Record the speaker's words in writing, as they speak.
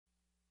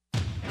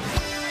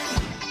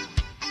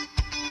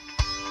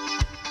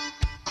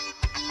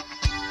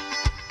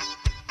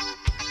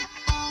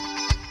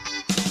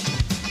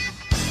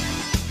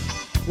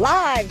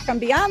Live from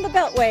beyond the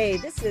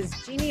Beltway, this is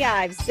Jeannie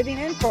Ives sitting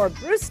in for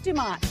Bruce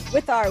Dumont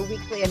with our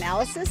weekly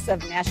analysis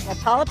of national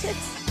politics,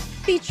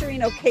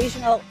 featuring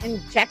occasional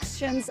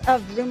injections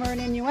of rumor and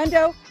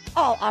innuendo,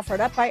 all offered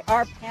up by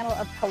our panel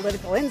of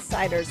political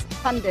insiders,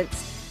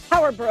 pundits,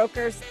 power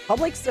brokers,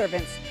 public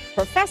servants,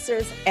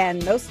 professors,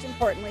 and most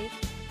importantly,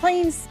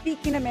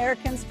 plain-speaking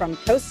Americans from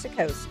coast to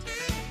coast.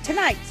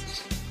 Tonight,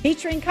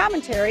 featuring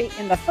commentary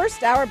in the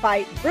first hour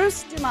by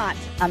Bruce Dumont,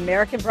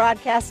 American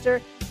broadcaster,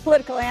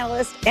 political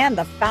analyst, and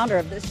the founder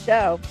of this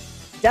show.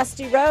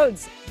 Dusty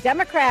Rhodes,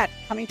 Democrat,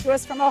 coming to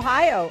us from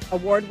Ohio,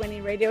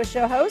 award-winning radio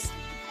show host,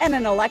 and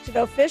an elected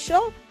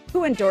official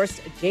who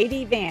endorsed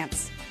J.D.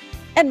 Vance.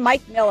 And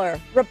Mike Miller,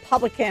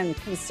 Republican,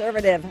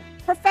 conservative,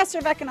 professor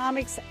of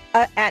economics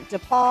at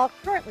DePaul,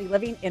 currently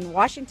living in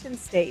Washington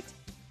State.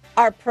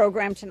 Our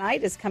program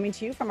tonight is coming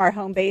to you from our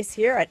home base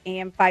here at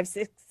AM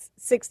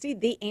 560,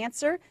 The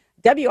Answer,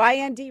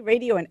 WIND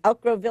Radio in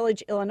Elk Grove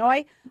Village,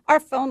 Illinois. Our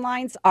phone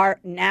lines are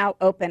now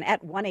open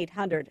at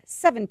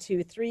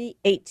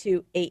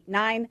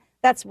 1-800-723-8289.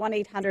 That's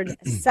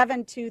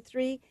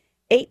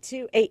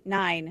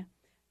 1-800-723-8289.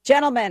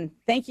 Gentlemen,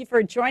 thank you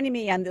for joining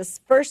me on this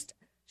first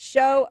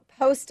show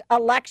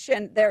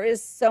post-election. There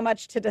is so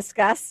much to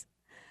discuss.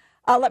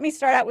 Let me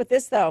start out with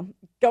this, though.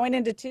 Going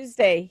into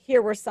Tuesday,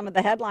 here were some of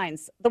the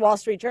headlines. The Wall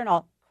Street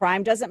Journal,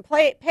 crime doesn't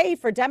pay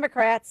for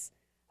Democrats.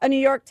 A New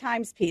York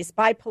Times piece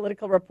by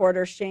political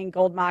reporter Shane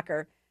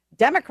Goldmacher.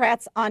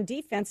 Democrats on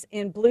defense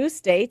in blue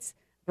states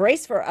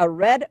brace for a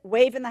red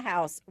wave in the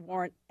House.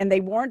 And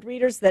they warned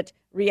readers that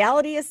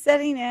reality is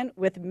setting in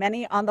with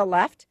many on the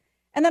left.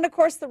 And then, of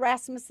course, the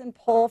Rasmussen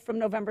poll from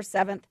November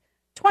 7th,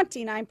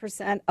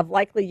 29% of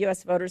likely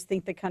U.S. voters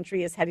think the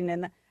country is heading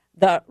in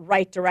the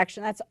right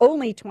direction. That's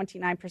only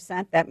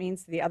 29%. That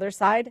means the other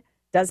side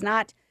does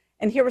not.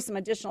 And here were some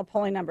additional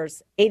polling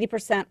numbers.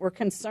 80% were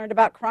concerned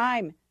about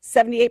crime.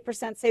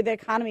 78% say the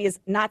economy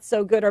is not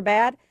so good or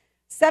bad.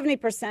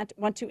 70%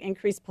 want to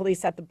increase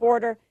police at the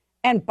border.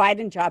 And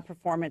Biden job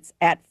performance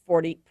at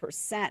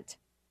 40%.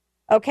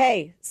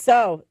 Okay,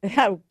 so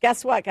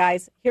guess what,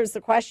 guys? Here's the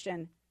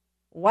question.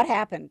 What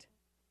happened?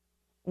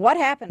 What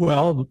happened?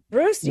 Well,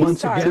 Bruce, you once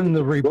start. again,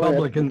 the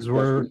Republicans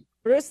were...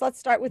 Bruce, let's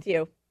start with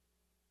you.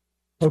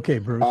 Okay,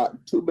 Bruce.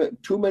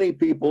 Too many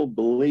people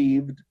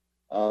believed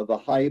the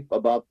hype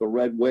about the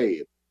red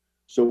wave.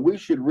 So we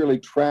should really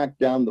track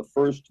down the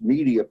first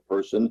media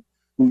person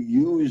who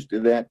used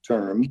that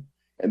term,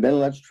 and then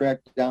let's track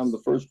down the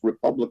first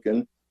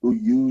Republican who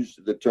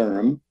used the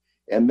term,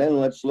 and then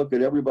let's look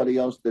at everybody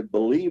else that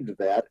believed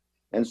that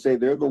and say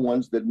they're the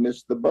ones that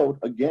missed the boat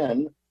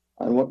again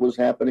on what was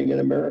happening in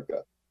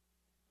America.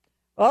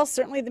 Well,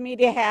 certainly the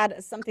media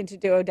had something to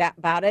do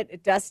about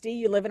it. Dusty,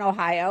 you live in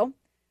Ohio.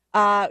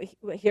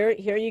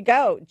 Here you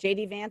go.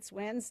 J.D. Vance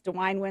wins.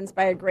 DeWine wins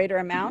by a greater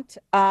amount.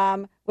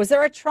 Was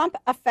there a Trump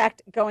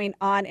effect going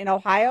on in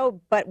Ohio,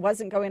 but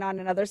wasn't going on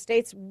in other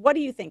states? What do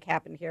you think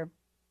happened here?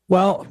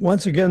 Well,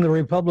 once again, the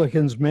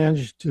Republicans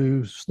managed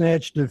to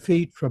snatch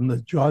defeat from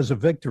the jaws of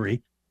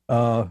victory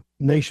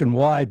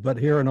nationwide. But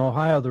here in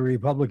Ohio, the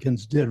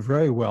Republicans did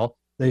very well.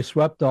 They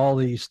swept all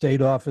the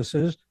state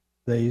offices.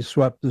 They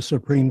swept the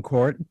Supreme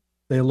Court.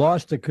 They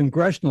lost a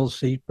congressional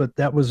seat, but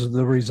that was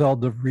the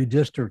result of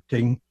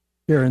redistricting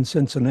here in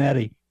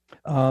Cincinnati.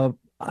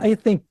 I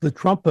think the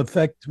Trump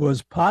effect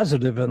was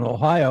positive in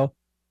Ohio.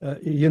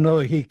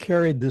 He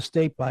carried the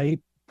state by 8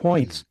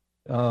 points,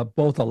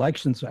 both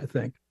elections, I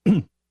think.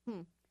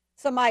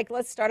 So, Mike,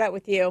 let's start out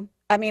with you.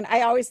 I mean,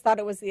 I always thought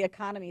it was the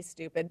economy,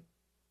 stupid.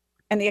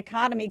 And the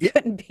economy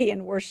couldn't be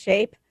in worse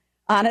shape,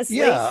 honestly.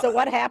 Yeah. So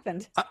what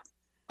happened?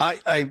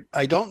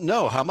 I don't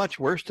know. How much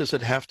worse does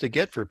it have to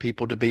get for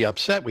people to be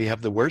upset? We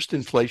have the worst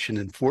inflation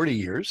in 40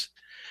 years.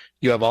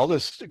 You have all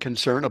this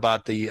concern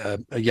about the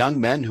young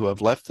men who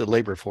have left the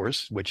labor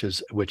force, which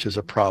is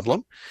a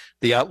problem.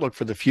 The outlook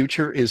for the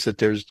future is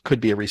that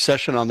could be a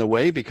recession on the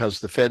way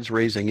because the Fed's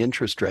raising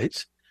interest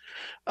rates.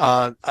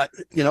 And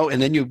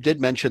then you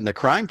did mention the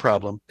crime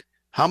problem.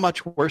 How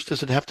much worse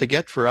does it have to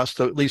get for us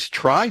to at least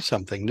try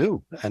something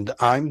new? And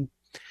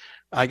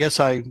I guess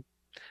I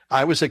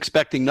was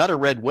expecting not a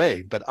red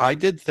wave, but I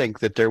did think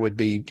that there would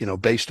be,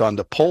 based on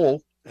the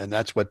poll, and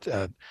that's what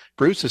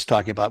Bruce is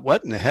talking about.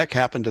 What in the heck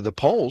happened to the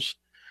polls?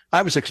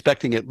 I was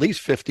expecting at least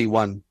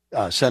 51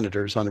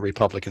 senators on the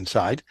Republican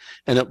side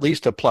and at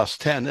least a plus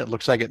 10. It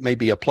looks like it may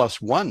be a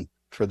plus 1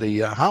 for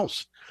the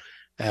House.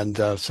 And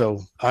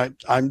so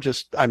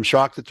I'm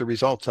shocked at the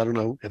results. I don't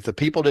know if the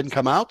people didn't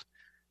come out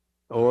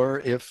or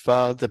if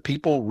the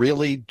people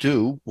really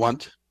do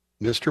want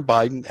Mr.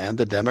 Biden and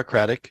the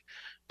Democratic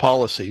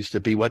policies to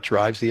be what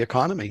drives the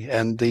economy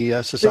and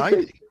the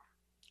society.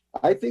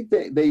 I think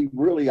they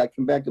really, I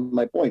come back to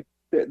my point,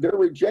 they're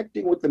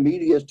rejecting what the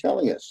media is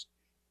telling us.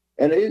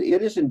 And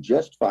it isn't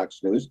just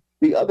Fox News.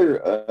 The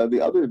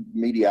other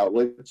media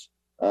outlets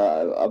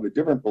of a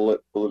different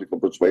political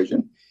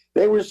persuasion,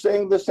 they were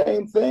saying the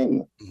same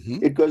thing. Mm-hmm.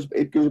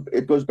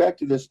 It goes back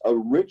to this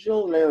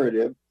original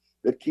narrative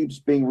that keeps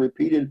being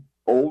repeated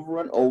over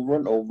and over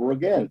and over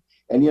again.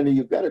 And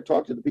you've got to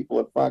talk to the people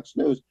at Fox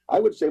News. I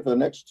would say for the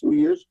next 2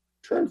 years,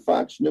 turn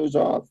Fox News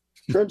off,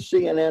 turn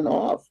CNN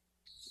off,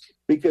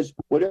 because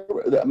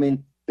whatever, I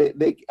mean,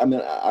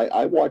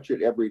 I watch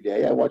it every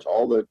day. I watch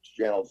all the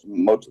channels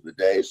most of the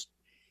days.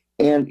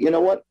 And you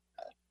know what?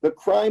 The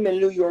crime in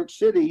New York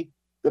City,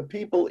 the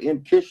people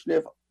in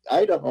Kishinev,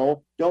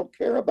 Idaho, don't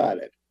care about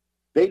it.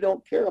 They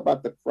don't care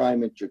about the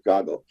crime in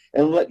Chicago.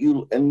 And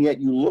yet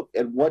you look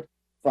at what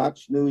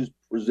Fox News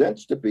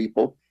presents to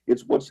people,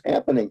 it's what's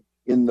happening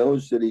in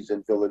those cities,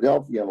 in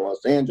Philadelphia and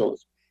Los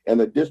Angeles, and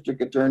the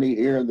district attorney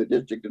here and the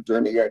district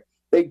attorney here.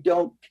 They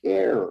don't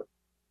care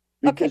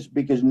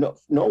because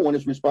no one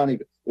is responding.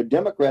 The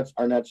Democrats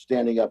are not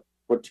standing up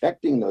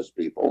protecting those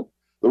people.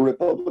 The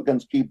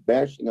Republicans keep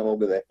bashing them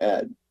over the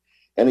head.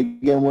 And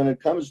again, when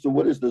it comes to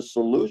what is the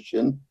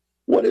solution,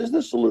 what is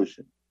the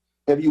solution?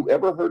 Have you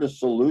ever heard a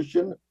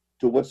solution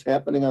to what's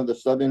happening on the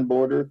southern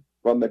border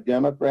from a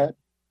Democrat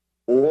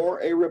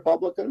or a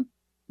Republican?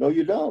 No,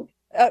 you don't.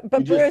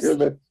 But you just hear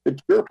the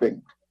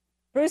chirping.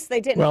 Bruce,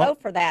 they didn't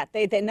vote for that.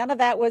 They none of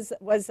that was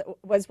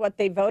what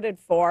they voted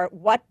for.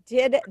 What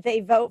did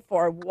they vote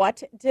for?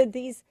 What did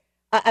these?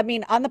 I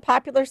mean, on the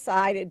popular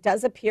side, it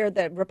does appear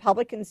that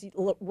Republicans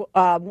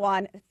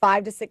won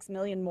 5 to 6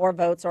 million more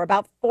votes, or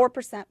about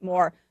 4%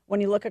 more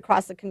when you look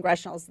across the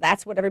congressionals.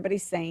 That's what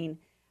everybody's saying.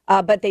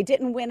 But they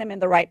didn't win them in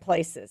the right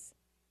places.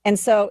 And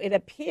so it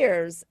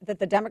appears that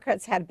the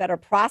Democrats had better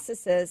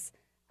processes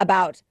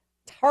about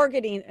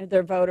targeting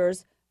their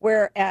voters,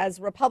 whereas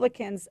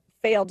Republicans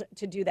failed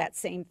to do that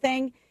same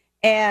thing.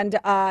 And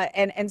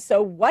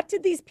so what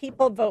did these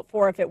people vote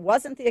for if it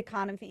wasn't the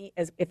economy,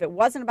 if it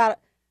wasn't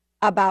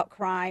about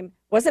crime?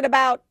 Was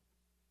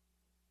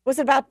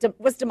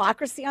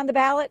democracy on the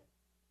ballot?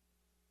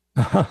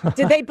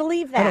 Did they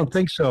believe that? I don't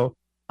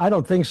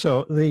think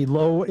so. The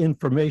low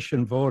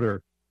information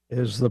voter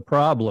is the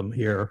problem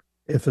here,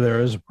 if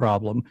there is a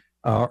problem.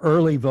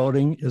 Early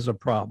voting is a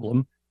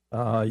problem.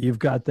 You've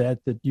got that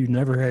you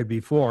never had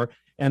before.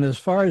 And as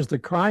far as the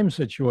crime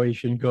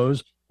situation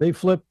goes, they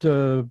flipped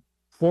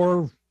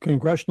 4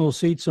 congressional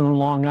seats in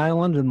Long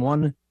Island and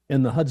 1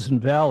 in the Hudson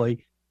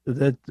Valley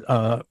that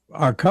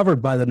are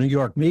covered by the New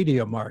York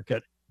media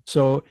market.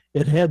 So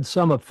it had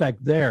some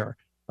effect there,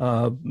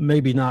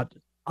 maybe not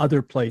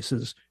other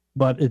places,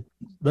 but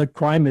the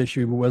crime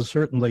issue was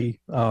certainly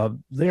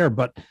there.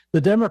 But the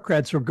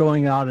Democrats are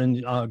going out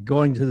and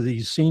going to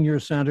these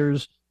senior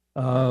centers,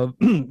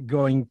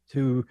 going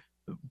to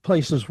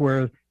places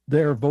where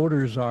their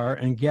voters are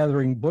and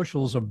gathering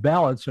bushels of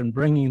ballots and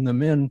bringing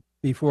them in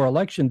before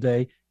Election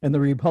Day, and the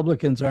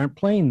Republicans aren't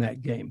playing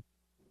that game.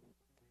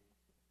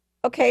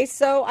 Okay,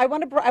 so I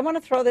want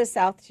to throw this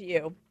out to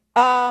you.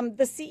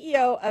 The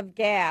CEO of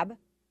Gab,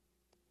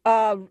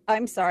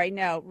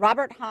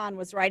 Robert Hahn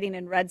was writing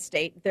in Red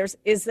State, there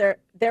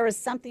is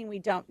something we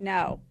don't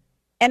know.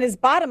 And his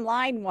bottom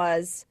line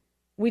was,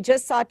 we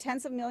just saw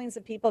tens of millions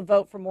of people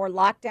vote for more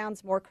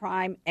lockdowns, more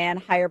crime, and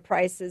higher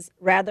prices,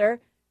 rather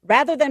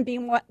than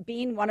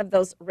being one of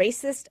those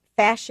racist,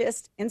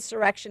 fascist,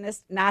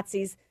 insurrectionist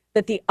Nazis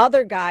that the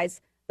other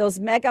guys, those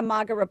mega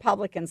MAGA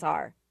Republicans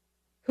are.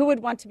 Who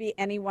would want to be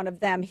any one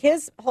of them?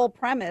 His whole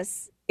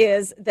premise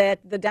is that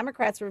the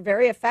Democrats were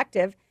very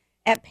effective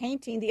at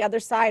painting the other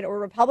side, or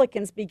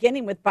Republicans,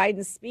 beginning with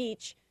Biden's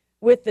speech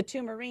with the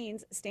 2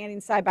 Marines standing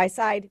side by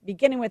side.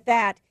 Beginning with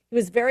that, he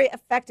was very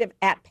effective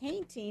at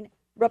painting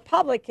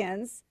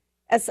Republicans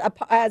as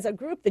a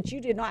group that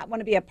you did not want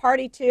to be a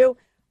party to.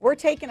 We're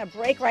taking a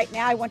break right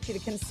now. I want you to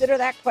consider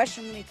that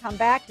question when we come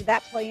back. Did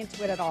that play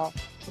into it at all?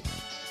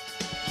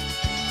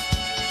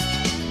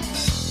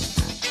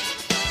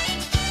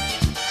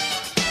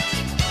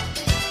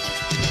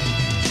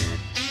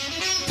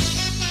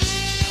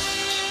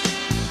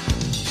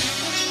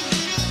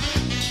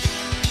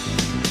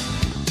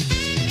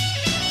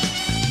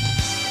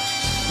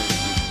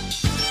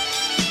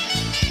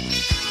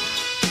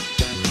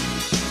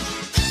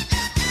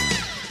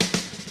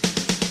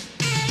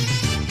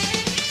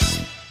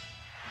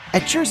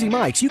 At Jersey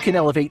Mike's, you can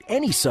elevate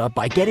any sub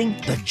by getting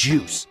the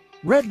juice.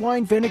 Red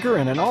wine vinegar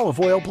and an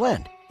olive oil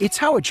blend. It's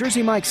how a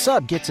Jersey Mike's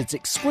sub gets its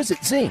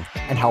exquisite zing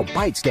and how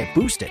bites get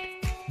boosted.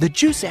 The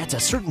juice adds a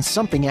certain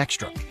something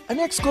extra, an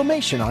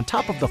exclamation on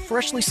top of the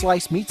freshly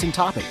sliced meats and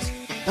toppings.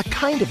 The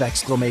kind of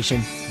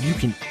exclamation you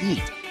can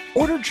eat.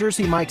 Order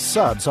Jersey Mike's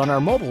subs on our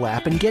mobile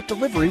app and get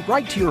delivery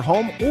right to your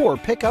home, or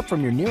pick up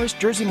from your nearest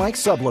Jersey Mike's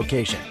sub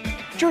location.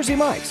 Jersey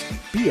Mike's,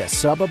 be a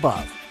sub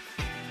above.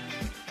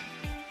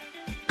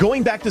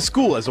 Going back to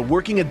school as a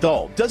working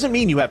adult doesn't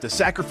mean you have to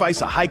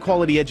sacrifice a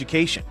high-quality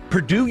education.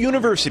 Purdue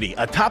University,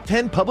 a top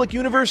 10 public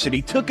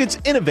university, took its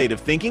innovative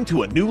thinking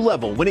to a new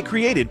level when it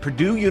created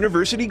Purdue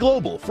University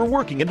Global for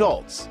working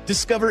adults.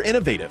 Discover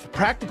innovative,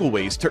 practical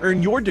ways to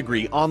earn your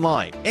degree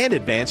online and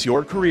advance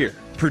your career.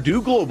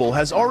 Purdue Global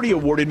has already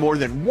awarded more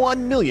than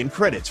 1 million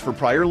credits for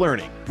prior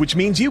learning, which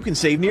means you can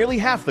save nearly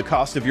half the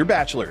cost of your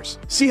bachelor's.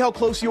 See how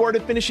close you are to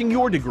finishing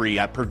your degree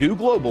at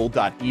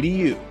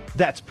purdueglobal.edu.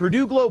 That's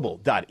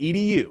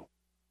purdueglobal.edu.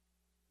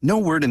 No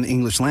word in the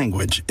English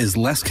language is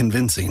less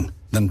convincing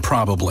than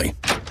probably.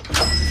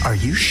 Are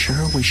you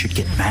sure we should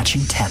get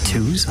matching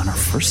tattoos on our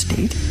first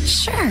date?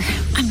 Sure.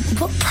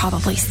 We'll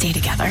probably stay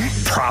together.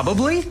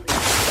 Probably?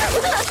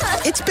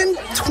 It's been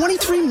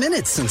 23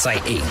 minutes since I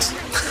ate.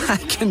 I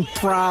can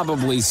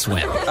probably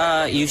swim.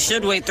 You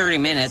should wait 30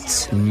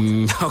 minutes.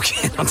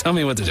 Okay, now tell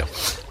me what to do.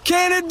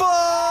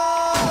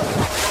 Cannonball!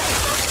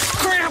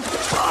 Cramp!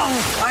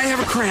 Oh, I have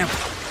a cramp.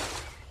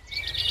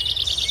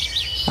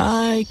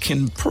 I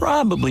can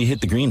probably hit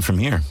the green from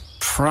here.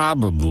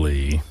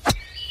 Probably.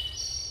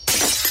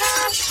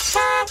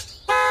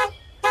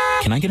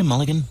 Can I get a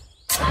mulligan?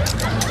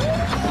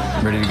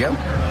 Ready to go?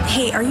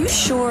 Hey, are you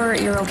sure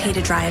you're okay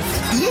to drive?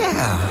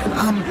 Yeah,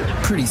 I'm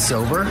pretty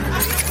sober.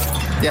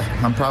 Yeah,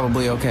 I'm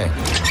probably okay.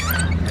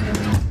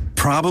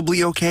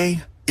 Probably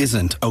okay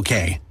isn't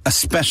okay,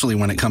 especially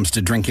when it comes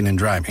to drinking and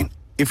driving.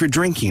 If you're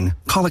drinking,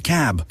 call a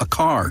cab, a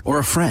car, or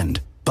a friend.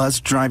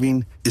 Buzzed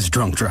driving is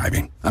drunk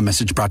driving. A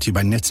message brought to you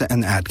by NHTSA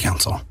and the Ad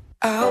Council.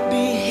 I'll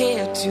be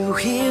here to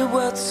hear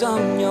what's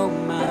on your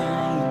mind.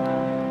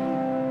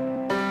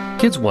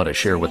 Kids want to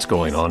share what's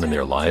going on in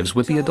their lives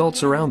with the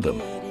adults around them.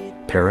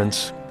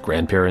 Parents,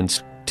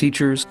 grandparents,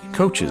 teachers,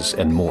 coaches,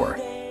 and more.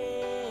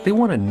 They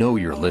want to know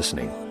you're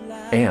listening,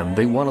 and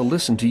they want to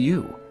listen to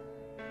you.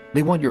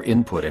 They want your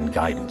input and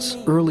guidance,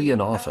 early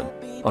and often,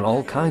 on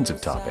all kinds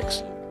of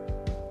topics.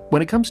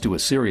 When it comes to a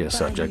serious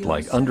subject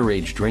like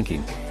underage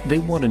drinking, they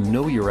want to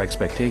know your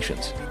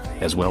expectations,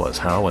 as well as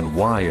how and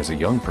why as a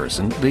young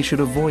person they should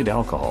avoid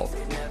alcohol.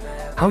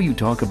 How you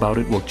talk about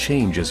it will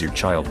change as your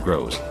child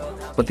grows,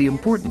 but the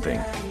important thing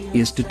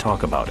is to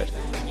talk about it.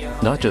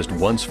 Not just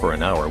once for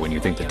an hour when you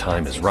think the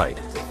time is right,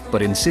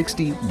 but in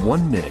 60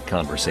 one-minute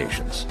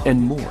conversations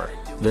and more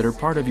that are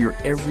part of your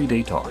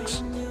everyday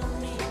talks.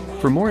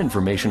 For more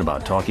information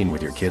about talking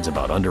with your kids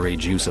about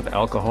underage use of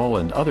alcohol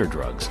and other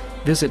drugs,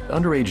 visit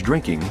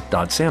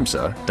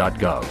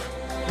underagedrinking.samhsa.gov.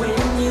 When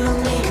you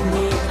need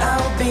me,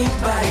 I'll be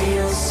by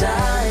your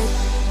side.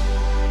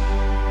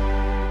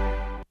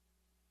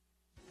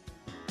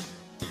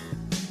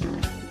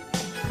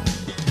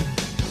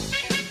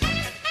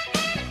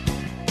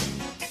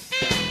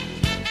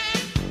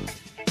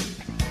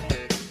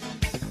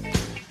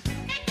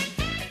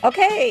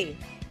 Okay,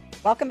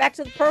 welcome back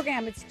to the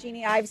program. It's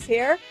Jeannie Ives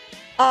here.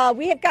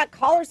 We have got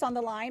callers on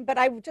the line, but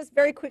I just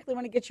very quickly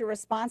want to get your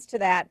response to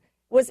that.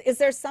 Is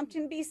there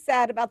something to be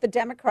said about the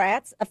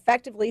Democrats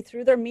effectively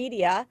through their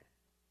media,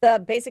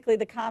 basically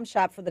the comm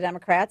shop for the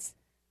Democrats,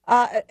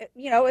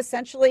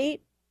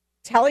 essentially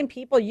telling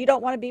people you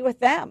don't want to be with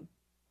them?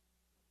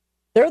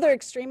 They're the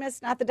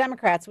extremists, not the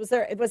Democrats. Was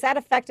that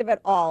effective at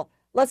all?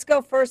 Let's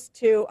go first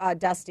to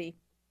Dusty.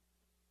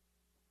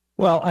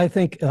 Well, I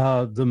think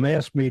the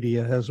mass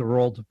media has a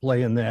role to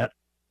play in that.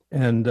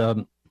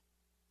 And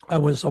I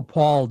was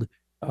appalled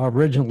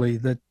originally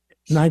that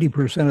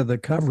 90% of the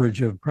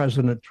coverage of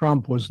President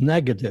Trump was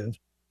negative,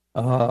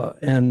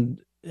 and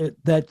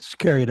that's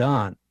carried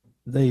on.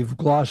 They've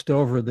glossed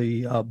over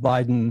the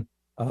Biden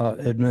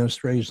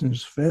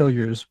administration's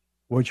failures,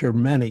 which are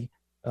many,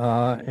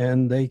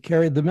 and they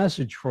carried the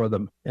message for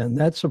them, and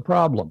that's a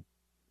problem.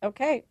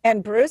 Okay.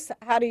 And Bruce,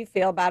 how do you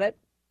feel about it?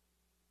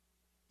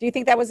 Do you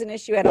think that was an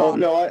issue at all?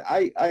 No,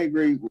 I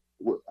agree.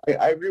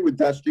 I agree with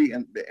Dusty,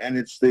 and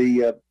it's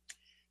the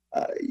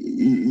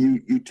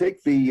you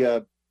take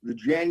the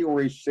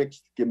January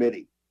 6th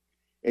committee,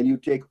 and you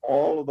take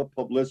all of the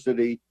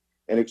publicity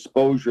and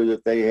exposure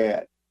that they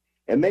had,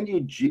 and then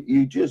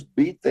you just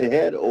beat the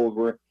head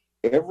over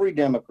every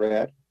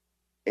Democrat,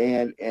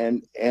 and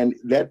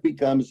that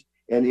becomes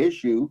an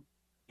issue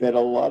that a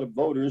lot of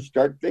voters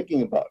start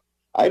thinking about.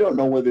 I don't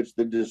know whether it's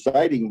the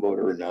deciding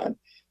voter or not,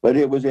 but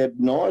it was ad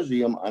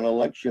nauseum on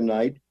election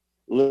night,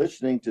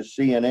 listening to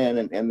CNN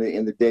and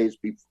in the days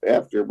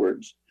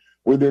afterwards,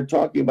 where they're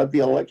talking about the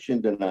election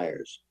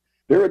deniers.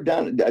 They're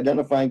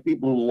identifying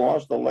people who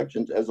lost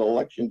elections as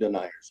election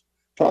deniers,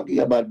 talking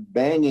about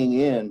banging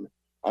in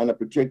on a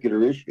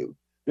particular issue.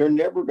 They're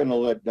never going to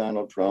let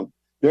Donald Trump,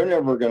 they're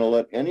never going to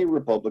let any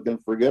Republican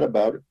forget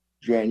about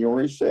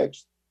January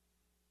 6th.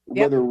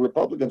 Yep. Whether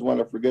Republicans want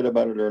to forget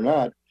about it or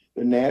not,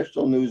 the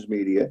national news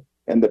media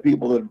and the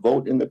people that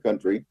vote in the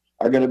country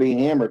are going to be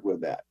hammered with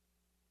that.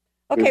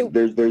 Okay.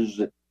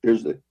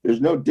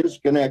 There's no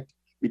disconnect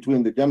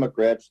between the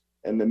Democrats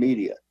and the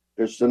media.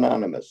 They're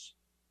synonymous.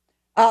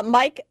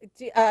 Mike,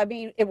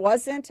 it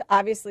wasn't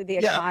obviously the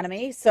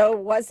economy. Yeah. So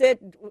was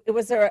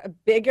there a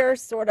bigger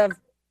sort of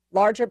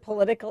larger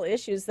political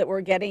issues that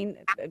were getting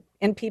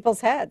in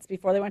people's heads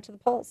before they went to the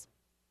polls?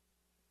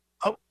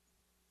 Oh,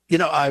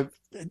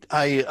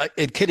 I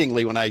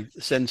kiddingly, when I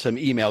send some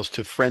emails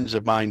to friends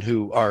of mine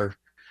who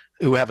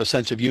have a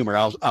sense of humor,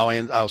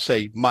 I'll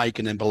say Mike,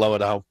 and then below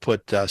it I'll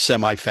put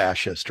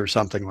semi-fascist or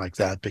something like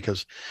that,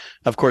 because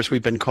of course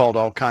we've been called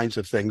all kinds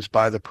of things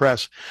by the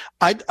press.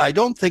 I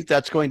don't think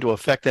that's going to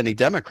affect any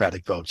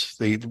Democratic votes.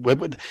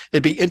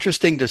 It'd be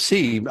interesting to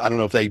see. I don't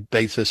know if they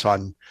base this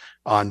on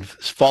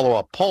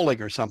follow-up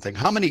polling or something.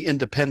 How many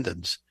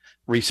independents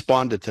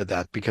responded to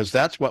that? Because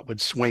that's what would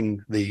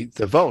swing the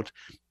vote.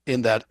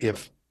 In that,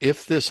 if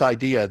this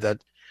idea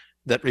that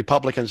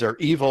Republicans are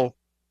evil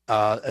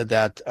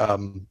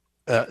and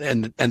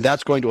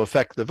that's going to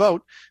affect the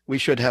vote, we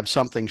should have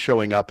something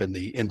showing up in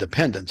the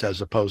independents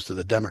as opposed to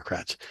the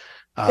Democrats.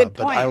 But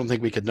I don't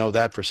think we could know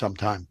that for some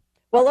time.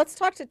 Well, let's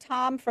talk to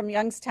Tom from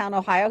Youngstown,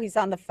 Ohio. He's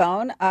on the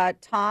phone.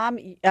 Tom,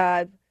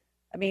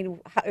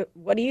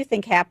 what do you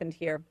think happened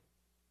here?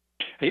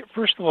 Hey,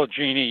 first of all,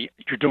 Jeannie,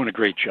 you're doing a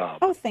great job.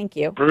 Oh, thank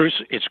you.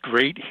 Bruce, it's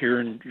great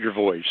hearing your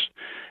voice.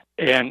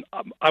 And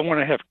I want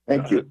to have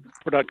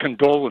put out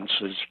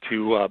condolences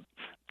to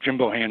Jim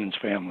Bohannon's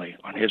family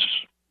on his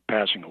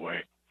passing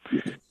away.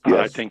 Yes.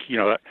 I think he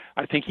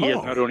has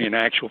not only an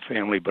actual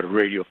family but a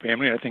radio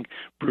family. I think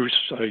Bruce,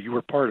 you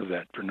were part of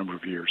that for a number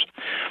of years.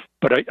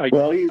 But I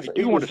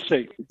do want to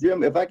say,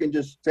 Jim, if I can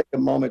just take a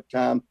moment,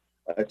 Tom,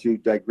 to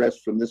digress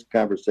from this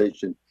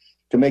conversation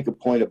to make a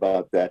point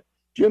about that.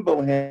 Jim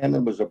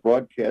Bohannon was a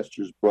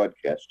broadcaster's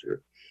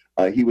broadcaster.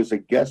 He was a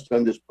guest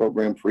on this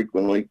program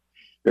frequently.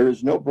 There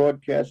is no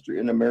broadcaster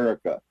in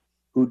America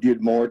who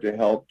did more to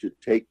help to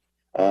take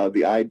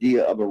the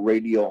idea of a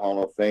Radio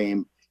Hall of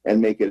Fame and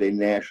make it a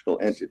national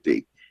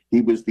entity.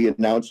 He was the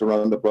announcer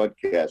on the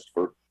broadcast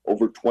for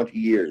over 20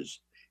 years.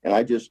 And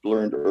I just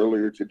learned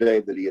earlier today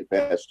that he had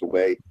passed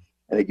away.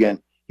 And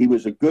again, he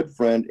was a good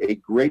friend, a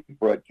great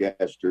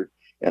broadcaster.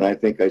 And I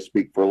think I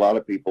speak for a lot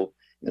of people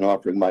in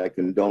offering my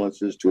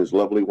condolences to his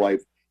lovely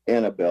wife,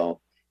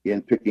 Annabelle,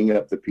 in picking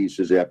up the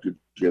pieces after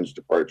Jim's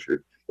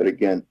departure. But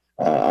again,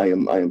 I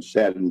am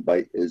saddened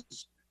by his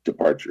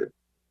departure.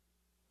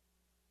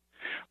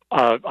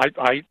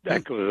 I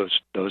echo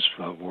those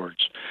words.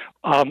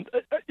 I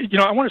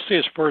want to say,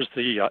 as far as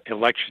the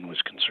election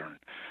was concerned,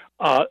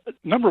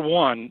 number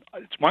one,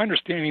 it's my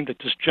understanding that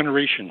this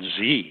Generation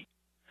Z,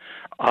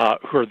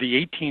 who are the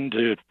 18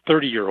 to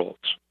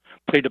 30-year-olds,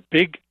 played a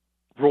big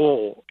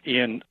role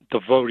in the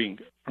voting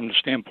from the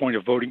standpoint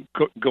of voting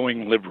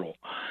going liberal.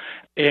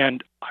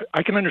 And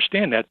I can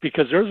understand that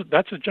because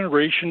that's a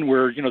generation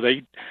where,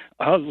 they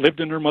lived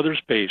in their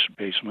mother's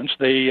basements.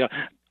 They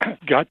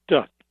got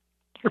their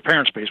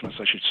parents' basements,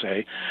 I should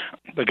say.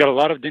 They got a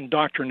lot of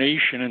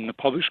indoctrination in the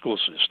public school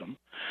system.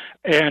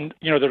 And,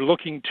 they're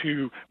looking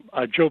to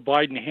Joe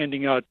Biden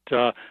handing out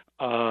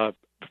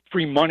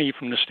free money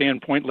from the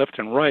standpoint left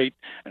and right,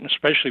 and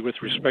especially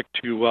with respect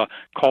to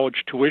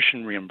college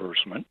tuition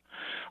reimbursement,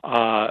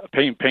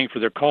 paying for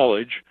their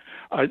college.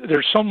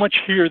 There's so much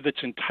here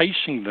that's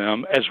enticing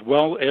them, as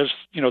well as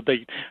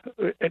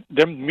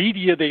the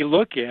media they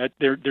look at.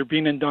 They're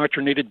being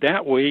indoctrinated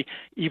that way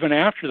even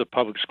after the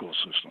public school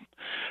system.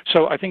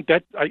 So I think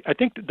that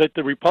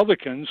the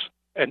Republicans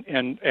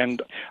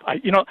and I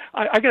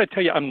got to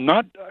tell you, I'm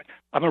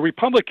a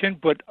Republican,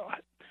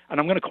 and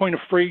I'm going to coin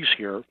a phrase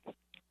here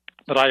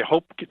that I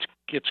hope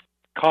gets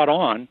caught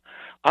on.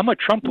 I'm a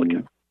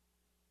Trumplican,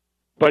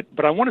 but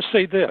I want to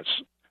say this,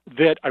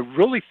 that I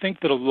really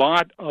think that a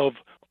lot of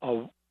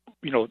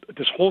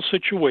this whole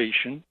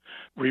situation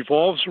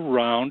revolves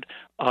around,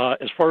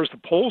 as far as the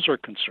polls are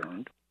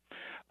concerned,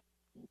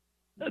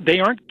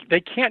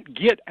 they can't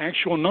get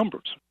actual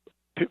numbers.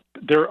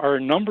 There are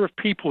a number of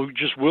people who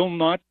just will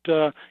not,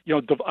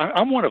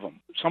 I'm one of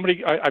them.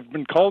 I've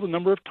been called a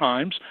number of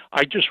times.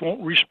 I just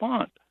won't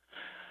respond.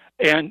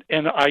 And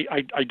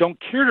I don't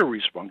care to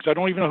respond because I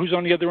don't even know who's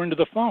on the other end of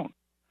the phone.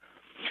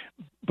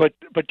 But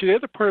the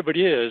other part of it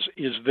is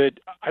that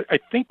I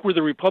think where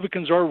the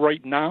Republicans are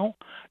right now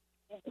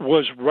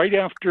was right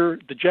after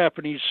the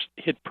Japanese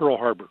hit Pearl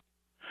Harbor.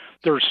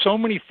 There are so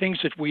many things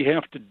that we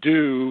have to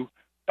do.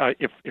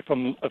 If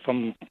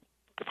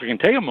we can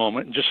take a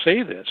moment and just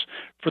say this,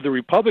 for the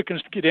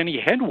Republicans to get any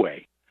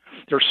headway,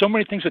 there are so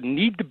many things that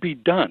need to be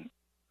done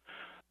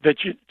that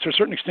to a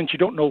certain extent you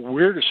don't know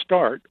where to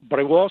start. But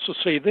I will also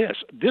say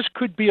this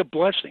could be a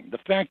blessing. The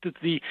fact that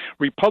the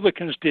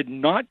Republicans did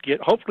not get,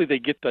 hopefully they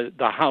get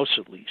the House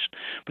at least,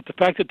 but the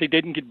fact that they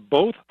didn't get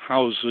both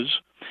houses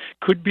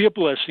could be a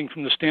blessing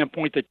from the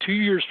standpoint that 2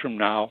 years from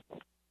now,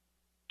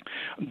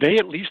 they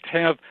at least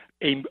have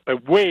a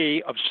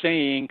way of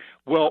saying,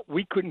 well,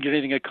 we couldn't get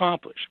anything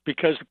accomplished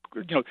because,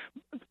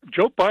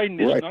 Joe Biden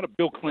is not a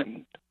Bill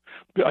Clinton.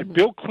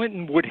 Bill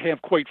Clinton would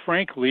have, quite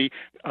frankly,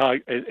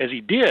 as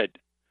he did,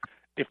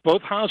 if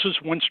both houses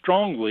went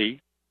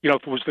strongly,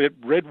 if it was that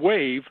red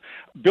wave,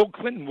 Bill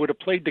Clinton would have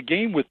played the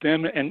game with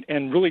them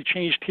and really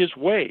changed his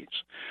ways.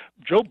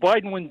 Joe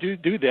Biden wouldn't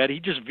do that.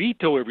 He'd just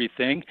veto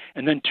everything,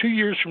 and then 2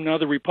 years from now,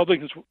 the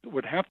Republicans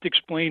would have to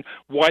explain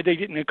why they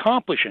didn't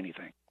accomplish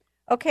anything.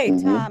 Okay,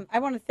 Tom, I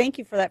want to thank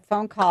you for that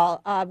phone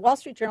call. Wall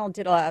Street Journal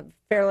did a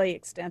fairly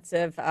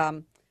extensive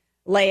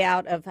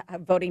layout of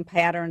voting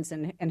patterns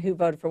and who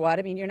voted for what.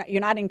 I mean,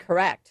 you're not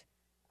incorrect.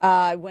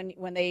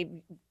 When they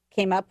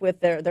came up with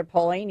their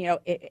polling,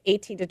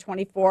 18 to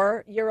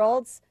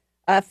 24-year-olds,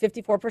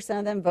 54%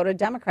 of them voted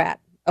Democrat.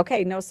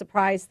 Okay, no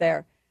surprise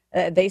there.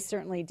 They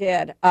certainly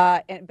did.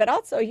 But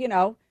also,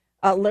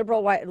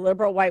 liberal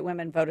white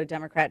women voted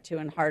Democrat too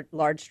in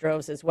large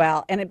droves as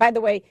well. And by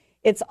the way,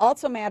 it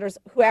also matters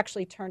who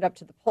actually turned up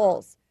to the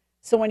polls.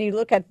 So when you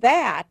look at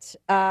that,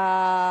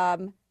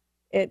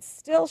 it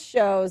still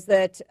shows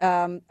that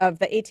of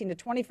the 18 to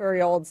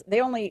 24-year-olds,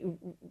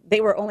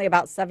 they were only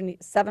about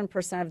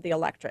 77% of the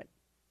electorate.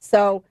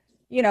 So,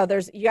 you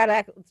got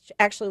to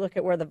actually look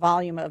at where the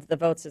volume of the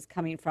votes is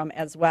coming from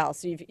as well.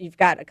 So you've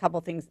got a couple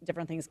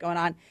different things going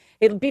on.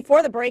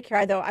 Before the break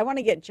here, though, I want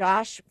to get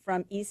Josh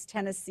from East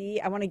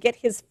Tennessee. I want to get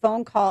his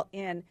phone call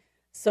in,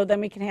 so then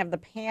we can have the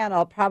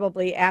panel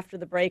probably after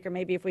the break, or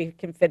maybe if we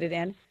can fit it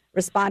in,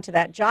 respond to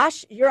that.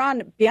 Josh, you're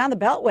on Beyond the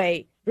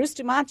Beltway, Bruce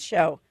Dumont's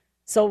show.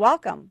 So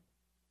welcome.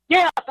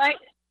 Yeah,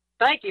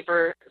 thank you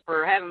for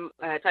having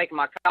taking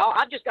my call.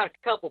 I've just got a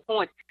couple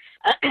points.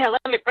 Let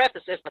me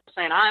preface this by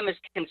saying I'm as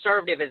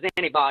conservative as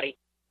anybody.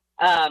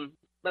 But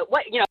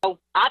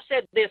I've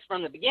said this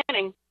from the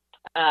beginning.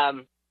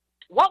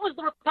 What was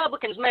the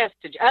Republicans'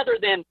 message other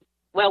than,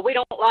 well, we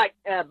don't like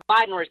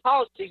Biden or his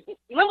policies?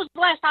 When was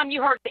the last time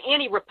you heard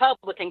any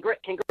Republican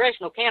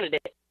congressional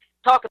candidate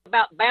talk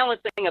about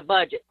balancing a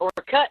budget or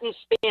cutting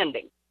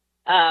spending?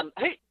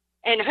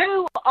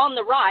 Who on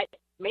the right,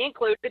 me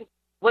included,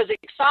 was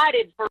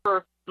excited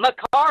for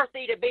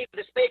McCarthy to be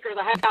the Speaker of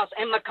the House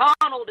and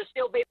McConnell to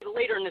still be the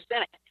leader in the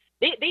Senate?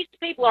 These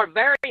people are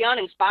very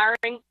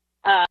uninspiring.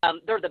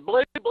 They're the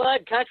blue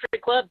blood country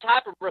club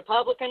type of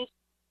Republicans.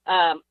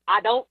 I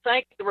don't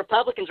think the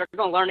Republicans are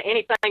going to learn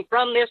anything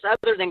from this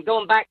other than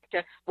going back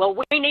to, well,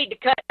 we need to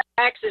cut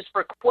taxes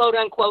for quote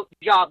unquote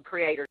job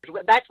creators.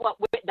 That's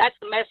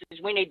the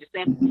message we need to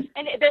send.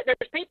 And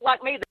there's people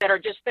like me that are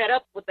just fed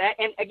up with that.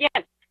 And again,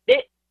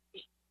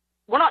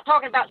 we're not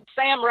talking about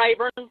Sam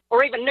Rayburn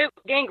or even Newt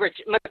Gingrich.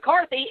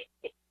 McCarthy,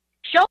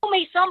 show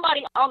me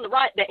somebody on the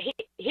right that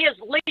his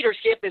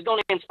leadership is going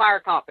to inspire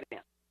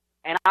confidence.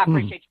 And I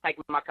appreciate you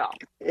taking my call.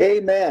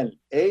 Amen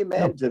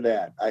to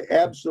that. I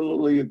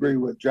absolutely agree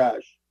with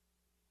Josh.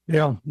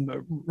 Yeah,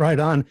 right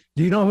on.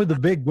 Do you know who the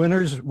big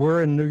winners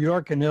were in New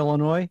York and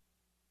Illinois?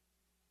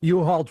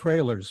 U-Haul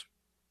trailers.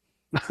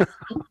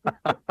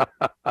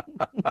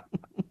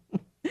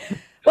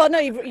 Well, no,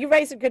 you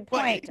raise a good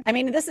point. I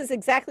mean, this is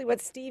exactly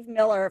what Steve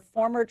Miller,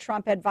 former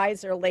Trump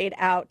advisor, laid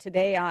out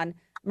today on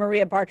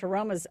Maria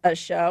Bartiromo's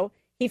show.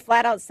 He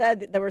flat out said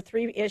that there were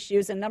 3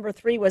 issues, and number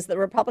 3 was the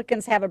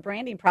Republicans have a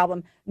branding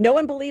problem. No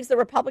one believes the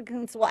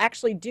Republicans will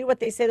actually do what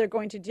they say they're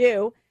going to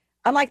do.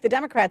 Unlike the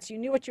Democrats, you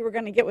knew what you were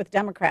going to get with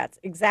Democrats,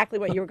 exactly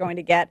what you were going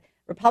to get.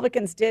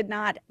 Republicans did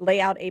not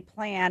lay out a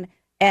plan,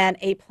 and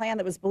a plan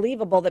that was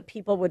believable that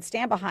people would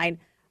stand behind.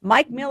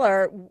 Mike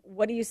Miller,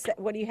 what do you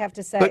have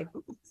to say? But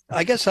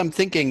I guess I'm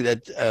thinking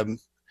that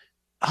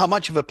how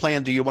much of a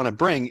plan do you want to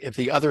bring if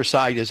the other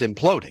side is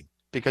imploding?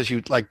 Because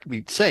like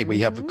we say, we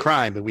have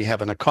crime and we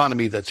have an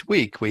economy that's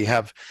weak. We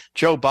have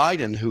Joe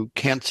Biden, who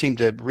can't seem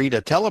to read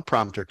a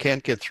teleprompter,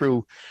 can't get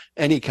through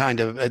any kind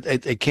of,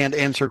 it can't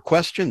answer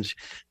questions.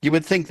 You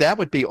would think that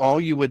would be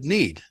all you would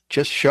need.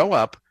 Just show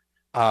up,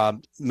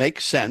 make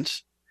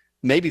sense,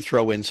 maybe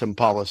throw in some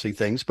policy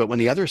things. But when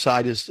the other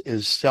side is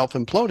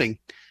self-imploding,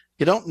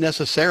 you don't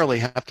necessarily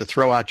have to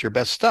throw out your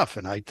best stuff.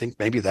 And I think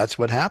maybe that's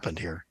what happened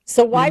here.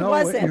 So why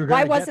wasn't it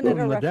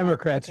the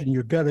Democrats, and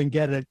you're going to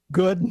get it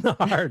good and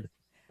hard.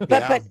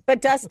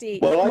 But Dusty,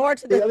 more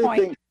to the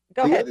point.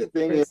 Go ahead. The other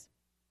thing is,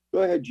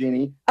 go ahead,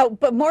 Jeannie. Oh,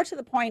 but more to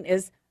the point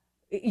is,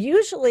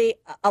 usually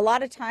a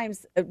lot of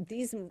times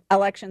these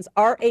elections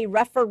are a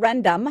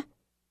referendum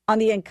on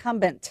the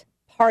incumbent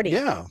party.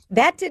 Yeah.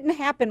 That didn't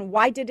happen.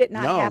 Why did it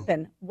not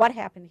happen? What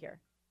happened here?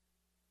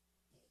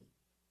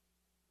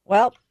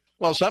 Well,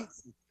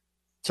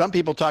 some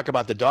people talk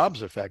about the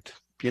Dobbs effect.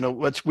 You know,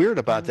 what's weird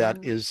about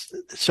that is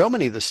so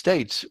many of the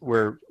states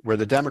where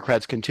the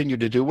Democrats continue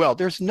to do well,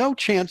 there's no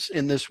chance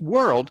in this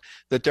world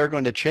that they're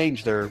going to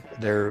change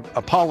their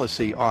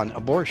policy on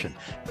abortion.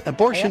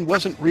 Abortion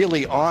wasn't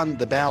really on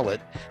the ballot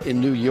in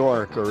New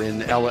York or in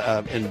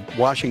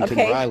Washington,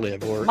 where I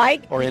live,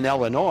 or in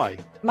Illinois.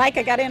 Mike,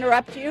 I got to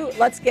interrupt you.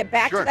 Let's get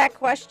back to that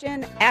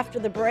question after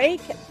the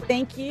break.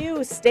 Thank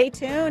you. Stay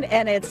tuned.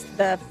 And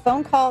the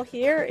phone call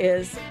here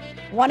is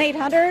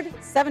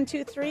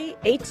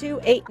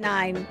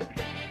 1-800-723-8289.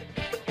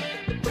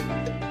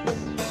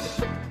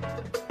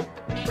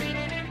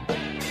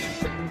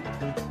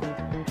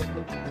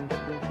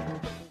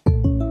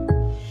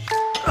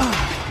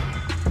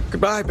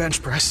 Goodbye,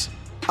 bench press.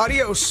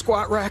 Adios,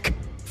 squat rack.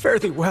 Fare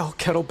thee well,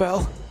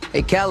 kettlebell.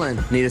 Hey,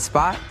 Kellen, need a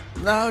spot?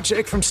 No,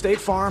 Jake from State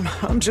Farm.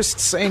 I'm just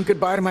saying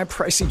goodbye to my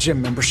pricey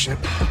gym membership.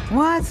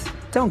 What?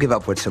 Don't give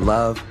up what you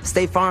love.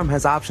 State Farm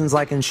has options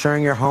like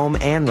insuring your home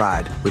and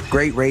ride with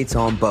great rates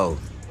on both.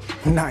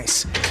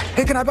 Nice.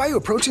 Hey, can I buy you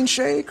a protein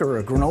shake or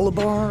a granola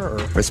bar?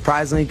 For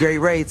surprisingly great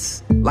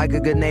rates, like a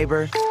good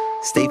neighbor,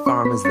 State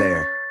Farm is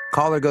there.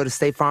 Call or go to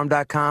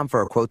statefarm.com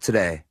for a quote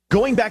today.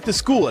 Going back to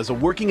school as a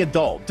working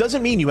adult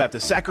doesn't mean you have to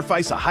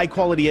sacrifice a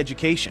high-quality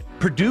education.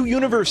 Purdue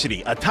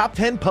University, a top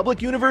 10 public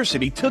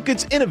university, took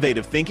its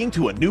innovative thinking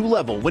to a new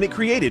level when it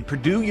created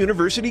Purdue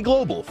University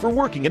Global for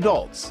working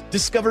adults.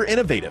 Discover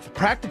innovative,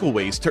 practical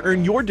ways to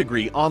earn your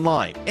degree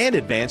online and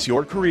advance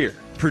your career.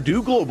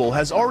 Purdue Global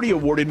has already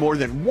awarded more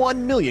than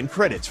 1 million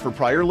credits for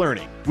prior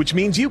learning, which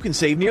means you can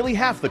save nearly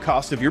half the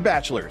cost of your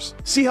bachelor's.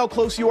 See how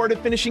close you are to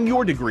finishing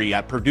your degree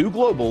at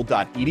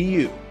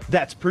purdueglobal.edu.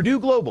 That's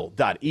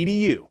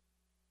purdueglobal.edu.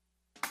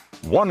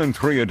 1 in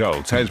 3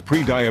 adults has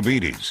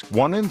prediabetes.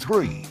 1 in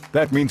 3.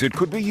 That means it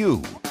could be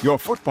you, your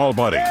football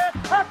buddy,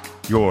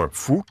 your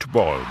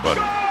football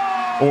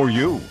buddy, or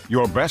you,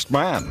 your best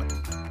man,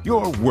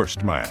 your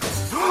worst man,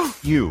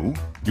 you,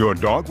 your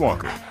dog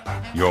walker,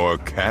 your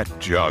cat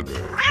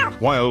jogger.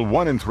 While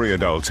 1 in 3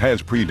 adults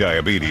has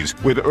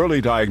prediabetes, with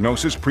early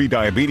diagnosis,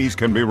 prediabetes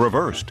can be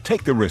reversed.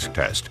 Take the risk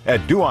test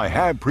at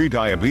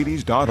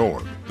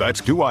doihaveprediabetes.org.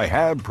 That's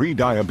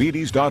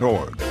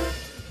doihaveprediabetes.org.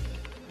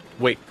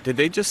 Wait, did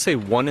they just say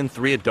 1 in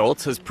 3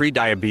 adults has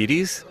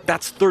prediabetes?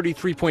 That's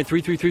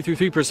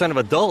 33.33333% of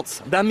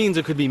adults. That means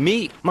it could be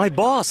me, my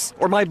boss,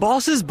 or my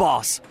boss's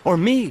boss, or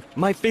me,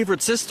 my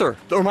favorite sister,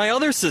 or my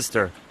other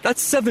sister.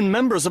 That's 7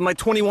 members of my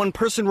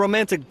 21-person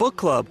romantic book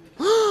club.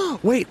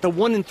 Wait, the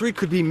 1 in 3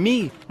 could be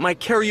me, my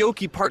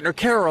karaoke partner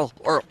Carol,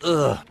 or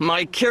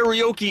my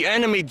karaoke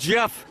enemy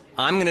Jeff.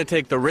 I'm gonna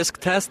take the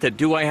risk test at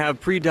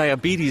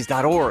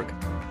doihaveprediabetes.org.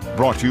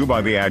 Brought to you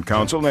by the Ad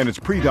Council and its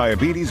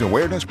Prediabetes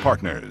Awareness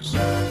Partners.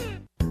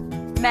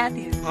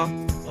 Matthew.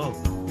 Oh,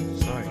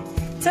 sorry.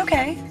 It's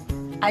okay.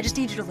 I just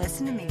need you to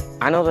listen to me.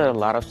 I know that a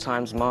lot of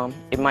times, Mom,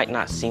 it might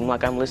not seem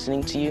like I'm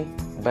listening to you,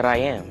 but I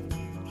am.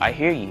 I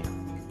hear you.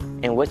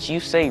 And what you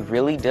say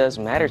really does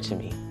matter to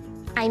me.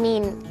 I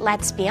mean,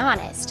 let's be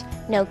honest.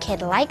 No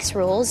kid likes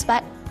rules,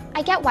 but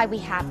I get why we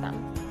have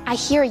them. I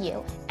hear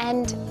you,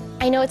 and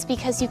I know it's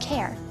because you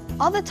care.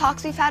 All the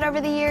talks we've had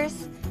over the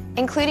years,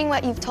 including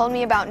what you've told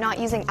me about not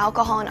using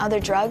alcohol and other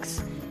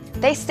drugs,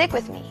 they stick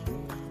with me.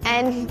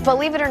 And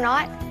believe it or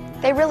not,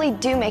 they really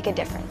do make a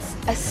difference,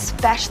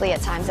 especially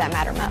at times that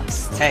matter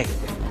most. Hey,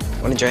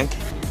 want a drink?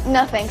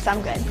 No thanks,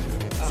 I'm good.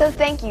 So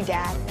thank you,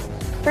 Dad,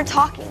 for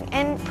talking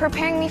and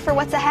preparing me for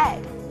what's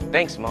ahead.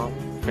 Thanks, Mom,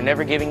 for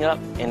never giving up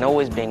and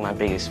always being my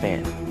biggest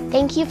fan.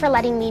 Thank you for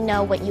letting me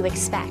know what you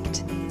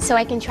expect, so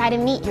I can try to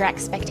meet your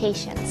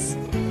expectations.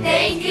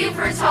 Thank you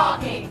for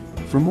talking.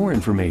 For more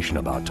information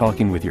about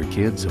talking with your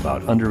kids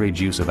about underage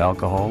use of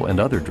alcohol and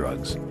other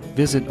drugs,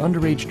 visit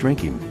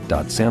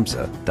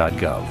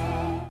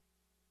underagedrinking.samhsa.gov.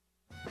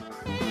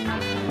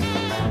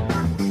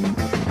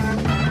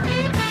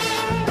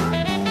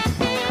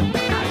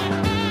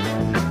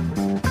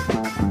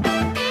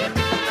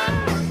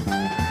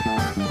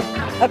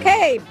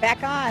 Okay,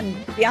 back on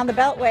Beyond the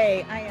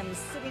Beltway. I am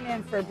sitting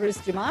in for Bruce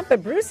Dumont,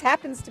 but Bruce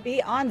happens to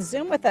be on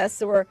Zoom with us,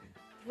 so we're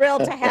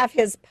thrilled to have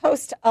his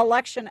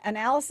post-election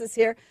analysis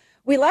here.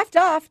 We left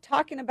off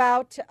talking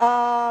about,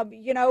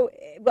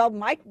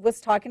 Mike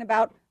was talking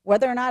about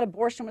whether or not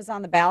abortion was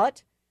on the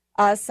ballot.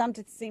 Some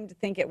seem to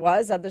think it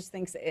was, others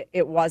think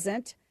it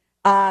wasn't.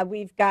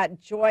 We've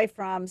got Joy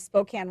from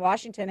Spokane,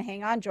 Washington.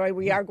 Hang on, Joy,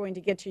 we are going to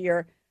get to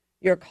your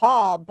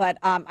call, but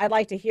I'd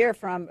like to hear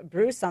from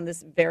Bruce on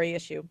this very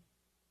issue.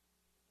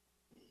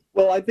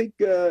 Well, I think,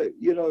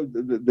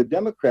 the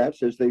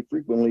Democrats, as they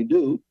frequently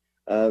do,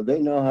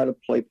 they know how to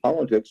play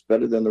politics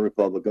better than the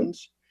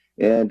Republicans.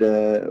 And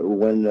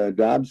when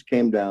Dobbs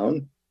came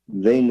down,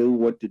 they knew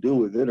what to do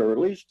with it, or at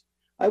least,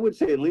 I would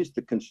say at least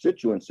the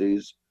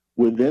constituencies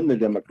within the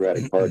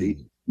Democratic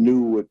Party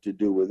knew what to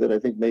do with it. I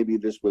think maybe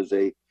this was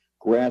a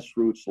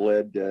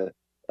grassroots-led,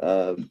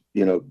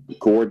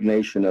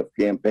 coordination of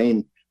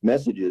campaign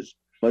messages,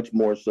 much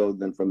more so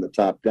than from the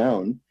top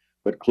down.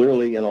 But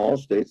clearly in all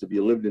states, if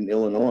you lived in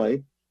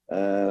Illinois,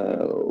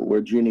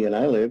 where Jeannie and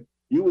I live,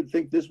 you would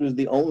think this was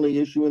the only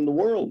issue in the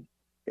world.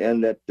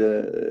 And that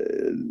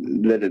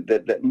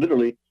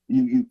literally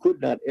you could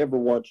not ever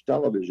watch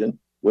television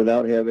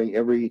without having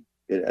every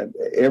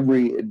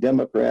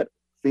Democrat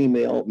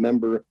female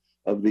member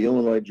of the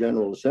Illinois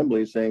General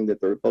Assembly saying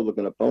that the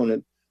Republican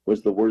opponent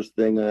was the worst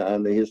thing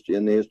in the history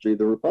of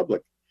the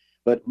Republic.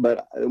 But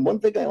one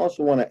thing I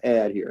also want to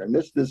add here, and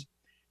this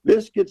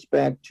gets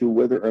back to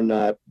whether or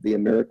not the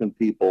American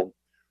people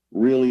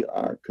really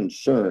are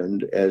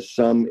concerned, as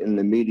some in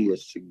the media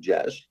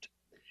suggest,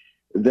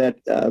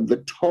 that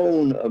the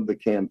tone of the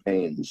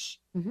campaigns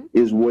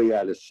is way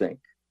out of sync.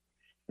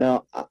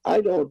 Now,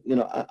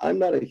 I'm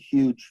not a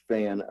huge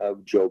fan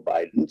of Joe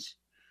Biden's.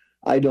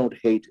 I don't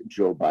hate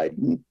Joe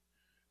Biden,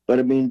 but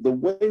I mean, the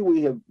way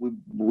we've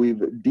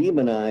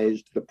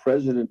demonized the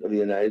president of the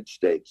United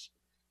States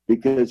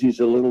because he's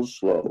a little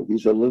slow,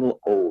 he's a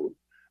little old.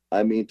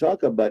 I mean,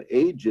 talk about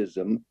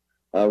ageism,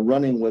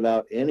 running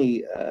without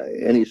any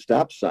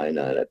stop sign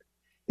on it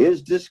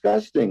is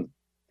disgusting.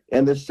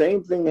 And the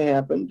same thing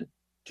happened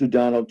to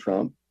Donald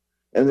Trump,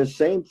 and the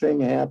same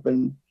thing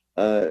happened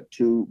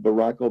to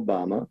Barack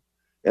Obama,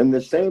 and the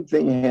same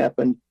thing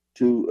happened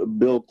to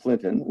Bill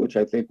Clinton, which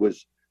I think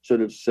was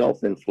sort of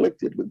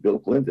self-inflicted with Bill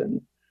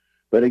Clinton.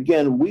 But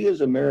again, we as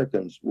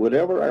Americans,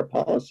 whatever our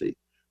policy,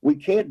 we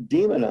can't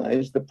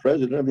demonize the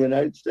president of the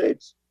United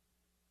States,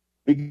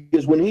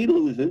 because when he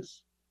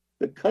loses,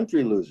 the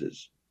country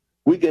loses.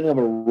 We can have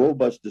a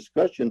robust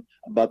discussion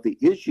about the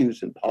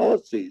issues and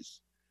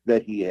policies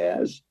that he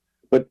has,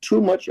 but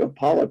too much of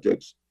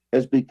politics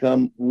has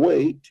become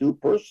way too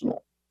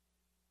personal.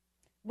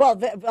 Well,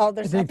 there's I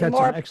think nothing that's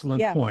more. an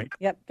excellent point.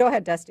 Yep. Go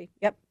ahead, Dusty.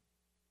 Yep.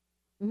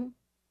 No.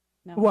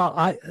 Well,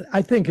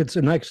 I think it's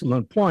an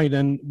excellent point.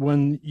 And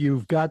when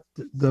you've got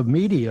the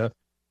media,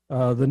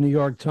 the New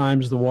York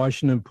Times, the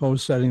Washington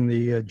Post setting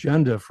the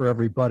agenda for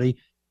everybody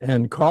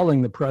and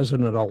calling the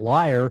president a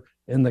liar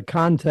in the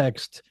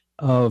context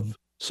of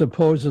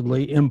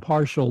supposedly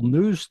impartial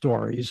news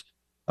stories,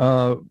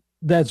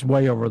 that's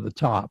way over the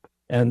top.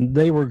 And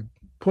they were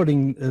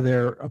putting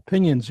their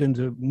opinions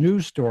into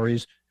news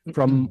stories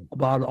from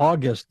about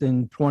August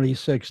in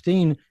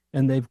 2016,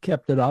 and they've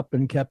kept it up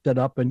and kept it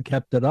up and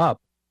kept it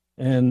up.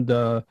 And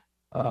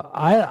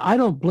I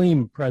don't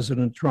blame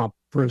President Trump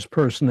for his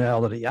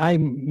personality. I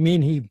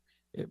mean, he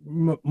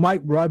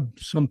might rub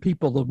some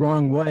people the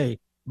wrong way,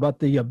 but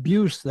the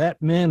abuse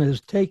that man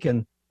has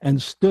taken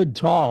and stood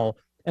tall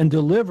and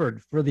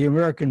delivered for the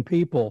American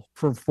people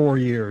for 4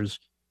 years,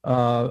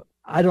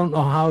 I don't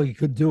know how he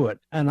could do it.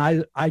 And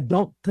I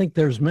don't think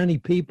there's many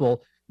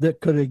people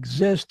that could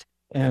exist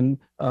and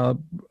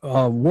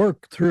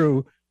work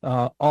through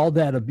all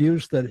that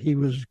abuse that he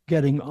was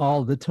getting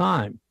all the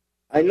time.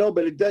 I know,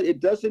 but it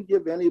doesn't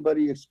give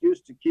anybody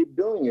excuse to keep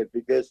doing it,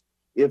 because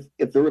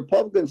if the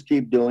Republicans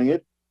keep doing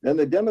it, then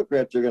the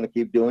Democrats are going to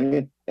keep doing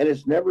it, and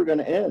it's never going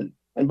to end.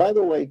 And by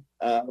the way,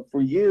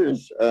 for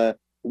years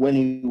when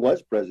he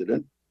was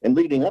president and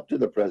leading up to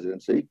the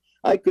presidency,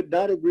 I could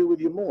not agree with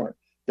you more.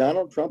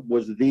 Donald Trump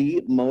was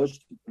the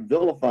most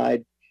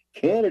vilified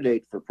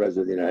candidate for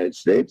president of the United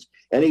States,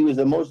 and he was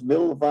the most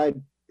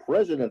vilified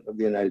president of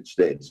the United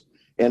States.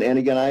 And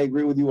again, I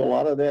agree with you. A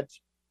lot of that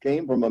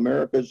came from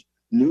America's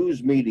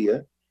news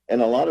media,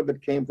 and a lot of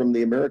it came from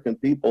the American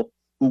people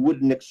who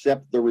wouldn't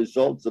accept the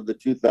results of the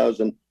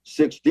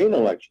 2016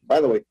 election.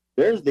 By the way,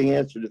 there's the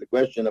answer to the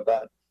question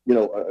about,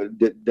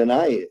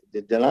 denial.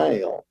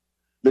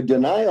 The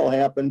denial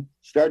happened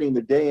starting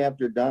the day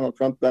after Donald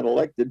Trump got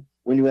elected,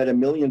 when you had 1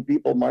 million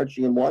people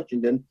marching in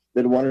Washington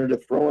that wanted to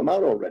throw him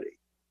out already.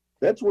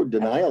 That's where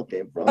denial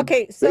came from.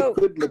 Okay, so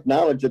they couldn't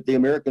acknowledge that the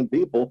American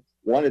people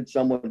wanted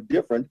someone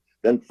different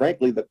than,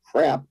 frankly, the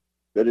crap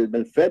that had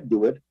been fed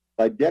to it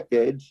by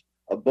decades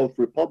of both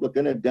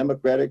Republican and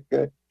Democratic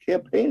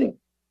campaigning.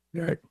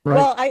 Right.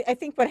 Well, I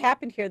think what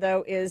happened here,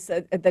 though, is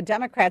the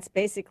Democrats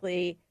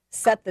basically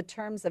set the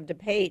terms of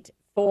debate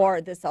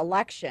for this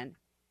election.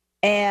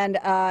 And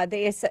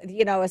they,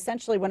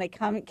 essentially, when it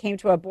came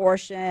to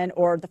abortion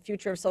or the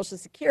future of Social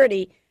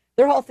Security,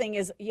 their whole thing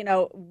is,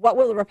 what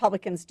will the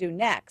Republicans do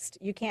next?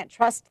 You can't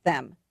trust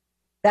them.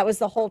 That was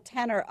the whole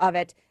tenor of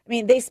it. I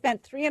mean, they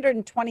spent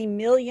 $320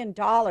 million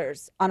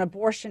on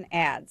abortion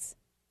ads,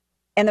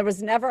 and there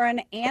was never an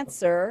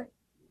answer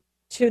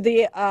to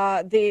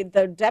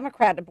the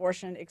Democrat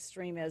abortion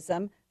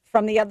extremism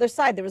from the other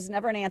side. There was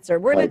never an answer.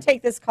 We're going to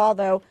take this call,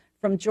 though,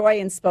 from Joy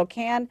in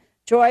Spokane.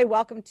 Joy,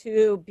 welcome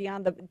to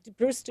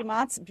Bruce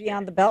Dumont's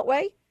Beyond the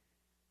Beltway.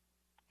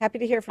 Happy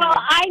to hear from you.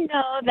 Well, I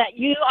know that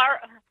you are.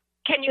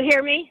 Can you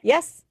hear me?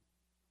 Yes.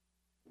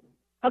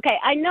 Okay,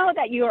 I know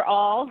that you're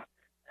all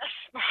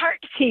smart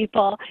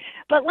people,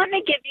 but let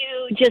me give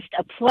you just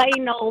a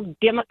plain old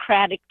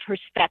Democratic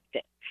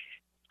perspective.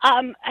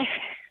 I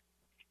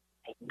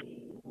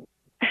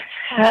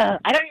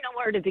don't even know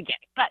where to begin,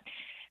 but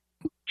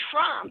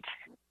Trump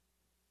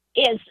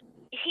has,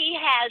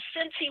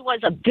 since he was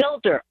a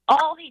builder,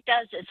 all he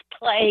does is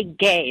play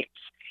games.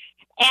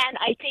 And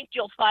I think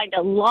you'll find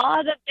a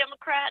lot of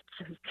Democrats,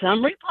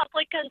 some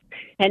Republicans,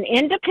 and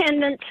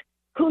independents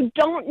who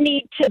don't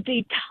need to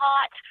be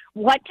taught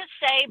what to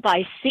say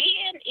by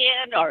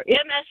CNN or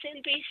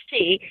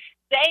MSNBC.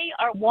 They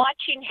are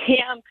watching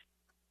him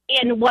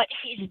in what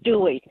he's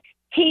doing.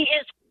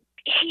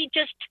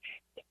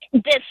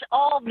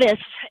 All this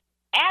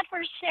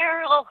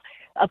adversarial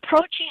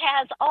approach he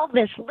has, all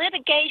this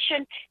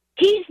litigation,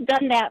 he's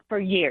done that for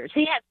years.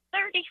 He had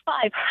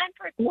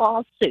 3,500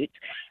 lawsuits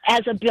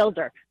as a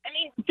builder. I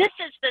mean, this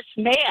is this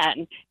man,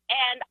 and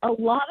a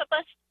lot of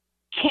us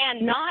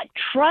cannot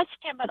trust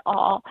him at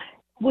all.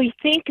 We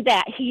think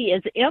that he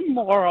is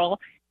immoral,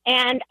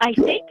 and I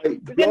think we're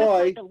going to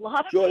find a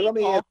lot of people. Let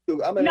me ask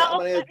you. I'm going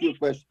to ask you a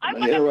question. I'm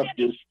going to interrupt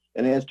you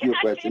and ask you a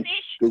question,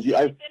 because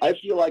I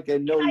feel like I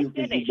know you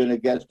because you've been a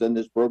guest on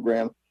this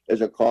program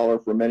as a caller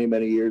for many,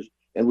 many years,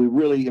 and we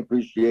really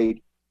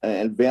appreciate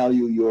and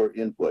value your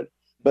input.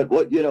 But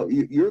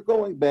you're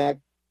going back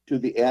to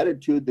the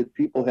attitude that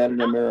people had in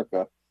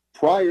America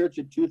prior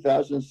to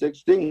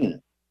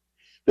 2016.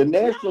 The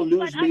national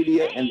news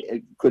media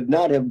could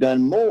not have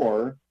done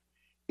more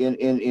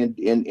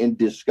in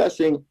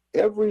discussing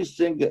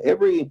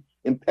every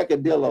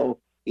impeccadillo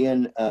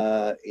in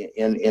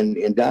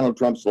Donald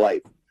Trump's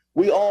life.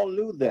 We all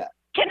knew that.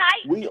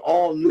 We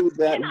all knew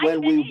that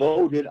when we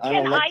voted on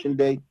election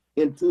day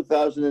in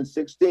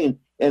 2016.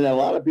 And a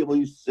lot of people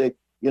used to say,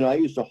 I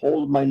used to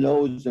hold my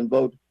nose and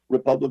vote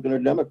Republican or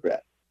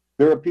Democrat.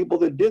 There are people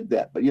that did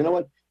that. But you know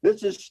what?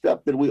 This is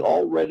stuff that we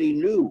already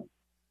knew.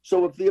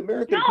 So if the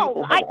American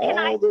people have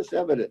all this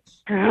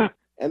evidence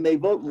and they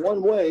vote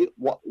one way,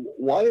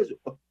 why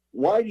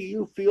why do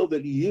you feel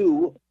that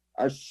you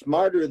are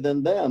smarter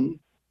than them?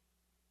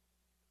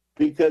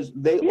 Because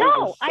they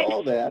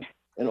oversaw that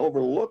and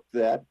overlooked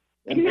that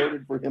and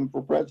voted for him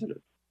for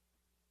president.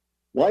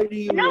 Why do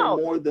you know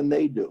more than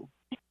they do?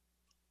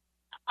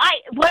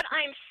 What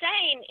I'm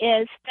saying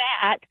is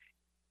that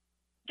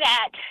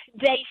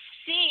they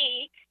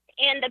see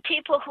in the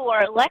people who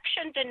are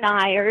election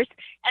deniers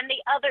and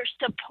the others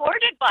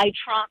supported by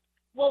Trump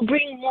will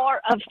bring more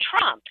of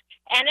Trump,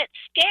 and it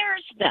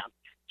scares them.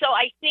 So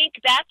I think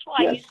that's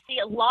why you see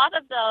a lot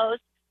of those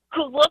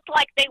who looked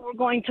like they were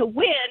going to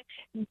win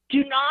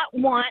do not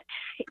want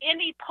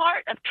any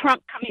part of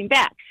Trump coming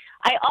back.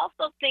 I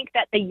also think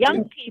that the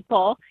young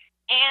people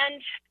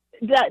and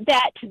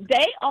that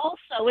they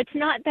also, it's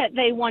not that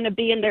they want to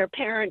be in their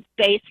parents'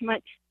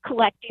 basement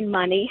collecting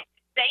money.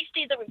 They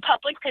see the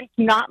Republicans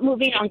not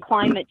moving on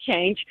climate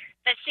change.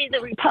 They see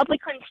the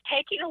Republicans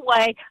taking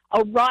away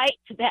a right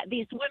that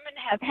these women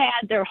have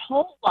had their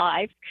whole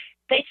lives.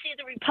 They see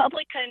the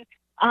Republican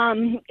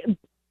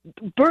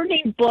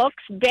burning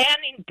books,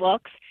 banning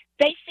books.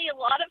 They see a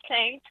lot of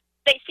things.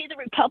 They see the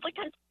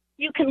Republicans.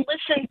 You can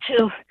listen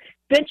to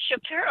Ben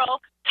Shapiro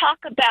talk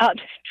about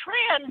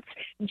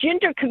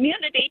transgender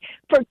community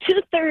for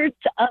 2/3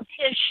 of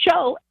his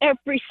show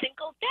every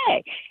single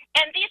day.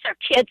 And these are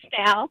kids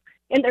now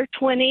in their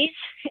 20s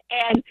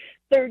and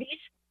 30s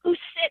who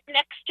sit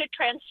next to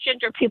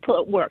transgender people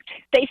at work.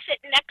 They sit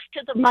next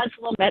to the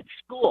Muslim at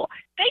school.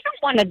 They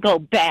don't want to go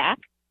back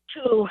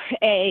to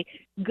a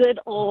good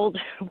old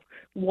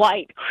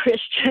white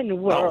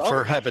Christian world. Oh,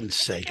 for heaven's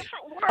sake.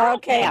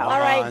 Okay, Come all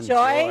right, on,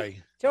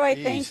 Joy. Joy,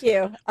 Jeez. thank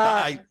you.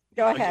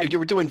 Go ahead. You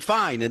were doing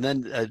fine, and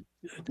then,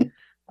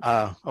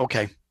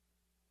 okay.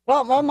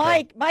 Well,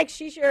 Mike,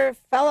 she's your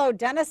fellow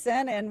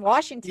denizen in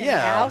Washington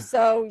now,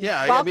 so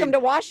welcome to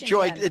Washington.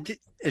 Joy,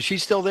 is she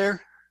still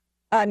there?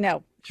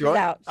 No, Joy? she's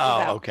out. She's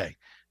out. Okay.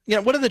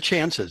 What are the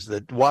chances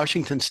that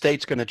Washington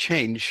State's going to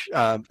change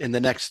in the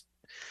next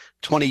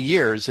 20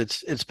 years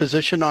its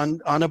position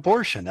on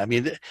abortion? I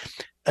mean,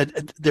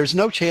 there's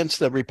no chance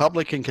the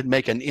Republican can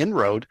make an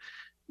inroad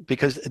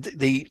because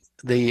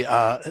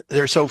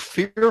they're so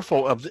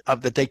fearful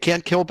of that they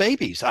can't kill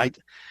babies.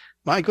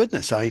 My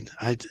goodness,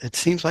 it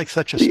seems like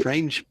such a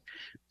strange.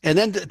 And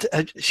then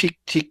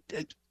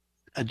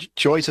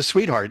Joy's a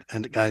sweetheart,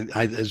 and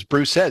as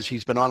Bruce says,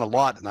 she's been on a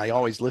lot, and I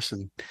always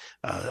listen.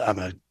 I'm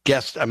a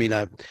guest. I mean,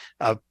 a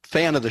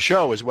fan of the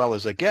show as well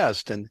as a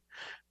guest, and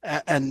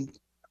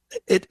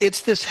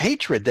it's this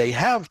hatred they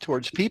have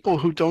towards people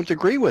who don't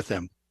agree with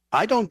them.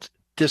 I don't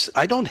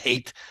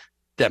hate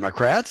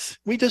Democrats.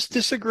 We just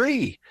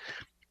disagree.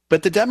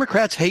 But the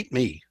Democrats hate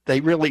me.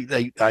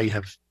 I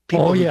have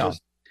people who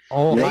just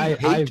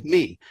hate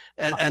me.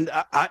 And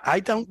I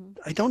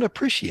don't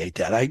appreciate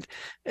that.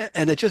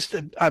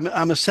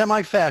 I'm a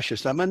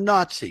semi-fascist. I'm a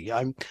Nazi.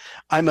 I'm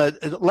an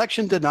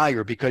election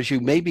denier because you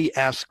maybe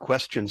ask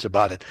questions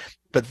about it.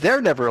 But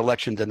they're never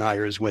election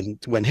deniers.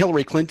 When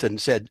Hillary Clinton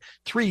said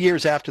 3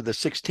 years after the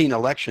 2016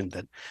 election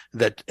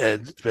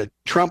that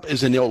Trump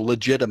is an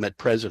illegitimate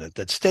president,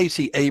 that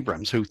Stacey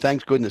Abrams, who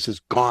thank goodness is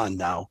gone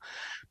now,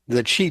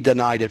 that she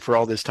denied it for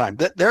all this time.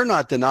 They're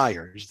not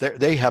deniers.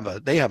 They have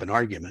an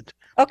argument.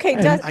 Okay,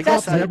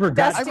 Dusty. Never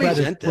got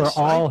credit for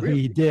all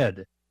he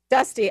did.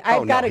 Dusty,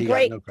 I've got a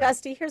great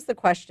Dusty. Here's the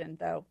question,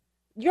 though.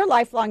 You're a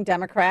lifelong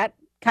Democrat.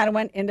 Kind of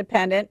went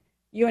independent.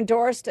 You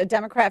endorsed a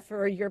Democrat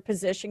for your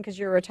position because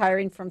you're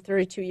retiring from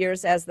 32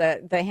 years as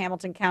the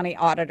Hamilton County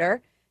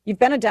auditor. You've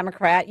been a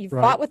Democrat. You've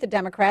fought with the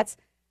Democrats.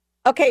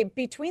 Okay,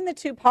 between the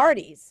two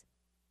parties,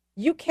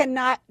 you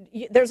cannot,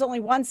 there's only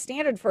one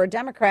standard for a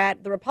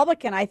Democrat. The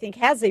Republican, I think,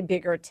 has a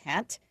bigger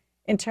tent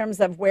in terms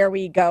of where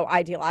we go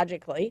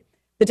ideologically.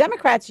 The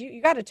Democrats,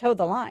 you got to toe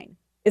the line.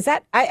 Is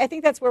that, I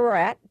think that's where we're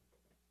at.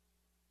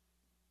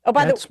 Oh,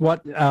 that's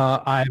what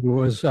I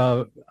was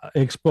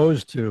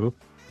exposed to.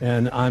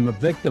 And I'm a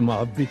victim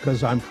of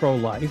because I'm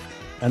pro-life,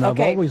 and I've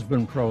always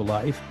been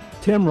pro-life.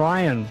 Tim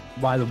Ryan,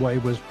 by the way,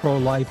 was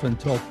pro-life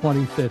until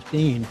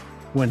 2015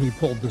 when he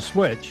pulled the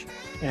switch,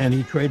 and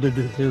he traded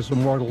his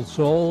immortal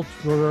soul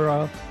for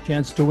a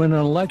chance to win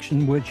an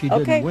election, which he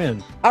didn't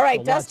win. All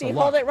right, so Dusty,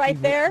 hold it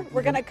right there.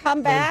 We're going to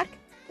come back.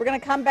 We're going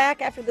to come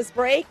back after this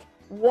break.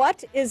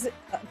 What is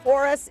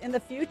for us in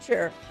the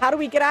future? How do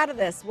we get out of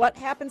this? What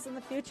happens in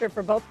the future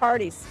for both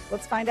parties?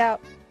 Let's find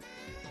out.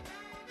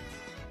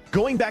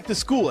 Going back to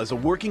school as a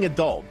working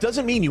adult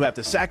doesn't mean you have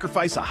to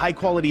sacrifice a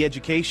high-quality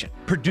education.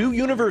 Purdue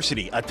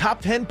University, a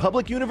top 10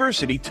 public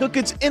university, took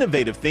its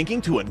innovative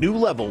thinking to a new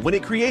level when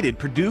it created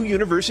Purdue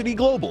University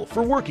Global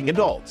for working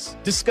adults.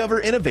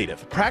 Discover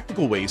innovative,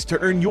 practical ways to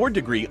earn your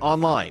degree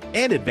online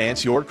and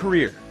advance your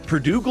career.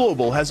 Purdue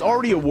Global has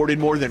already awarded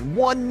more than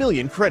 1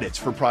 million credits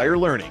for prior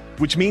learning,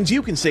 which means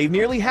you can save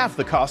nearly half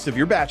the cost of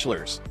your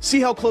bachelor's.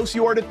 See how close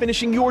you are to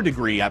finishing your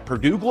degree at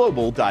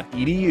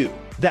purdueglobal.edu.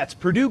 That's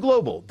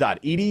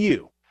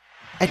purdueglobal.edu.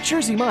 At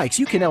Jersey Mike's,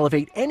 you can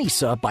elevate any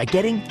sub by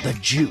getting the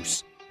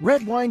juice.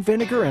 Red wine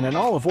vinegar and an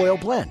olive oil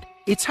blend.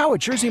 It's how a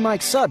Jersey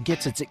Mike's sub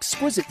gets its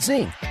exquisite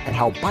zing and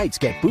how bites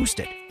get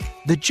boosted.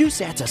 The juice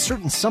adds a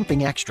certain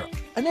something extra,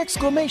 an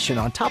exclamation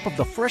on top of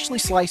the freshly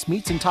sliced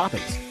meats and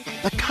toppings.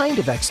 The kind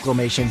of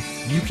exclamation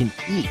you can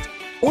eat.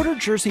 Order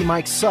Jersey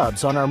Mike's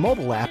subs on our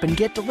mobile app and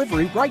get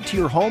delivery right to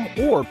your home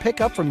or pick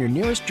up from your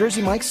nearest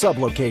Jersey Mike's sub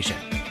location.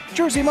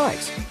 Jersey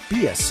Mike's,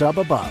 be a sub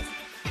above.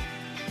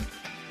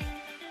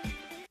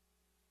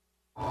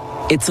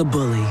 It's a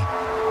bully,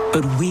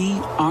 but we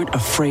aren't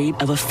afraid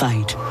of a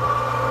fight.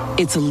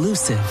 It's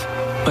elusive,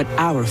 but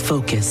our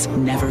focus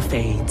never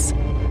fades.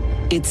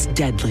 It's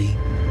deadly,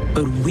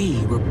 but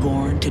we were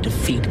born to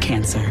defeat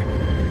cancer.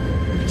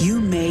 You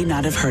may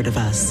not have heard of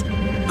us,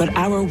 but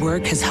our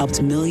work has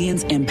helped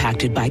millions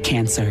impacted by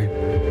cancer.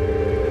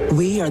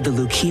 We are the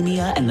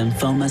Leukemia and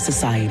Lymphoma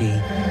Society.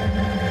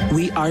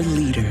 We are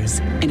leaders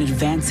in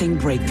advancing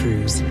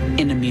breakthroughs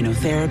in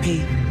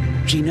immunotherapy,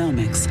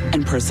 genomics,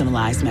 and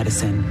personalized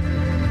medicine.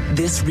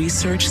 This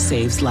research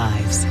saves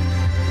lives.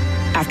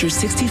 After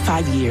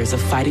 65 years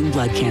of fighting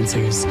blood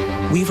cancers,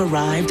 we've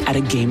arrived at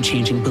a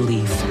game-changing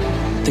belief.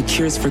 The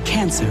cures for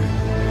cancer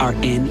are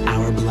in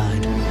our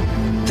blood.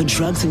 The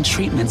drugs and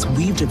treatments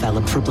we've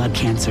developed for blood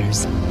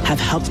cancers have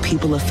helped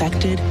people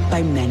affected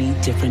by many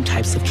different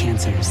types of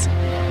cancers.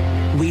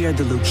 We are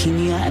the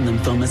Leukemia and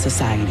Lymphoma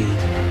Society.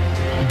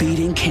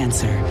 Beating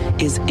cancer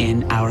is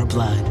in our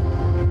blood.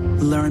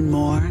 Learn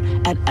more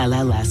at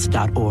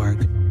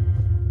lls.org.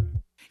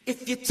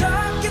 If you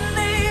talk and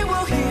they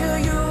will hear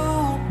you.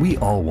 We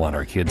all want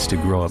our kids to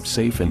grow up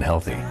safe and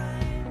healthy,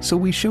 so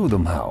we show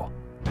them how.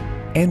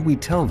 And we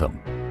tell them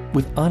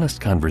with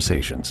honest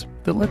conversations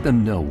that let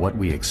them know what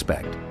we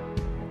expect.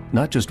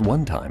 Not just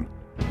one time,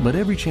 but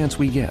every chance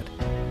we get.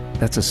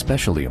 That's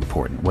especially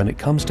important when it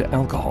comes to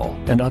alcohol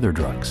and other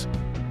drugs.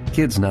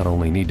 Kids not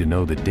only need to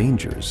know the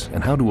dangers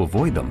and how to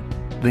avoid them,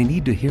 they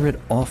need to hear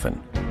it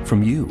often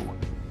from you.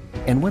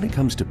 And when it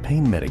comes to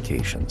pain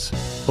medications,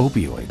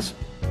 opioids,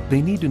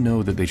 they need to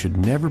know that they should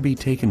never be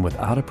taken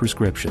without a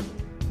prescription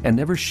and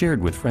never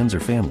shared with friends or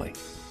family.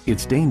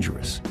 It's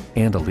dangerous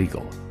and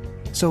illegal.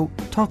 So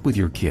talk with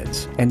your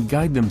kids and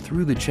guide them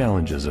through the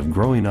challenges of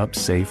growing up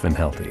safe and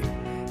healthy.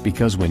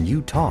 Because when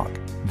you talk,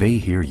 they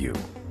hear you.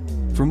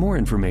 For more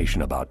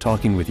information about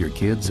talking with your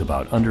kids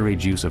about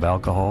underage use of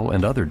alcohol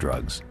and other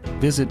drugs,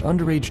 visit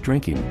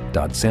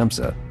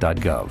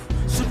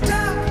underagedrinking.samhsa.gov. So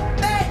talk,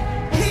 they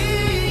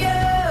hear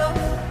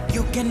you.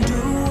 You can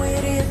do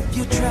it if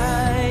you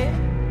try.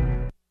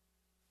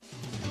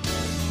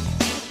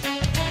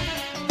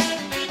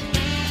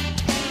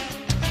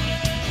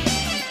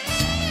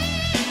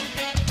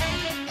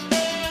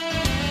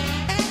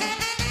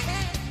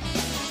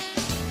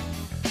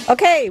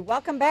 Okay,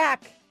 welcome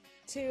back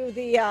to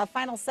the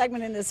final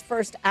segment in this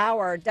first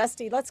hour.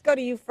 Dusty, let's go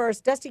to you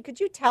first. Dusty, could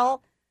you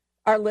tell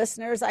our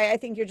listeners, I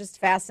think you're just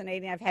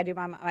fascinating. I've had you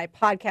on my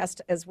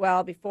podcast as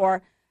well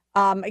before.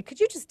 Could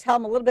you just tell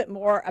them a little bit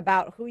more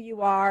about who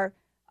you are,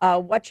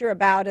 what you're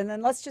about, and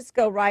then let's just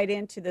go right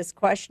into this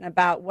question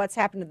about what's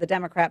happened to the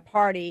Democrat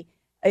Party.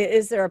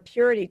 Is there a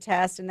purity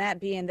test, and that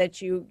being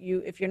that you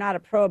if you're not a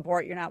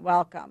pro-abort, you're not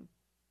welcome?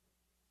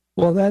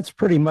 Well, that's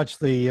pretty much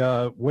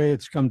the way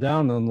it's come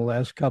down in the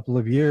last couple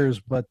of years.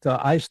 But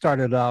I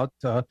started out,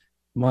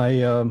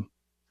 my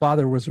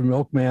father was a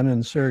milkman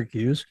in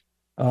Syracuse.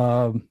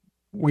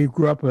 We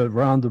grew up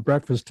around the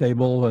breakfast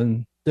table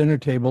and dinner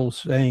table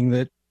saying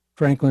that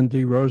Franklin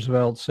D.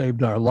 Roosevelt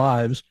saved our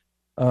lives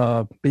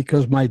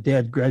because my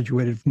dad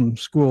graduated from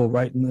school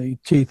right in the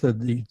teeth of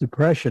the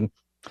Depression.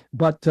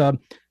 But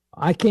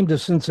I came to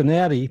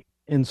Cincinnati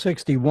in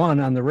 '61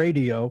 on the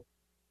radio,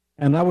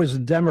 and I was a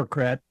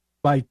Democrat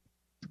by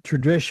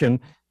tradition,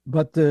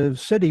 but the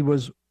city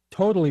was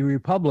totally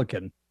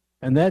Republican,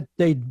 and that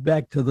dated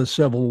back to the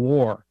Civil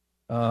War.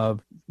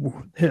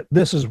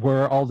 This is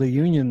where all the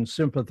Union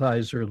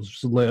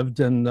sympathizers lived,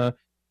 and the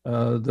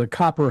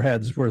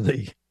Copperheads were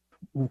the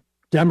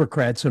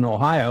Democrats in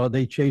Ohio.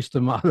 They chased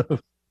them out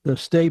of the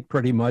state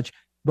pretty much.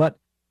 But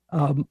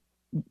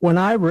when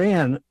I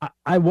ran,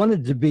 I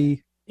wanted to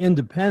be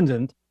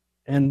independent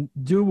and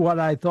do what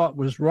I thought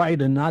was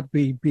right and not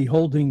be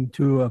beholden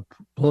to a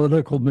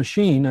political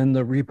machine. And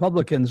the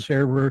Republicans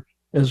here were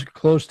as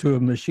close to a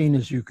machine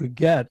as you could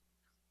get.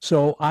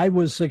 So I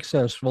was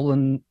successful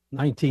in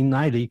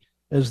 1990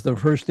 as the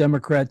first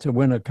Democrat to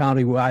win a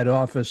countywide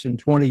office in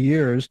 20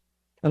 years.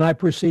 And I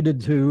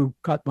proceeded to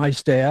cut my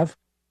staff,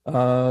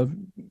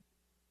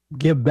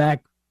 give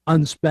back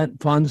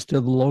unspent funds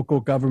to the local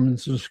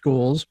governments and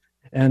schools,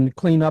 and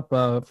clean up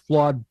a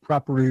flawed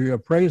property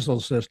appraisal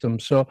system.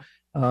 So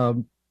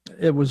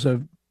it was a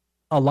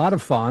lot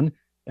of fun,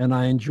 and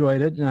I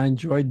enjoyed it, and I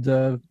enjoyed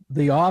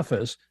the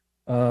office.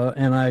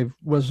 And I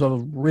was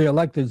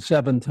reelected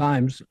 7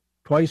 times,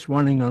 twice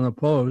running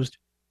unopposed,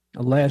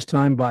 last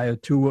time by a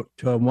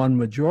 2-to-1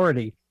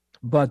 majority.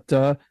 But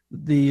the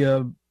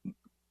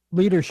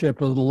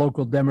leadership of the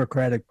local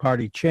Democratic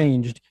Party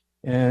changed,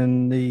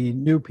 and the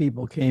new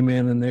people came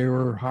in, and they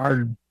were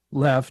hard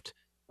left,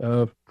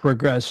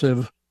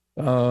 progressive,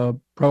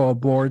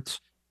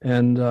 pro-aborts,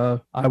 and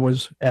I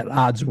was at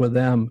odds with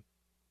them.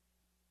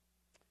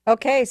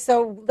 Okay,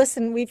 so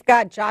listen, we've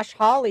got Josh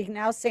Hawley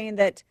now saying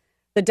that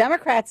The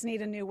Democrats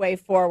need a new way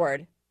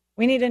forward.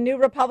 We need a new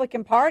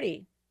Republican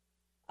Party.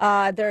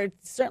 They're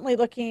certainly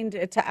looking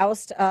to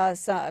oust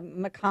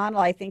McConnell,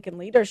 I think, in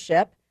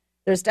leadership.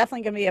 There's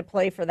definitely going to be a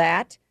play for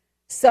that.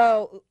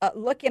 So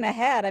looking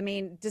ahead, I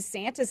mean,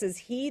 DeSantis, is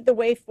he the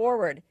way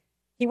forward?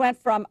 He went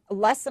from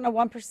less than a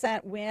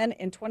 1% win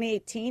in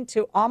 2018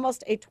 to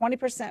almost a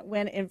 20%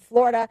 win in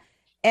Florida.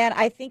 And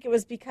I think it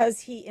was because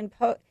he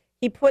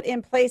put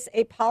in place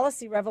a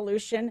policy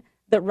revolution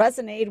that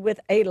resonated with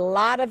a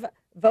lot of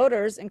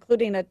voters,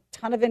 including a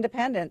ton of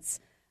independents.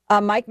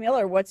 Mike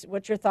Miller, what's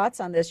your thoughts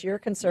on this? You're a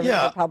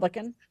conservative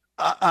Republican.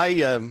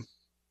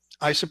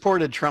 I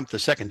supported Trump the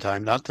second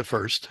time, not the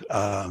first,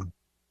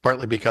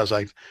 partly because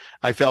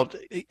I felt,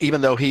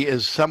 even though he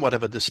is somewhat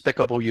of a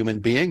despicable human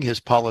being, his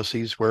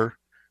policies were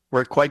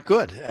quite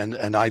good,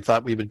 and I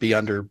thought we would be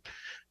under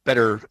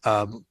better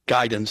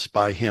guidance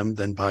by him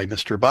than by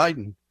Mr.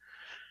 Biden.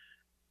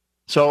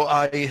 So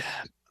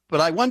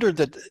but I wondered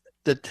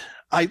that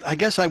I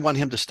guess I want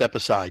him to step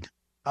aside.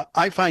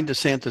 I find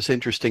DeSantis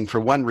interesting for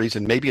one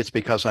reason. Maybe it's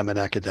because I'm an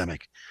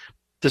academic.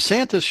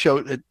 DeSantis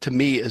showed to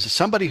me as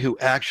somebody who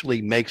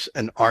actually makes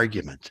an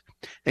argument,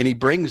 and he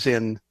brings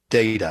in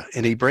data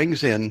and he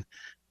brings in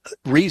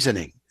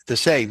reasoning to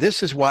say,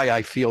 this is why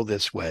I feel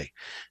this way.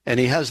 And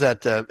he has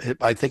that,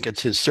 I think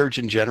it's his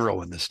Surgeon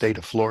General in the state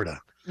of Florida,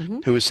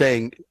 who is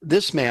saying,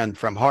 this man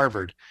from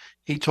Harvard,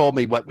 he told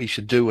me what we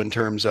should do in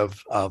terms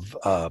of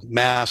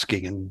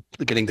masking and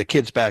getting the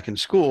kids back in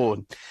school.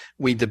 And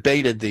we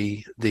debated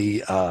the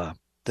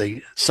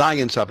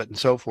science of it and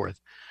so forth.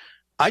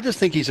 I just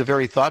think he's a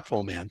very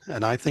thoughtful man,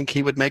 and I think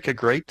he would make a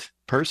great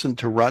person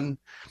to run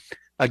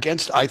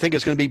against. I think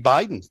it's going to be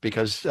Biden,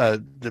 because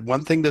the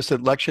one thing this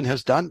election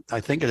has done, I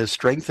think it has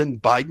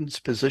strengthened Biden's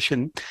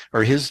position,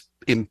 or his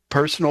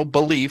personal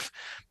belief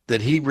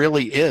that he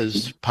really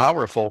is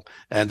powerful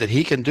and that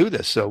he can do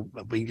this. So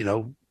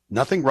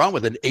nothing wrong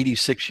with an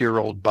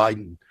 86-year-old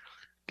Biden,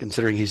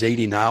 considering he's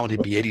 80 now and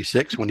he'd be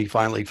 86 when he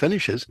finally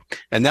finishes.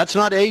 And that's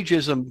not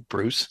ageism,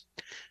 Bruce.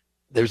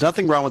 There's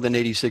nothing wrong with an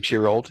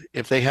 86-year-old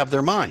if they have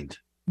their mind.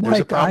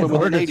 There's a problem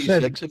with an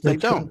 86 if they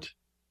don't.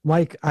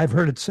 Mike, I've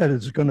heard it said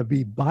it's going to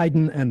be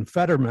Biden and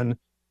Fetterman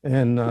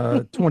in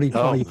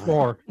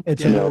 2024.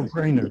 It's a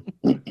no-brainer.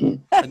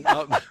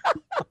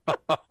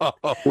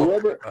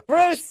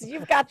 Bruce,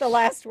 you've got the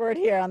last word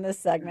here on this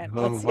segment.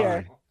 Let's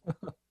hear.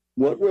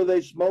 What were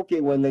they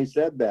smoking when they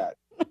said that?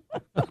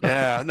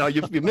 Yeah, no,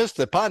 you missed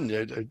the pun.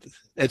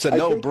 It's a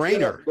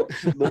no-brainer.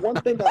 The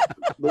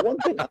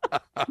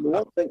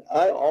one thing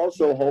I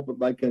also hope,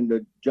 if I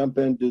can jump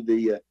into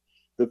the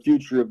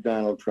future of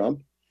Donald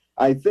Trump,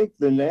 I think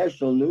the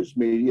national news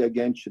media,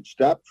 again, should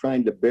stop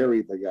trying to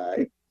bury the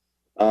guy.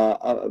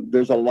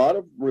 There's a lot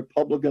of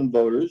Republican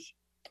voters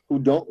who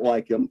don't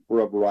like him for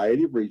a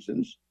variety of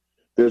reasons.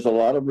 There's a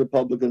lot of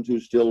Republicans who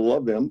still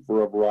love him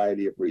for a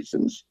variety of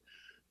reasons.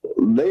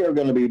 They are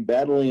going to be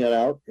battling it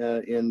out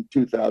in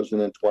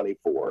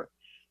 2024.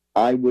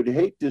 I would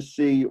hate to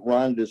see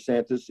Ron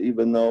DeSantis,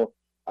 even though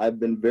I've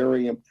been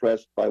very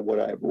impressed by what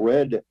I've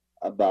read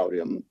about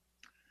him.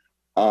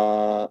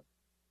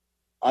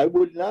 I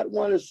would not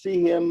want to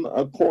see him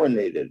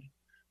coronated.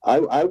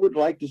 I would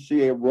like to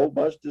see a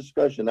robust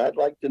discussion. I'd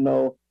like to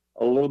know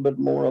a little bit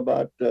more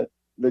about the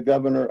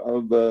governor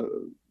of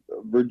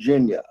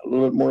Virginia, a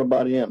little bit more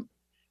about him.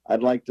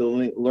 I'd like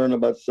to learn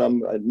about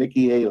some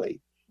Nikki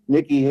Haley.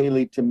 Nikki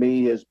Haley, to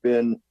me, has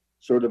been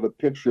sort of a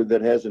picture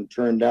that hasn't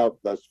turned out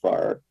thus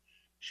far.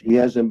 She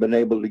hasn't been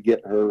able to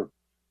get her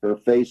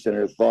face and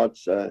her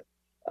thoughts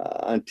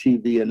on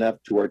TV enough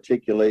to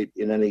articulate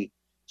in any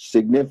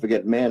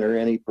significant manner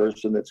any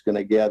person that's going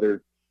to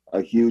gather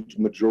a huge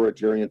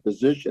majoritarian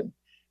position.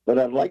 But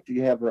I'd like to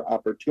have her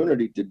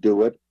opportunity to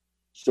do it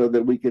so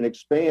that we can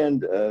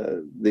expand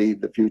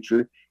the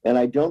future. And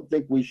I don't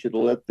think we should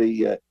let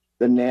the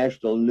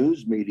national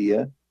news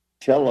media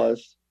tell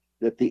us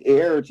that the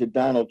heir to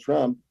Donald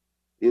Trump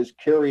is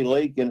Kerry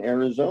Lake in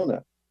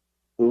Arizona,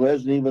 who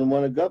hasn't even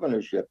won a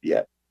governorship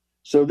yet.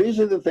 So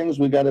these are the things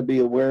we got to be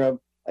aware of.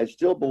 I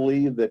still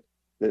believe that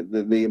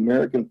the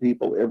American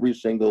people, every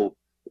single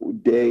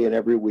day and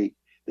every week,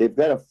 they've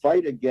got to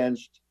fight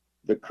against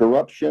the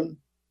corruption,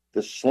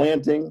 the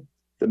slanting,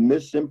 the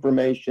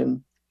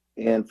misinformation,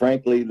 and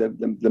frankly,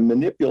 the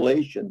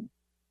manipulation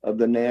of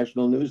the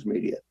national news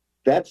media.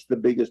 That's the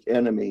biggest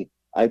enemy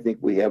I think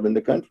we have in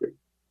the country.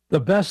 The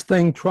best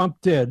thing Trump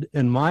did,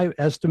 in my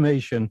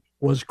estimation,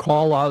 was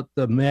call out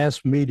the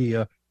mass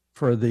media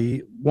for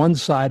the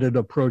one-sided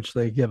approach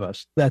they give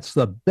us. That's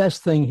the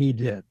best thing he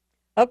did.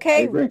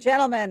 Okay,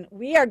 gentlemen,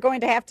 we are going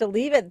to have to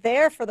leave it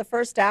there for the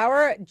first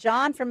hour.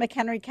 John from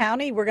McHenry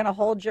County, we're going to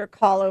hold your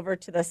call over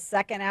to the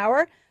second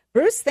hour.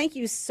 Bruce, thank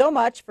you so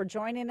much for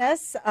joining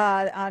us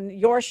on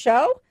your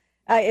show.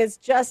 It's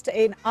just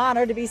an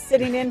honor to be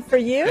sitting in for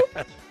you.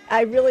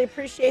 I really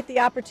appreciate the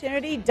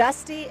opportunity.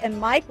 Dusty and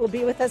Mike will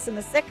be with us in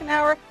the second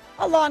hour,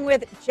 along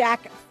with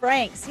Jack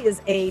Franks. He is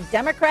a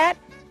Democrat,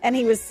 and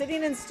he was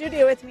sitting in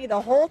studio with me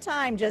the whole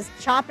time, just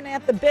chomping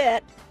at the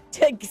bit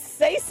to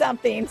say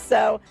something.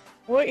 So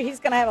He's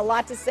going to have a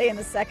lot to say in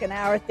the second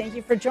hour. Thank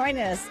you for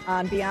joining us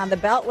on Beyond the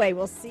Beltway.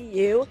 We'll see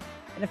you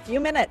in a few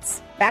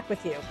minutes. Back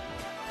with you.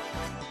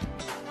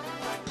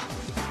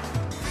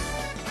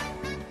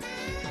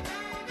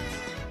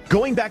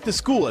 Going back to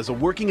school as a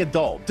working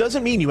adult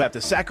doesn't mean you have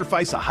to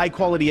sacrifice a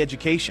high-quality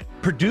education.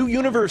 Purdue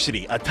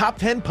University, a top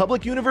 10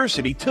 public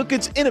university, took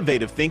its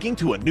innovative thinking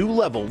to a new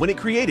level when it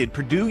created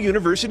Purdue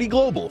University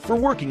Global for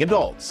working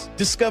adults.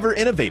 Discover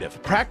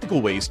innovative,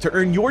 practical ways to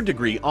earn your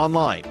degree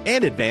online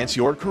and advance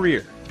your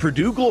career.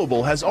 Purdue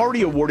Global has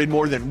already awarded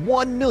more than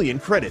 1 million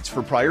credits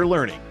for prior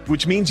learning,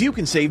 which means you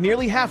can save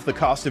nearly half the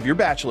cost of your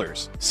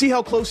bachelor's. See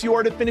how close you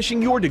are to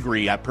finishing your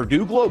degree at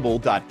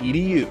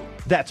purdueglobal.edu.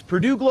 That's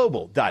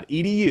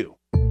purdueglobal.edu.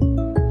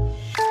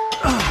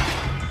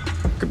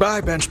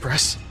 Goodbye, bench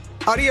press.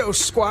 Adios,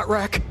 squat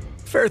rack.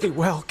 Fare thee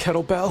well,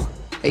 kettlebell.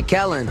 Hey,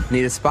 Kellen,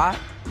 need a spot?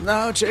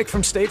 No, Jake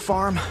from State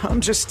Farm. I'm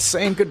just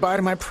saying goodbye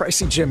to my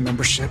pricey gym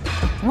membership.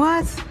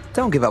 What?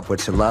 Don't give up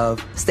what you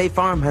love. State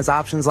Farm has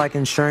options like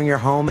insuring your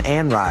home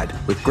and ride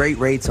with great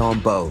rates on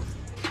both.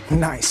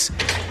 Nice.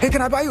 Hey,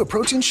 can I buy you a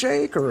protein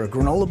shake or a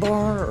granola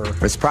bar or...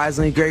 For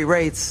surprisingly great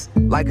rates,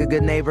 like a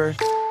good neighbor,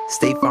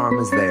 State Farm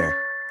is there.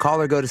 Call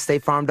or go to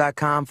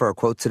statefarm.com for a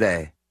quote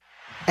today.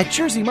 At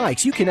Jersey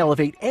Mike's, you can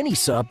elevate any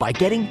sub by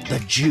getting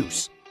the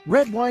juice.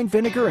 Red wine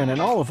vinegar and an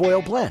olive oil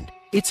blend.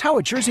 It's how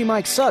a Jersey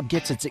Mike's sub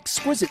gets its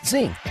exquisite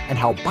zing and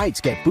how bites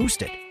get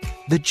boosted.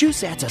 The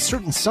juice adds a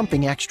certain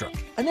something extra,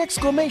 an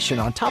exclamation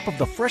on top of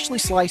the freshly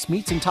sliced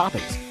meats and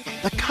toppings.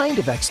 The kind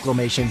of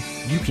exclamation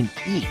you can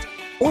eat.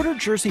 Order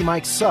Jersey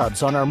Mike's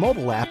subs on our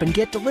mobile app and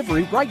get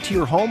delivery right to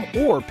your home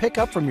or pick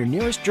up from your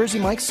nearest Jersey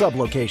Mike's sub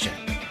location.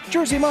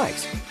 Jersey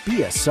Mike's,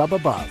 be a sub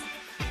above.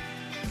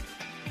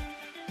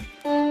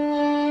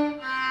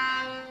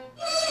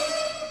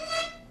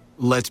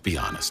 Let's be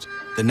honest.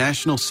 The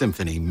National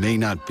Symphony may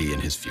not be in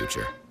his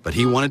future, but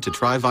he wanted to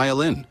try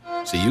violin.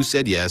 So you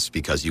said yes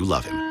because you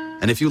love him.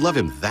 And if you love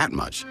him that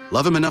much,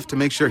 love him enough to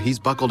make sure he's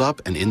buckled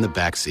up and in the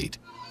back seat.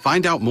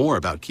 Find out more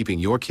about keeping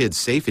your kids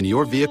safe in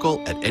your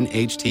vehicle at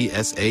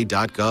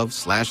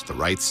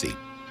nhtsa.gov/the-right-seat.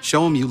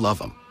 Show him you love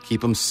him.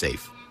 Keep him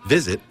safe.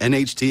 Visit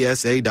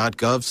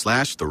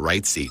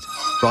nhtsa.gov/the-right-seat.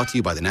 Brought to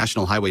you by the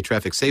National Highway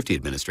Traffic Safety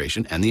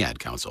Administration and the Ad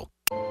Council.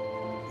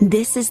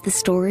 This is the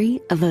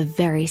story of a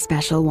very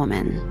special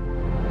woman.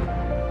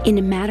 In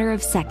a matter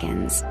of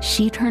seconds,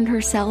 she turned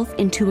herself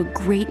into a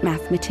great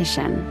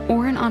mathematician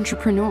or an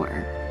entrepreneur.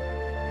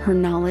 Her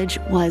knowledge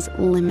was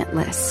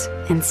limitless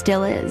and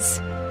still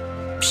is.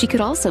 She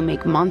could also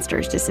make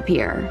monsters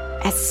disappear,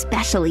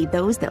 especially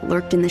those that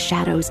lurked in the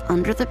shadows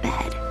under the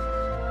bed.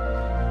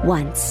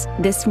 Once,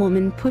 this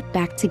woman put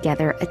back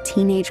together a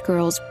teenage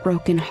girl's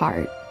broken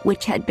heart,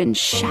 which had been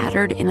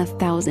shattered in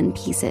 1,000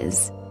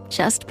 pieces,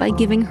 just by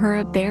giving her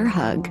a bear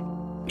hug.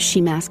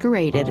 She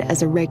masqueraded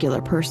as a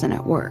regular person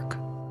at work,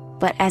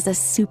 but as a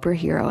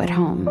superhero at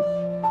home.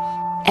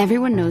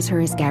 Everyone knows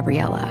her as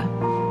Gabriella.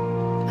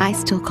 I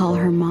still call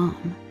her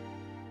Mom.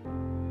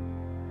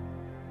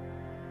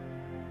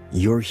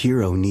 Your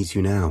hero needs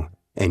you now,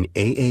 and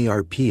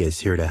AARP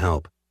is here to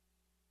help.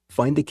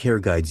 Find the care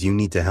guides you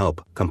need to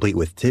help, complete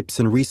with tips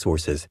and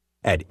resources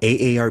at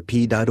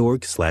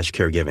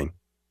aarp.org/caregiving.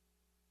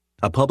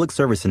 A public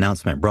service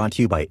announcement brought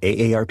to you by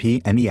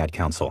AARP and the Ad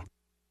Council.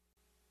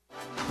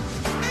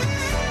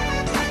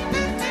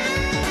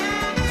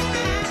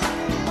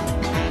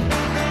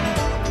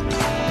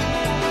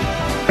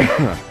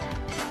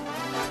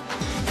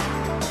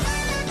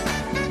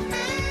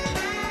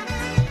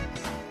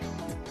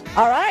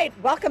 All right,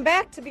 welcome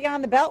back to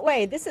Beyond the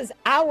Beltway. This is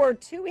hour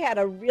 2. We had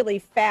a really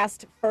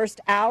fast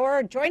first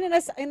hour. Joining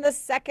us in the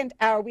second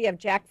hour, we have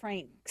Jack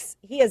Franks.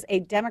 He is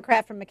a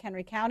Democrat from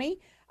McHenry County.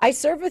 I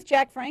served with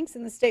Jack Franks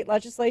in the state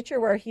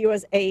legislature where he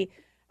was a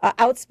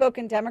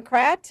outspoken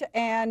Democrat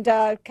and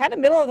kind of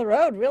middle of the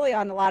road really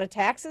on a lot of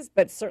taxes,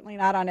 but certainly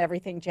not on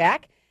everything,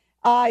 Jack.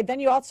 Then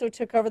you also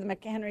took over the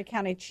McHenry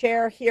County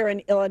chair here in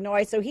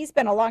Illinois. So he's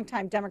been a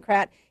longtime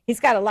Democrat. He's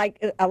got a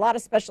lot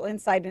of special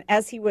insight. And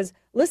as he was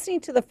listening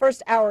to the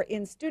first hour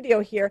in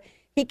studio here,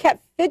 he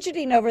kept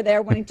fidgeting over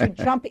there, wanting to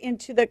jump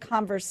into the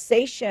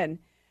conversation.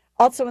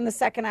 Also in the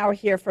second hour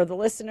here for the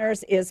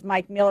listeners is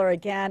Mike Miller,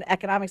 again,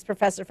 economics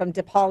professor from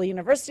DePaul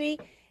University.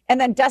 And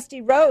then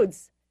Dusty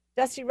Rhodes.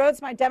 Dusty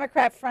Rhodes, my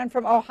Democrat friend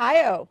from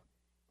Ohio.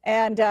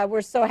 And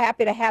we're so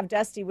happy to have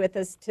Dusty with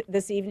us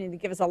this evening to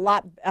give us a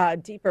lot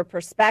deeper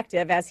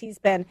perspective as he's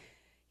been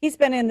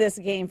in this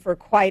game for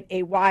quite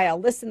a while.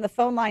 Listen, the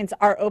phone lines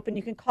are open.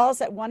 You can call us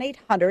at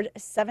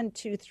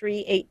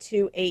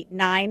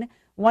 1-800-723-8289,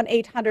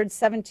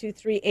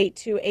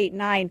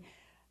 1-800-723-8289.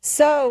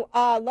 So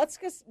let's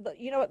just,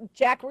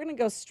 Jack, we're going to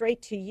go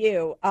straight to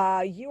you.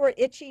 You were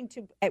itching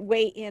to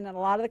weigh in on a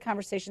lot of the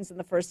conversations in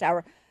the first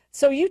hour.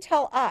 So you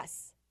tell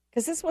us,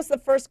 because this was the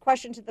first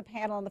question to the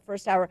panel in the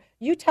first hour,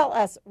 you tell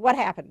us what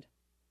happened.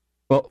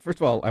 Well, first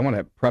of all, I want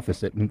to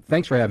preface it, and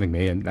thanks for having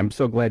me, and I'm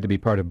so glad to be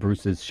part of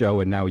Bruce's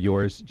show and now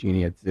yours,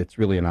 Jeannie. It's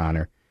really an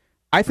honor.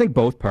 I think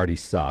both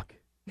parties suck,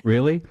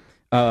 really.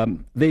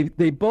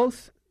 They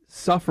both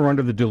suffer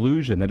under the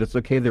delusion that it's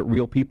okay that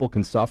real people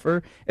can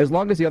suffer as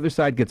long as the other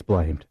side gets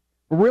blamed.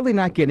 We're really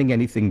not getting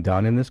anything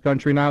done in this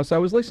country now. So I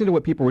was listening to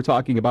what people were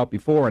talking about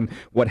before and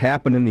what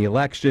happened in the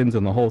elections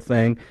and the whole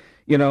thing,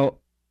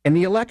 and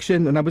the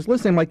election, and I was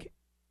listening like,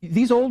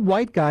 these old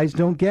white guys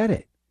don't get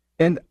it.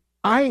 And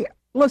I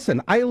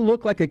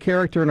look like a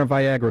character in a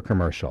Viagra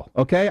commercial,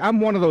 okay?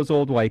 I'm one of those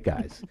old white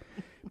guys.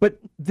 But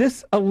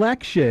this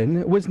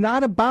election was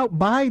not about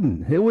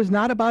Biden. It was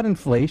not about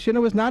inflation. It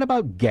was not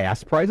about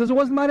gas prices. It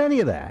wasn't about any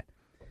of that.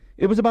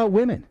 It was about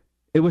women.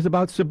 It was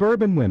about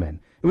suburban women.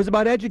 It was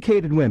about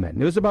educated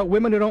women. It was about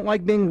women who don't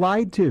like being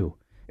lied to.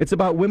 It's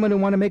about women who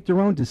want to make their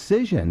own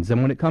decisions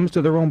and when it comes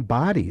to their own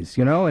bodies,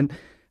 and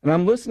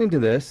I'm listening to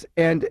this,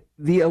 and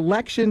the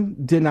election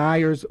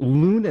deniers'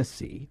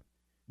 lunacy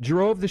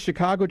drove the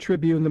Chicago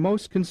Tribune, the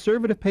most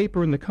conservative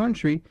paper in the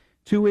country,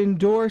 to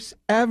endorse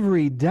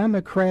every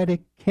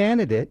Democratic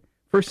candidate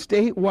for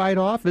statewide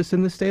office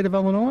in the state of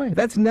Illinois.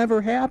 That's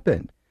never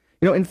happened.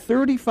 And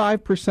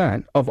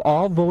 35% of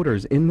all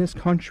voters in this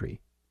country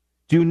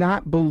do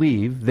not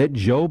believe that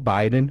Joe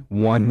Biden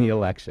won the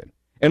election.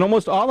 And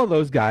almost all of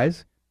those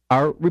guys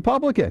are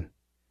Republican.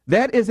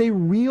 That is a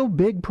real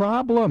big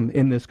problem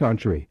in this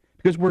country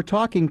because we're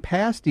talking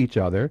past each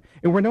other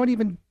and we're not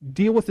even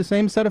deal with the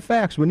same set of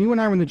facts. When you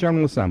and I were in the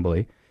General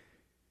Assembly,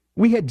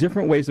 we had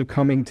different ways of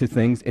coming to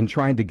things and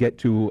trying to get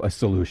to a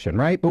solution,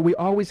 right? But we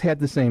always had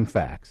the same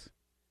facts.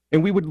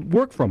 And we would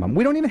work from them.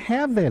 We don't even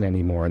have that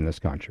anymore in this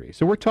country.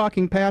 So we're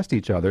talking past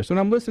each other. So when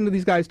I'm listening to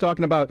these guys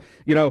talking about,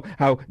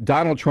 how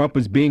Donald Trump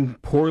is being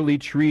poorly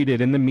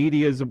treated and the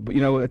media is,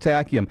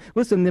 attacking him.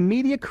 Listen, the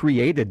media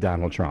created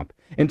Donald Trump.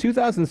 In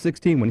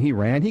 2016, when he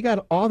ran, he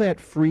got all that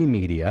free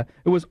media.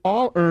 It was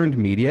all earned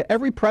media.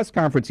 Every press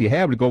conference he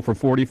had would go for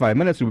 45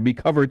 minutes. It would be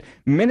covered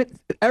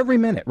every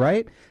minute,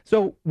 right?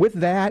 So with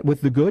that, with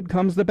the good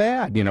comes the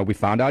bad. We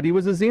found out he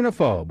was a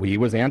xenophobe. He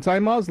was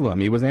anti-Muslim.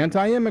 He was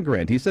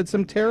anti-immigrant. He said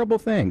some terrible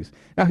things.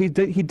 Now, he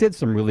did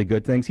some really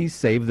good things. He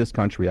saved this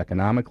country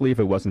economically. If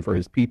it wasn't for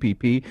his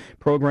PPP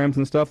programs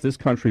and stuff, this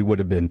country would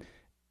have been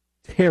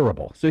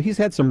terrible. So he's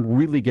had some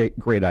really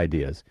great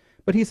ideas.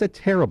 But he's a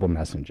terrible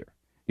messenger.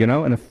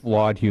 And a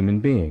flawed human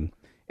being.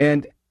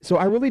 And so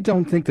I really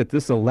don't think that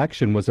this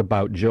election was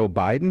about Joe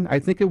Biden. I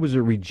think it was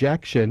a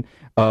rejection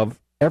of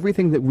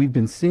everything that we've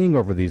been seeing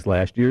over these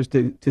last years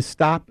to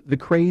stop the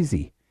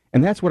crazy.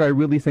 And that's what I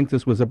really think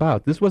this was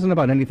about. This wasn't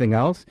about anything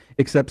else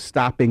except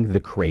stopping the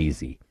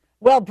crazy.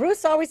 Well,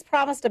 Bruce always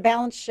promised a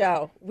balanced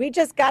show. We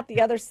just got the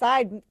other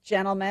side,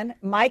 gentlemen.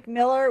 Mike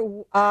Miller,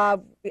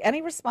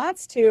 any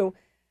response to...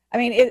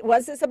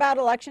 was this about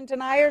election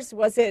deniers?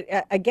 Was it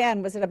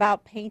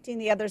about painting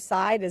the other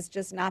side as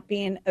just not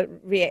being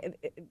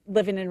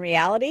living in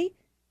reality?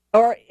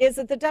 Or is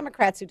it the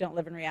Democrats who don't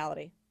live in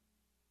reality?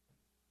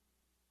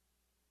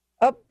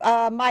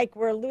 Oh, Mike,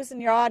 we're losing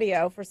your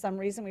audio for some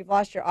reason. We've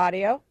lost your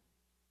audio.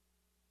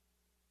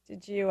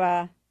 Did you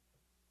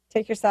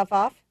take yourself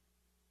off?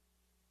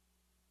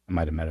 I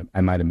might have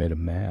made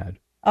him mad.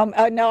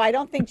 No, I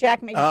don't think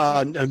Jack made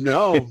you.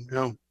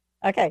 No.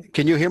 Okay.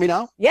 Can you hear me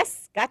now?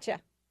 Yes, gotcha.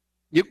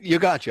 You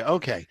gotcha.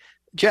 Okay.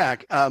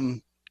 Jack,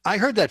 I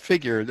heard that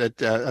figure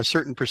that a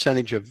certain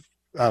percentage of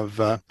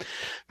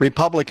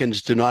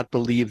Republicans do not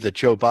believe that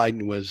Joe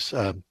Biden was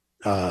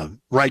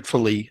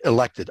rightfully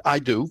elected. I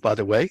do, by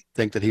the way,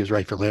 think that he was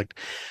rightfully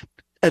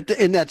elected.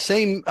 In that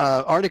same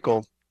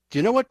article, do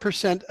you know what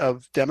percent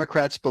of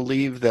Democrats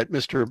believe that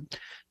Mr.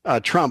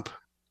 Trump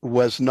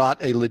was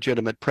not a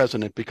legitimate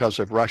president because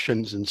of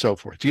Russians and so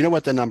forth? Do you know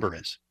what the number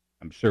is?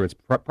 I'm sure it's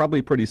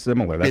probably pretty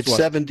similar. It's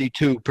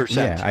 72%.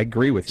 Yeah, I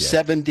agree with you.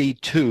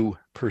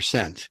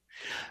 72%.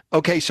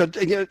 Okay, so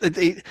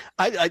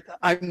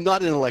I'm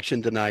not an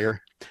election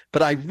denier,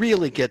 but I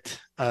really get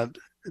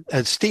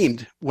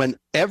esteemed when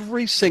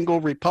every single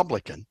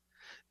Republican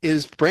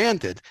is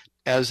branded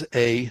as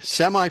a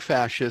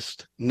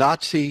semi-fascist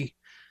Nazi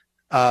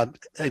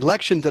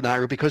election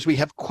denier because we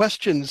have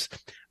questions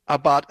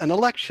about an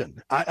election.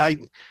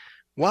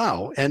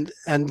 Wow. And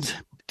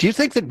do you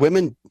think that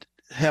women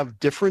have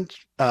different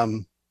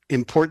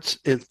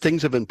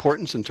things of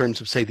importance in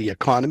terms of, say, the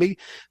economy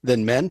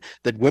than men,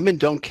 that women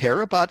don't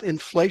care about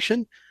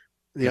inflation,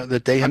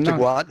 that they have to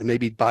go out and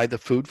maybe buy the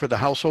food for the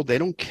household? They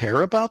don't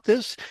care about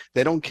this.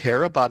 They don't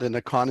care about an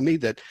economy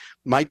that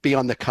might be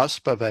on the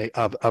cusp of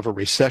a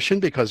recession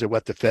because of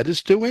what the Fed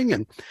is doing.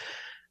 And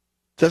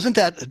I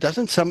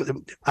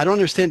don't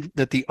understand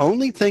that the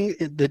only thing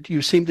that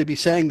you seem to be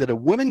saying that a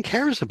woman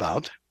cares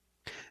about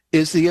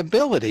is the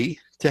ability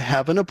to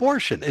have an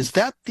abortion. Is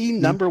that the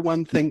number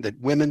one thing that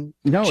women,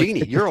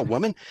 Jeannie, you're a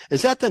woman,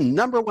 is that the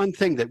number one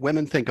thing that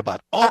women think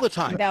about all the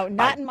time? No,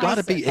 not in my circle.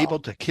 Got to be able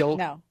to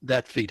kill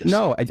that fetus.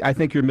 No, I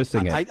think you're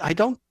missing it.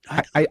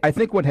 I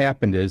think what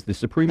happened is the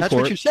Supreme Court.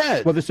 That's what you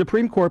said. Well, the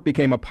Supreme Court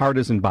became a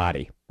partisan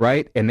body,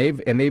 right? And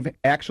they've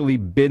actually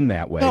been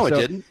that way. No, it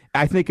didn't.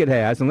 I think it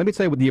has. And let me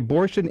tell you, with the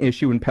abortion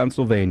issue in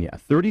Pennsylvania,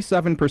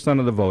 37%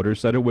 of the voters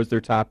said it was their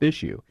top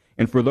issue.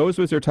 And for those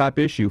who was their top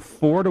issue,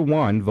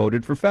 4-1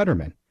 voted for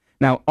Fetterman.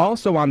 Now,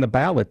 also on the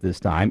ballot this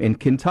time, in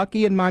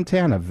Kentucky and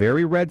Montana,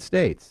 very red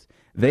states,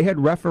 they had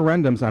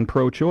referendums on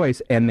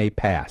pro-choice, and they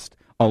passed,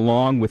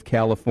 along with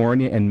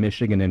California and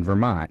Michigan and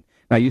Vermont.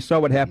 Now, you saw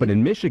what happened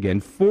in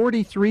Michigan.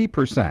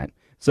 43%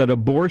 said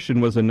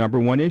abortion was a number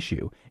one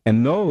issue,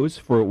 and those,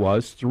 for it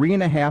was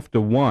 3.5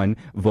 to 1,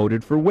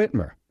 voted for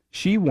Whitmer.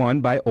 She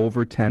won by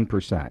over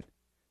 10%.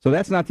 So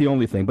that's not the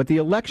only thing. But the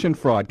election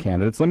fraud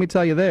candidates, let me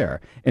tell you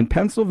there. In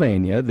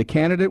Pennsylvania, the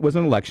candidate was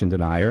an election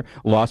denier,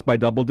 lost by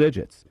double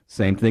digits.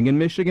 Same thing in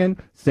Michigan,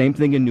 same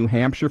thing in New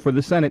Hampshire for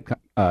the Senate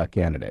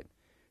candidate.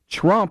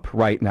 Trump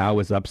right now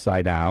is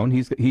upside down.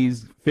 He's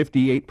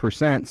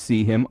 58%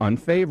 see him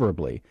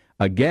unfavorably.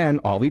 Again,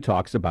 all he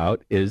talks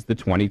about is the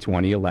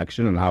 2020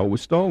 election and how it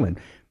was stolen.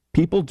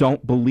 People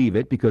don't believe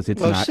it because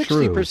it's not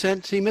true.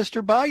 60% see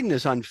Mr. Biden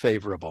is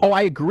unfavorable. Oh,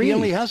 I agree. He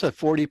only has a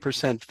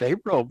 40%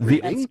 favorable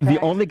rating. The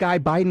only guy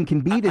Biden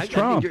can beat is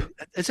Trump.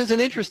 This is an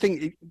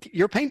interesting,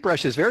 your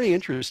paintbrush is very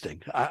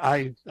interesting.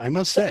 I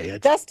must say.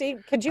 Dusty,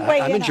 could you weigh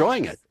in? I'm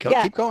enjoying it.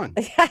 Keep going.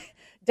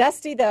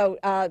 Dusty, though,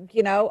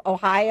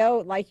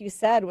 Ohio, like you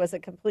said, was a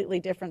completely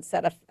different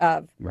set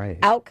of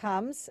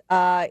outcomes.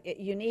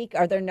 Unique.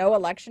 Are there no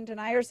election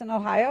deniers in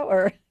Ohio,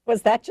 or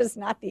was that just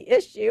not the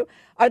issue?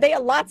 Are they a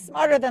lot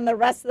smarter than the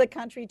rest of the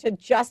country to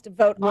just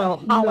vote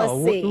on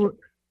policy? No.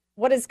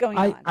 What is going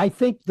on? I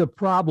think the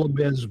problem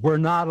is we're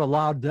not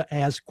allowed to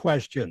ask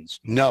questions.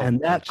 No, and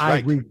that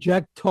I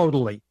reject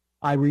totally.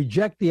 I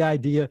reject the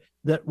idea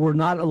that we're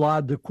not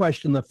allowed to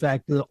question the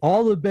fact that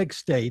all the big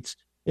states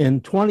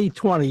in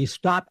 2020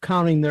 stopped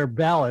counting their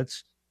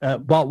ballots at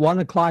about 1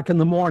 o'clock in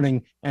the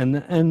morning, and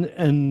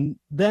then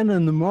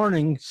in the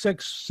morning,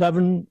 6,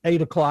 7,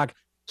 8 o'clock,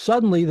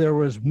 suddenly there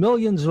was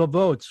millions of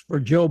votes for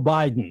Joe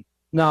Biden.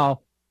 Now,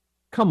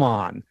 come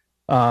on.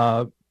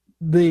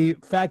 The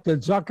fact that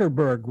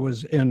Zuckerberg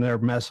was in there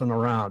messing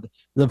around,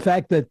 the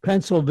fact that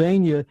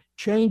Pennsylvania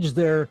changed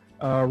their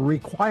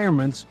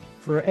requirements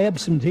for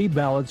absentee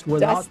ballots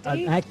without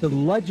an act of the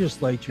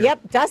legislature.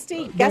 Yep,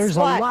 Dusty, guess There's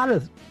what? a lot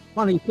of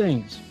funny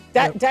things.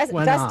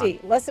 Dusty,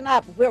 listen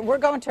up. We're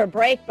going to a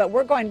break, but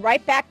we're going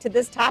right back to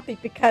this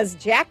topic because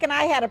Jack and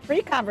I had a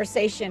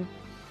pre-conversation.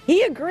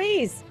 He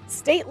agrees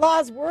state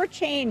laws were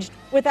changed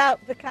without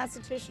the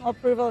constitutional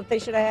approval that they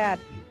should have had.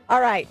 All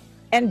right.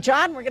 And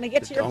John, we're going to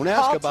get to your Don't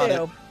call ask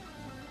about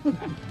too.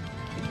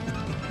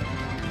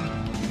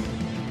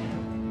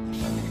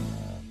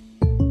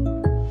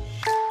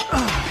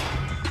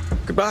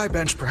 Goodbye,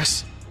 bench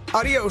press.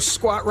 Adios,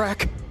 squat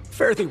rack.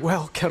 Fare thee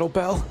well,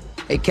 kettlebell.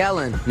 Hey,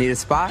 Kellen, need a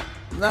spot?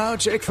 No,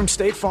 Jake from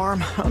State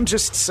Farm. I'm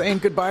just saying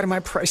goodbye to my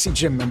pricey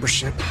gym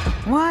membership.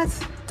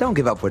 What? Don't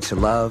give up what you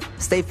love.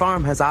 State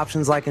Farm has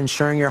options like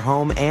insuring your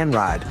home and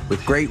ride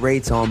with great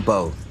rates on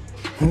both.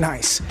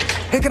 Nice.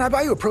 Hey, can I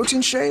buy you a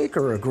protein shake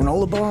or a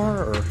granola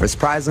bar or... For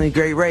surprisingly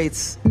great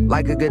rates,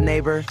 like a good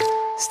neighbor,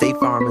 State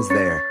Farm is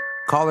there.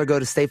 Call or go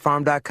to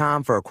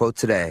statefarm.com for a quote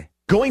today.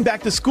 Going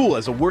back to school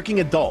as a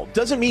working adult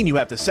doesn't mean you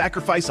have to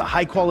sacrifice a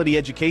high-quality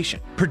education.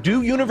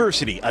 Purdue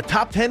University, a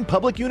top 10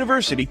 public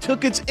university,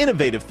 took its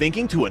innovative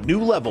thinking to a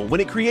new level when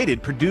it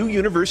created Purdue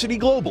University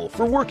Global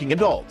for working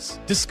adults.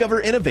 Discover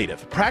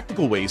innovative,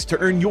 practical ways to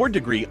earn your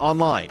degree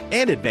online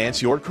and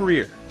advance your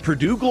career.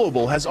 Purdue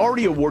Global has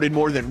already awarded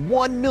more than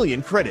 1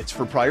 million credits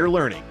for prior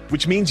learning,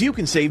 which means you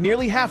can save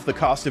nearly half the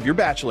cost of your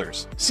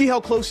bachelor's. See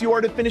how close you are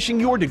to finishing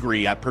your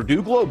degree at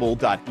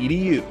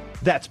purdueglobal.edu.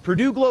 That's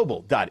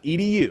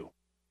purdueglobal.edu.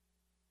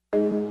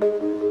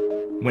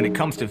 When it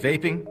comes to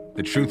vaping,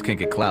 the truth can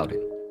get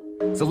clouded.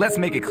 So let's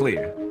make it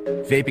clear.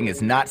 Vaping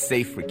is not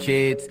safe for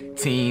kids,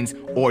 teens,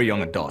 or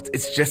young adults.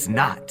 It's just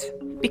not.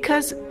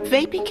 Because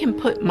vaping can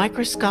put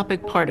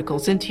microscopic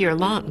particles into your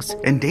lungs.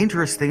 And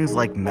dangerous things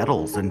like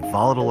metals and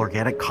volatile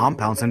organic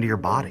compounds into your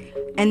body.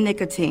 And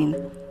nicotine,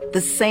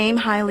 the same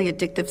highly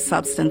addictive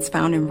substance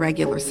found in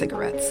regular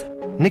cigarettes.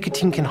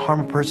 Nicotine can harm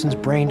a person's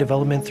brain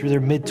development through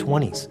their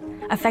mid-20s.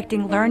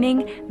 Affecting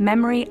learning,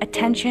 memory,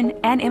 attention,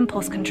 and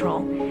impulse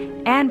control,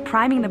 and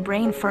priming the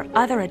brain for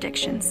other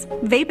addictions.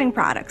 Vaping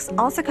products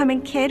also come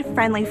in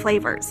kid-friendly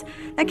flavors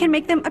that can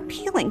make them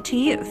appealing to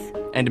youth.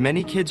 And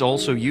many kids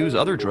also use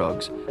other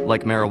drugs,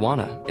 like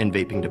marijuana, in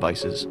vaping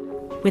devices.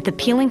 With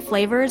appealing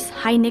flavors,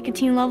 high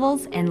nicotine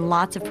levels, and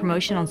lots of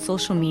promotion on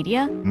social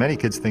media, many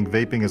kids think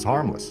vaping is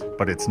harmless,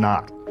 but it's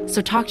not. So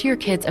talk to your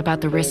kids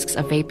about the risks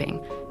of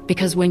vaping,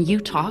 because when you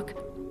talk,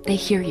 they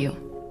hear you.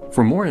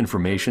 For more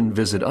information,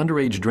 visit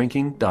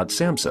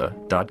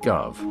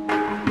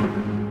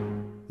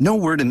underagedrinking.samhsa.gov. No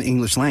word in the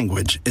English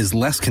language is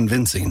less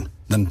convincing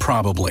than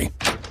probably.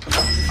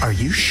 Are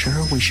you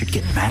sure we should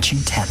get matching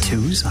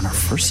tattoos on our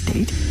first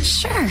date?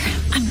 Sure.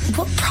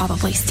 We'll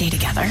probably stay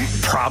together.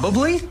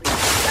 Probably?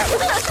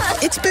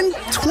 It's been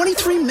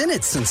 23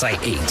 minutes since I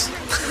ate.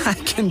 I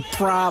can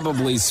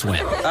probably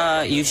swim.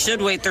 You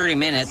should wait 30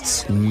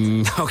 minutes.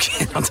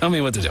 Okay, now tell me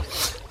what to do.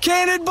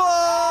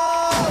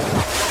 Cannonball!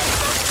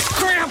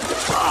 Cramp!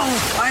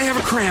 Oh, I have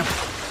a cramp.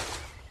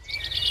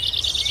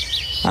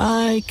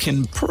 I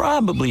can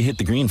probably hit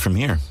the green from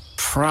here.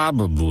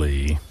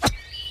 Probably.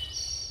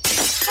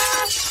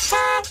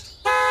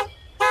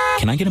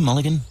 Can I get a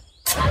mulligan?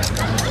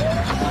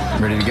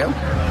 Ready to go?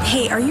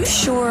 Hey, are you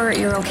sure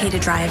you're okay to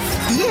drive?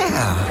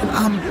 Yeah,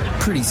 I'm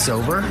pretty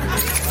sober.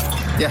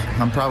 Yeah,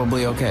 I'm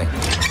probably okay.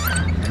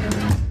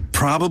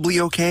 Probably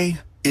okay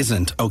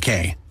isn't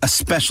okay,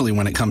 especially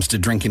when it comes to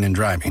drinking and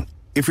driving.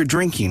 If you're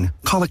drinking,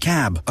 call a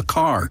cab, a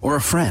car, or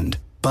a friend.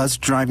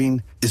 Buzzed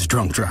driving is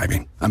drunk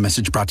driving. A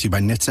message brought to you by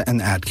NHTSA and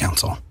the Ad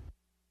Council.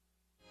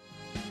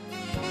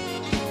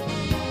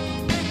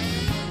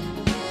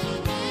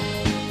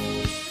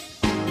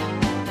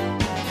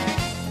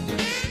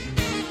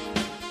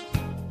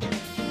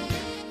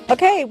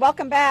 Okay,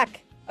 welcome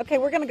back. Okay,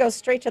 we're going to go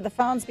straight to the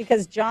phones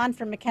because John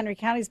from McHenry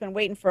County has been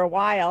waiting for a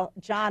while.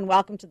 John,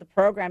 welcome to the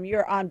program.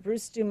 You're on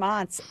Bruce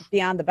Dumont's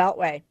Beyond the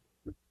Beltway.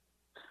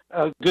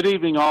 Good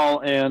evening, all.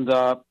 And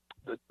the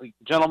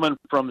gentleman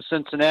from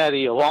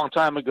Cincinnati, a long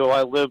time ago,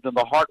 I lived in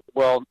the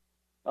Hartwell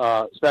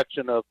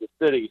section of the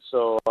city,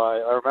 so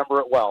I remember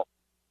it well.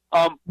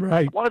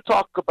 Right. I want to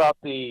talk about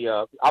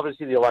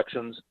obviously the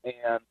elections,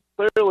 and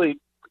clearly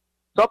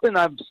something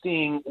I'm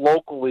seeing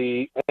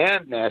locally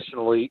and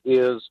nationally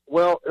is,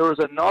 well, there was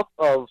enough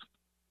of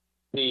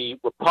the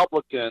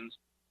Republicans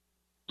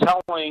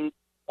telling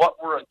what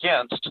we're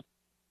against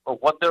or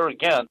what they're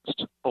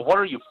against, but what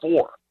are you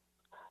for?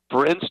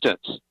 For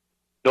instance,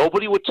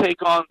 nobody would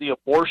take on the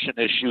abortion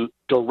issue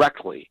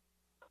directly.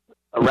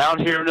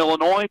 Around here in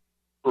Illinois,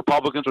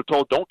 Republicans are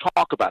told, don't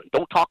talk about it,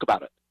 don't talk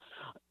about it.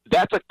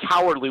 That's a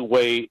cowardly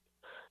way,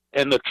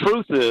 and the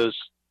truth is,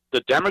 the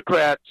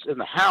Democrats in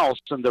the House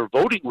and their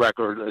voting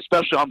record,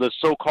 especially on the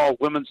so-called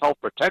Women's Health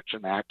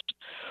Protection Act,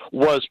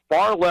 was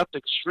far left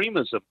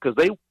extremism because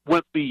they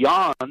went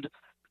beyond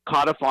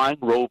codifying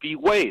Roe v.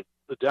 Wade.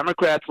 The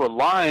Democrats were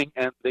lying,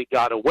 and they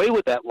got away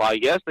with that lie.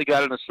 Yes, they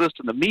got an assist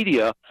in the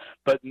media,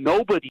 but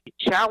nobody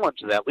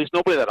challenged that, at least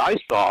nobody that I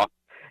saw,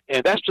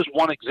 and that's just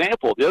one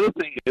example. The other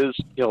thing is,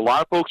 a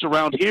lot of folks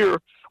around here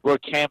were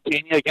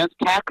campaigning against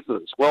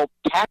taxes. Well,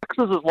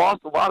 taxes has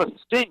lost a lot of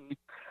sting.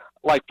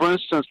 Like, for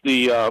instance,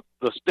 the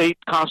state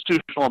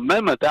constitutional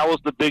amendment, that was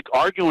the big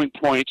arguing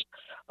point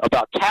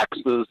about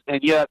taxes,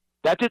 and yet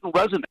that didn't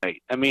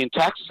resonate. I mean,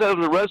 taxes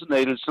haven't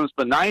resonated since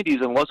the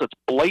 90s unless it's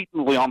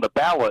blatantly on the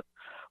ballot,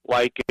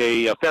 like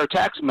a fair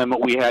tax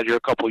amendment we had here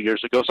a couple of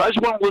years ago. So I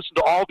just want to listen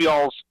to all of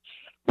y'all's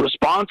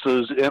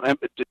responses, and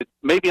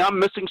maybe I'm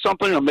missing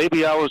something, or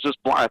maybe I was just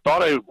blind. I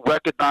thought I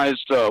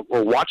recognized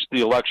or watched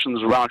the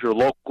elections around here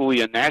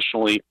locally and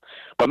nationally,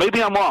 but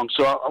maybe I'm wrong.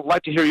 So I'd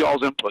like to hear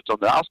y'all's inputs on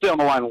that. I'll stay on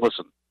the line and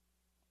listen.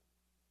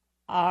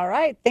 All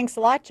right. Thanks a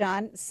lot,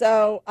 John.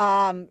 So,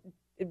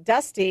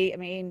 Dusty, I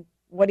mean,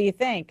 what do you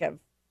think of?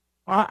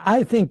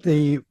 I think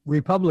the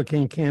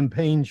Republican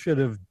campaign should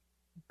have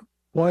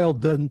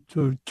boiled them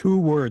to two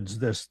words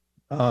this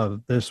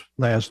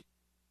last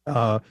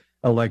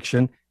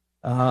election.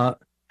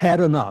 Had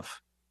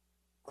enough? ?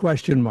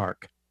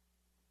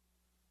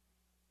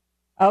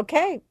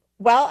 Okay.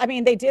 Well, I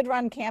mean, they did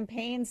run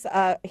campaigns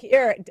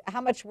here.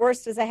 How much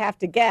worse does it have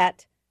to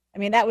get? I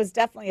mean, that was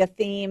definitely a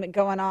theme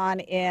going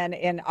on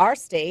in our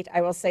state. I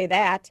will say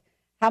that.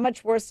 How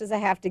much worse does it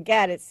have to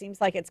get? It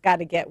seems like it's got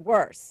to get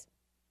worse.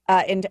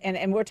 And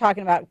we're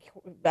talking about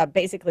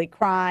basically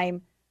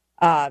crime,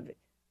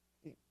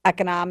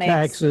 economics,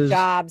 taxes,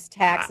 jobs,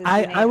 taxes.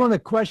 I want to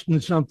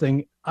question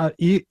something.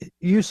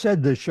 You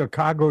said the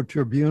Chicago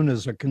Tribune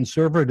is a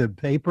conservative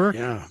paper.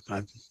 Yeah.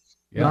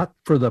 Not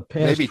for the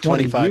past maybe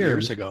 25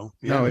 years ago.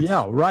 Yeah.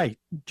 Yeah, right.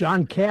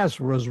 John Cass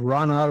was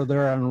run out of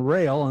there on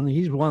rail, and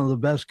he's one of the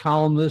best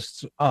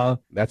columnists.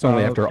 That's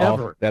only after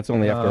ever. That's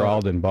only after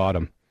Alden bought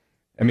him.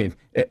 I mean,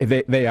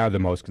 they are the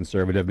most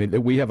conservative. I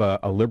mean, we have a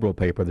liberal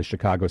paper, the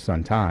Chicago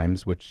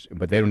Sun-Times,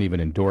 but they don't even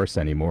endorse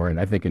anymore. And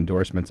I think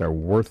endorsements are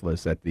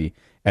worthless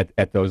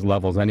at those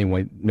levels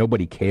anyway.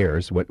 Nobody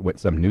cares what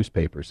some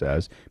newspaper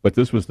says. But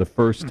this was the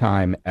first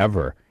time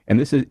ever, and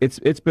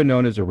it's been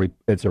known as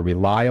it's a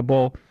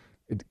reliable,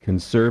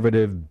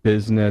 conservative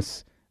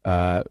business.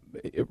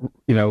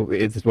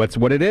 It's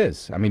what it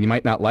is. I mean, you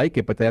might not like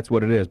it, but that's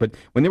what it is. But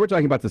when they were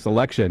talking about this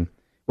election,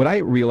 what I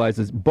realized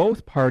is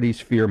both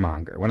parties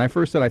fearmonger. When I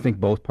first said I think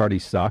both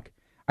parties suck,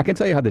 I can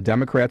tell you how the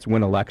Democrats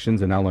win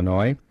elections in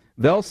Illinois.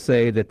 They'll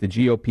say that the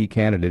GOP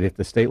candidate at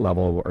the state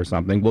level or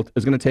something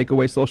is going to take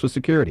away Social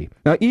Security.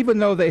 Now, even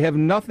though they have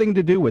nothing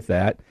to do with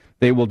that,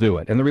 they will do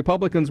it. And the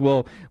Republicans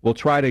will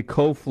try to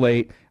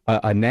conflate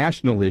a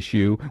national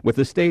issue with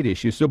a state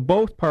issue. So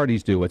both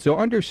parties do it. So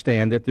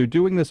understand that they're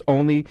doing this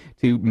only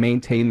to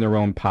maintain their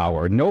own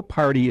power. No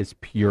party is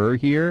pure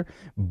here.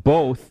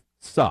 Both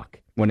suck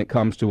when it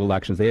comes to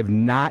elections. They have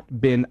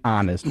not been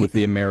honest with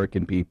the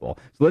American people.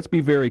 So let's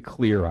be very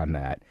clear on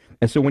that.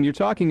 And so when you're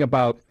talking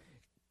about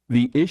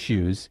the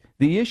issues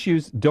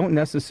don't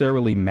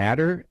necessarily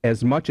matter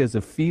as much as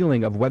a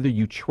feeling of whether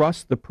you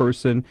trust the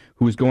person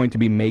who's going to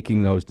be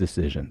making those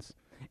decisions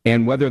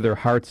and whether their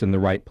heart's in the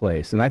right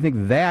place. And I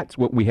think that's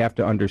what we have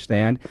to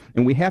understand.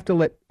 And we have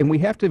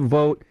to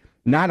vote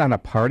not on a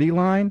party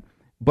line,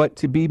 but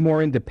to be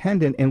more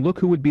independent and look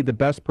who would be the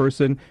best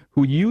person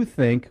who you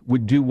think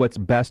would do what's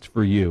best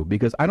for you.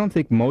 Because I don't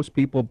think most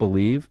people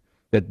believe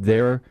that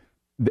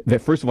that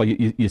first of all,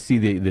 you see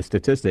the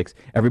statistics.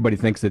 Everybody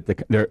thinks that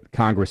their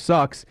Congress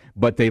sucks,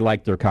 but they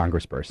like their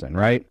congressperson,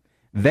 right?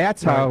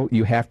 That's how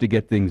you have to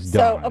get things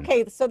done.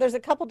 So there's a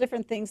couple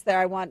different things there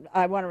I want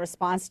a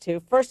response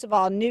to. First of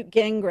all, Newt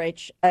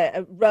Gingrich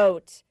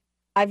wrote,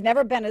 "I've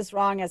never been as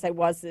wrong as I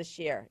was this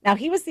year." Now,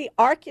 he was the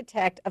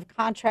architect of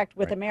Contract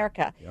with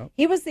America. Yep.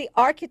 He was the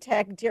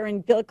architect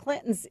during Bill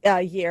Clinton's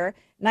year,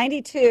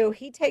 92.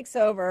 He takes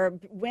over,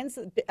 wins,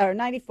 or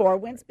 94,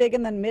 wins big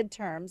in the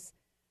midterms,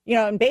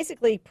 and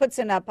basically puts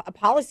in a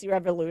policy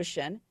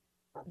revolution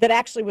that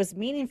actually was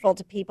meaningful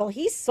to people.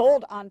 He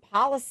sold on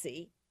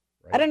policy.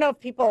 Right. I don't know if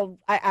people,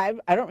 I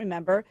don't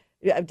remember.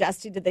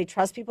 Dusty, did they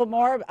trust people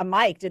more?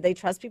 Mike, did they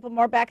trust people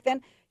more back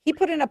then? He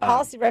put in a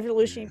policy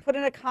revolution. He put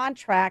in a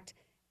contract,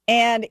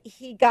 and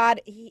he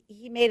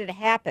made it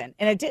happen.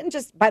 And it didn't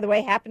just, by the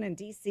way, happen in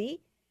D.C.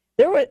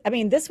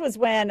 This was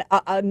when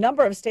a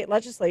number of state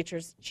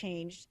legislatures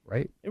changed.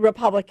 Right.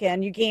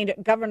 Republican. You gained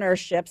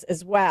governorships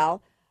as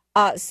well.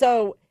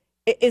 So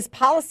is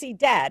policy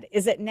dead?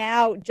 Is it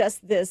now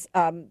just this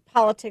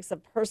politics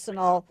of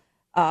personal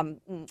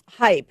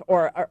hype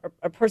or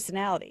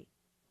personality?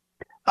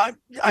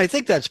 I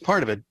think that's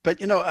part of it. But,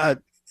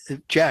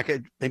 Jack,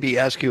 I'd maybe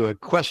ask you a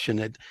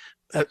question.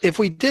 If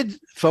we did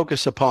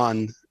focus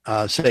upon,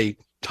 say,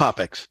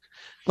 topics,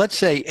 let's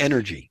say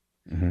energy,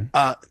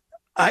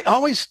 I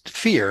always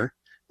fear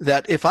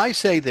that if I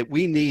say that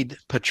we need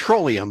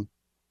petroleum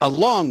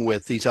along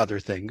with these other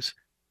things,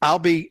 I'll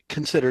be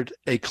considered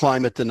a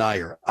climate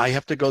denier. I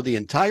have to go the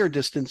entire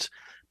distance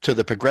to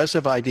the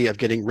progressive idea of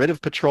getting rid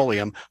of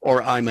petroleum,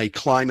 or I'm a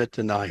climate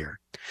denier.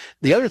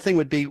 The other thing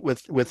would be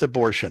with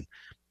abortion.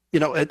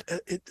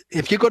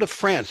 If you go to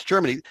France,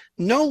 Germany,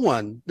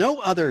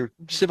 no other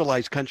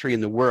civilized country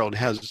in the world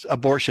has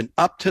abortion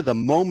up to the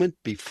moment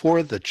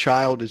before the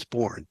child is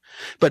born.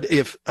 But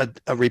if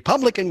a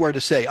Republican were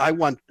to say, I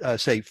want,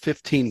 say,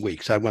 15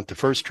 weeks, I want the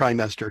first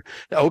trimester,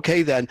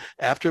 okay, then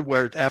after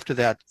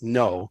that,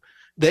 no,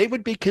 they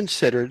would be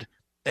considered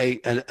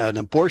an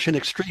abortion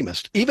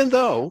extremist, even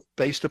though,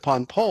 based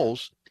upon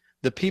polls,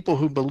 the people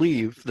who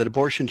believe that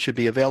abortion should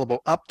be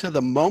available up to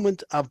the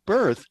moment of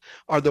birth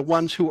are the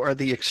ones who are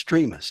the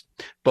extremists,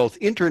 both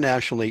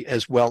internationally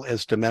as well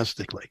as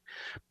domestically.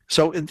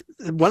 So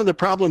one of the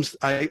problems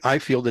I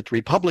feel that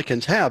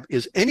Republicans have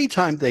is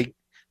anytime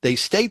they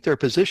state their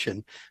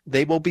position,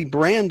 they will be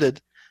branded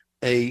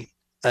an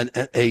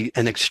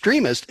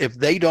extremist if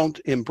they don't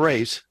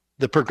embrace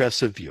the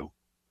progressive view.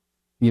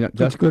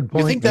 That's a good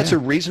point. You think that's a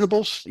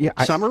reasonable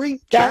summary,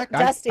 Jack?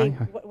 Dusty,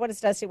 what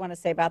does Dusty want to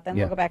say about that?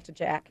 We'll go back to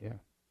Jack. Yeah.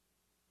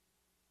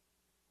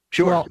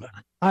 Sure. Well,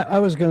 I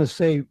was going to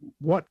say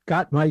what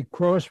got my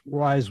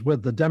crosswise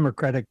with the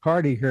Democratic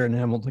Party here in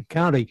Hamilton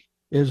County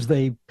is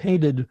they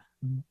painted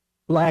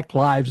Black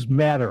Lives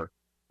Matter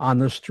on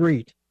the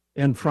street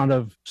in front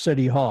of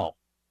City Hall.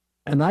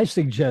 And I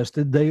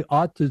suggested they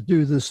ought to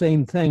do the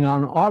same thing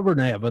on Auburn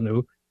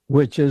Avenue,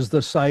 which is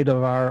the site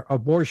of our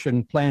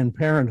abortion Planned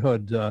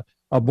Parenthood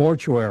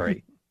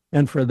abortuary.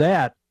 And for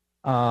that,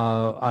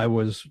 I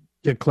was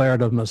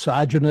declared a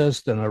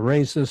misogynist and a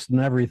racist and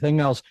everything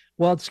else.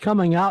 Well, it's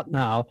coming out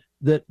now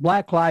that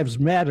Black Lives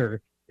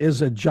Matter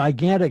is a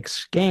gigantic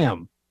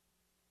scam.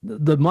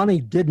 The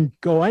money didn't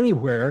go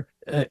anywhere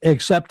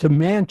except to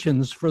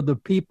mansions for the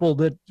people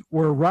that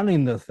were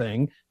running the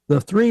thing.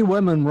 The three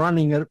women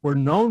running it were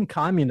known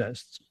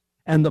communists,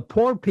 and the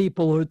poor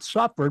people who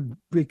suffered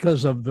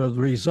because of the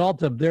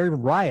result of their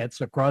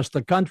riots across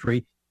the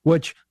country,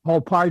 which,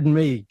 pardon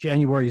me,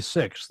 January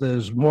 6th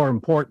is more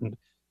important.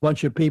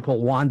 Bunch of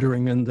people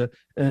wandering in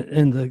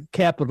the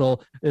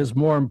Capitol is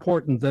more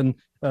important than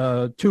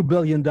 $2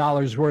 billion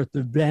worth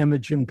of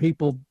damage and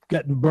people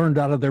getting burned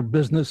out of their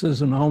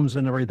businesses and homes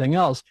and everything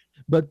else.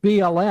 But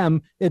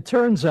BLM, it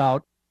turns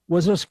out,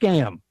 was a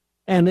scam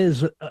and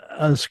is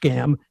a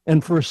scam.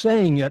 And for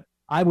saying it,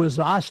 I was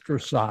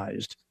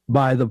ostracized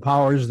by the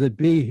powers that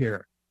be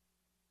here.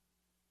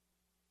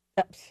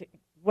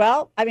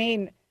 Well, I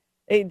mean,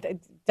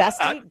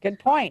 Dusty, good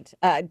point.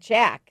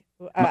 Jack,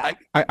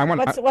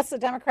 what's the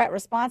Democrat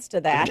response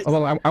to that?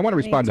 Well, I want to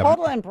respond to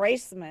total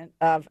embracement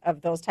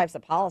of those types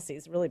of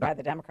policies, really, by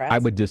the Democrats. I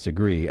would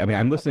disagree. I mean,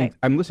 I'm listening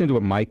to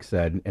what Mike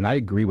said, and I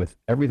agree with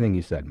everything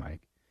you said,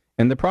 Mike.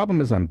 And the problem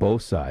is on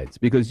both sides,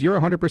 because you're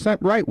 100%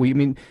 right. We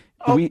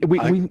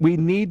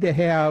need to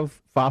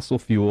have fossil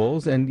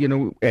fuels,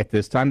 and at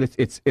this time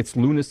it's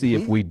lunacy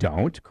if we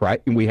don't.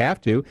 We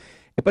have to.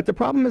 But the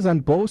problem is on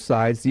both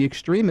sides, the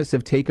extremists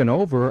have taken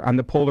over on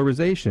the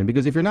polarization,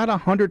 because if you're not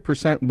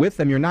 100% with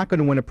them, you're not going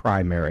to win a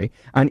primary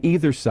on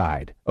either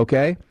side.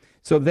 Okay,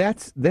 so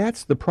that's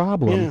the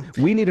problem. Yeah.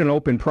 We need an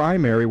open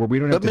primary where we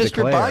don't have to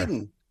declare.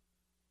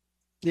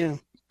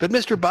 But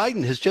Mr.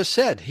 Biden has just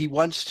said he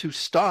wants to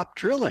stop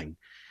drilling.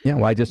 Yeah,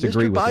 well, I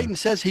disagree with him. Mr. Biden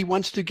says he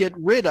wants to get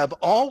rid of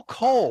all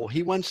coal.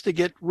 He wants to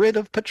get rid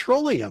of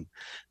petroleum.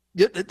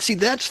 See,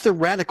 that's the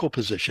radical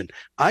position.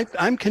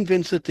 I'm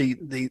convinced that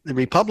the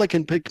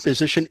Republican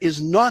position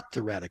is not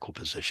the radical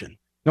position.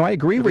 No, I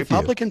agree with you. The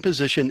Republican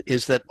position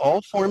is that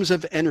all forms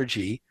of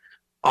energy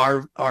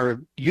are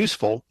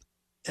useful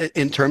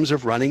in terms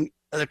of running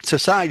a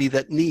society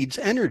that needs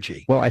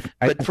energy. Well,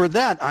 but for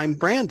that, I'm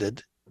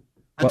branded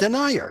a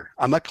denier.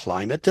 I'm a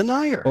climate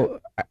denier. Well,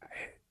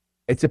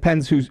 it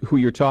depends who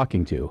you're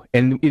talking to.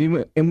 And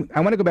I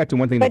want to go back to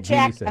one thing that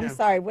Jack, Jeannie said. I'm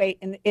sorry,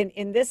 wait.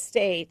 In this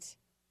state,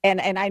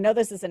 and I know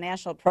this is a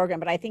national program,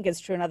 but I think it's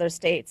true in other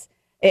states,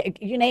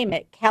 you name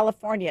it,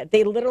 California,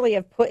 they literally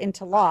have put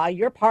into law,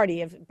 your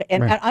party,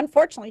 and Right.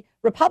 Unfortunately,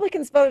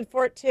 Republicans voted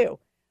for it too.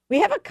 We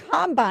have a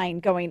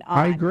combine going on.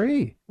 I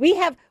agree. We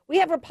have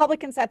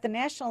Republicans at the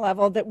national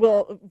level that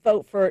will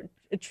vote for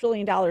 $1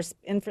 trillion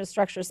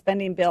infrastructure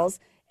spending bills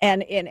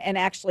and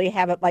actually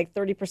have it like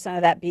 30%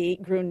 of that be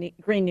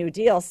Green New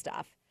Deal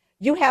stuff.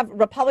 You have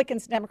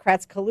Republicans and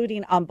Democrats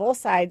colluding on both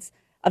sides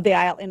of the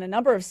aisle in a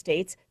number of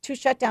states to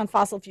shut down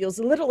fossil fuels,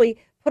 literally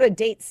put a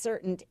date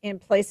certain in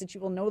place that you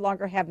will no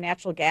longer have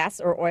natural gas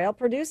or oil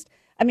produced.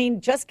 I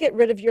mean, just get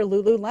rid of your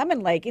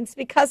Lululemon leggings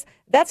because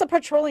that's a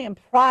petroleum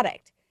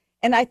product.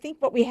 And I think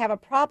what we have a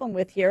problem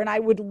with here, and I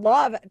would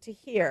love to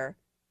hear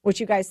what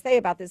you guys say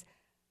about this,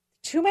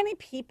 too many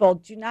people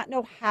do not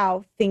know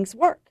how things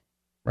work.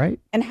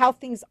 Right. And how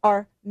things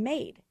are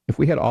made. If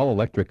we had all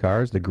electric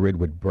cars, the grid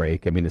would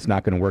break. I mean, it's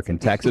not going to work in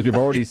Texas. We've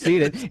already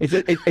seen it.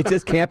 It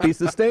just can't be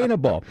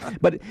sustainable.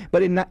 But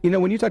in,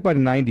 when you talk about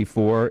in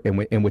 '94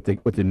 and with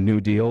the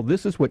New Deal,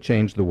 this is what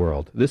changed the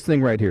world. This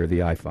thing right here, the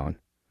iPhone,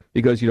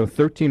 because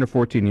 13 or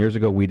 14 years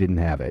ago we didn't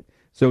have it.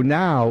 So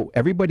now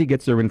everybody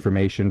gets their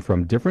information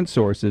from different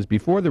sources.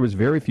 Before there was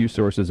very few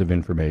sources of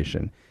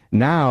information.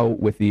 Now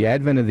with the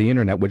advent of the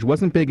internet, which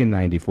wasn't big in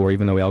 '94,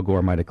 even though Al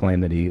Gore might have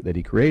claimed that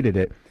he created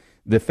it.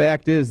 The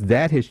fact is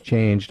that has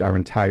changed our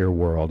entire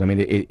world. I mean,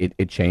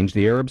 it changed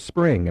the Arab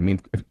Spring. I mean,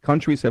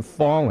 countries have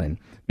fallen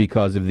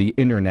because of the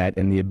internet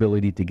and the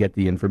ability to get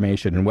the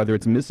information, and whether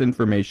it's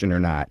misinformation or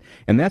not.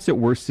 And that's what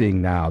we're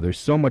seeing now. There's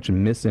so much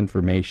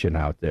misinformation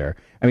out there.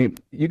 I mean,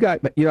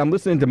 I'm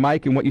listening to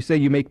Mike and what you say.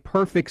 You make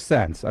perfect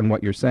sense on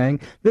what you're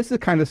saying. This is the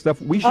kind of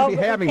stuff we should be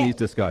having these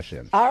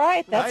discussions. All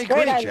right, that's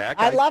great. I agree, Jack.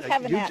 I love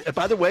having that.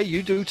 By the way,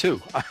 you do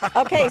too.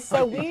 Okay,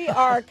 so we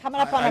are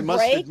coming up on a break. I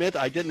must admit,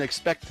 I didn't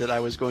expect that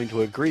I was going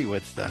to agree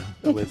with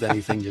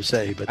anything you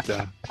say, but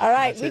all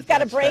right, we've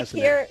got a break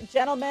here,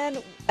 gentlemen.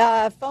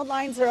 Phone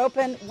lines are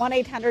open: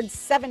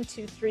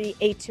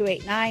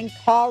 1-800-723-8289.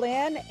 Call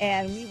in,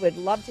 and we would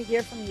love to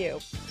hear from you.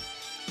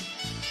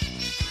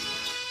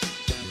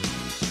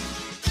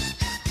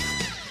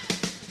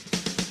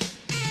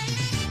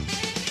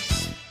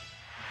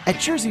 At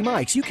Jersey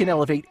Mike's, you can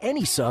elevate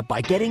any sub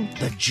by getting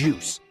the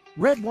juice.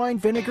 Red wine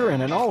vinegar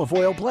and an olive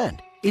oil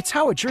blend. It's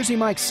how a Jersey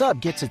Mike's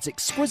sub gets its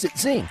exquisite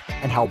zing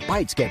and how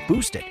bites get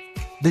boosted.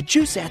 The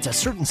juice adds a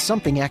certain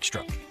something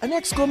extra, an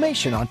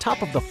exclamation on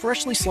top of the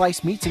freshly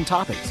sliced meats and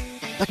toppings.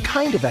 The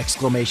kind of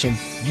exclamation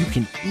you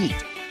can eat.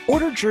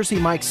 Order Jersey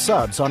Mike's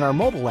subs on our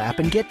mobile app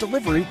and get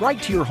delivery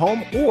right to your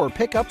home or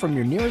pick up from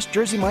your nearest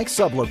Jersey Mike's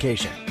sub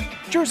location.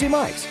 Jersey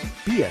Mike's,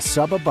 be a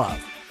sub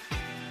above.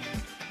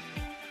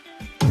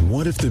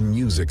 What if the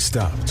music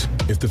stopped?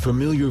 If the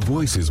familiar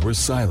voices were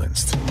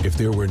silenced? If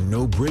there were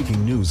no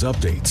breaking news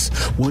updates?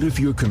 What if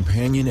your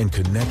companion and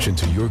connection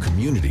to your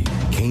community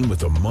came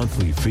with a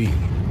monthly fee?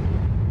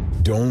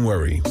 Don't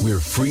worry, we're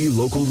free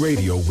local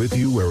radio with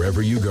you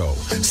wherever you go,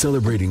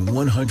 celebrating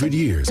 100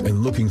 years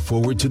and looking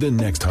forward to the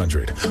next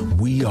 100.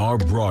 We are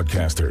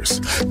broadcasters.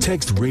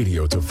 Text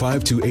radio to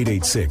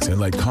 52886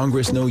 and let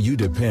Congress know you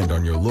depend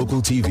on your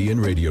local TV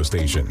and radio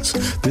stations.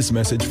 This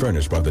message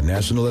furnished by the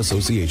National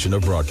Association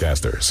of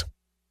Broadcasters.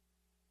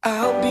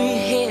 I'll be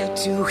here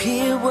to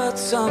hear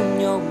what's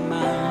on your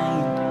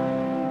mind.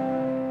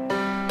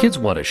 Kids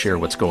want to share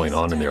what's going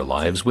on in their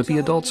lives with the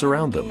adults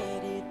around them.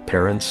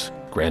 Parents,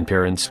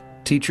 grandparents,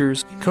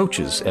 teachers,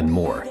 coaches, and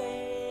more.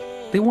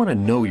 They want to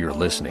know you're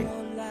listening,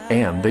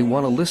 and they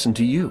want to listen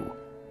to you.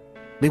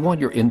 They want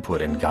your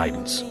input and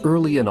guidance,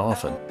 early and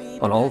often,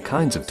 on all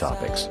kinds of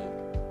topics.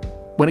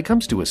 When it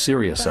comes to a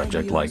serious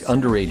subject like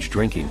underage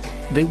drinking,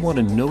 they want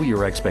to know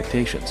your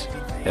expectations,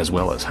 as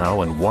well as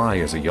how and why,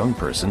 as a young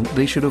person,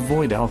 they should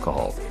avoid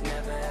alcohol.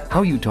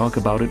 How you talk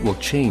about it will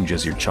change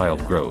as your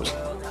child grows,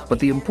 but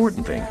the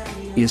important thing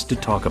is to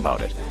talk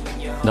about it.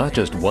 Not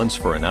just once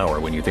for an hour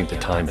when you think the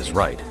time is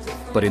right,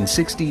 but in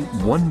 60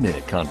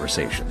 one-minute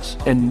conversations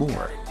and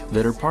more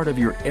that are part of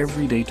your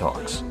everyday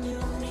talks.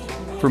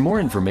 For more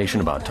information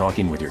about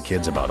talking with your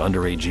kids about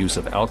underage use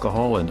of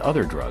alcohol and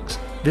other drugs,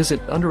 visit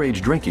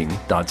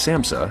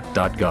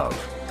underagedrinking.samhsa.gov.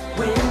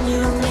 When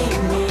you need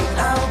me,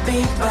 I'll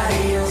be by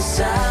your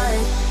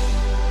side.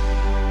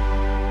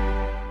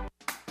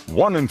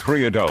 1 in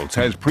 3 adults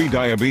has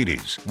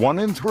prediabetes. 1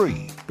 in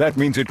 3. That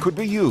means it could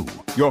be you,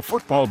 your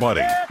football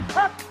buddy,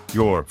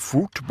 your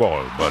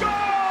football buddy,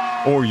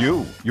 or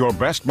you, your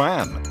best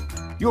man,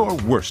 your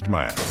worst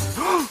man,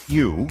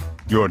 you,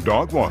 your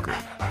dog walker,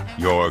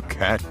 your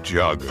cat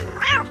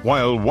jogger.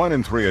 While 1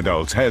 in 3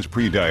 adults has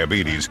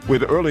prediabetes,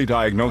 with early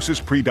diagnosis,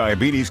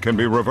 prediabetes can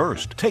be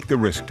reversed. Take the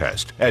risk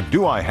test at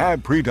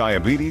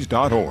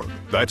doihaveprediabetes.org.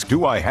 That's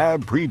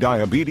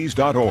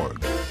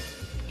doihaveprediabetes.org.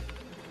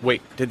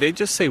 Wait, did they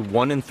just say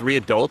 1 in 3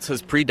 adults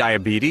has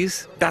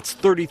prediabetes? That's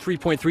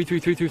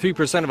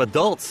 33.33333% of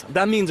adults.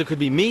 That means it could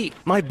be me,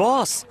 my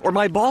boss, or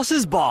my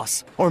boss's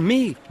boss, or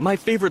me, my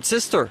favorite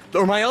sister,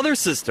 or my other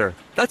sister.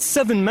 That's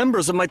 7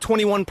 members of my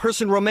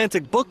 21-person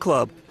romantic book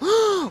club.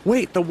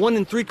 Wait, the 1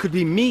 in 3 could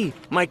be me,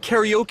 my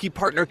karaoke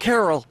partner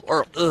Carol,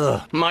 or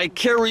my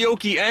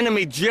karaoke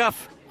enemy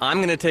Jeff. I'm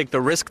going to take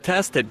the risk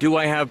test at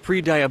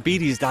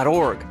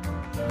doihaveprediabetes.org.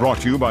 Brought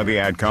to you by the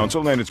Ad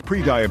Council and its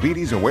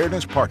pre-diabetes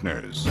awareness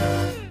partners.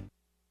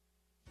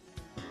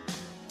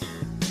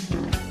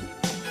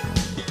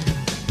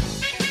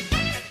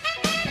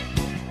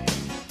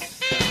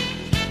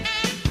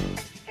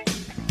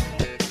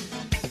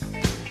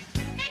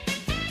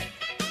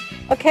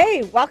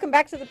 Okay, welcome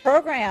back to the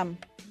program.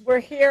 We're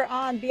here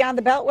on Beyond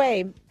the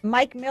Beltway.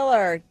 Mike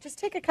Miller, just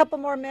take a couple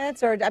more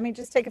minutes,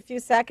 just take a few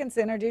seconds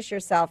to introduce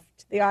yourself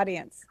to the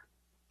audience.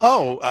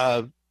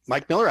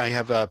 Mike Miller, I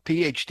have a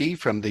PhD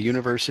from the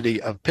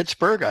University of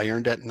Pittsburgh. I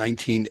earned that in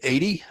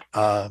 1980.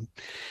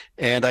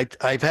 And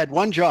I've had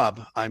one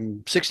job.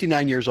 I'm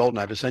 69 years old, and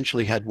I've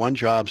essentially had one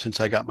job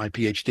since I got my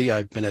PhD.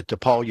 I've been at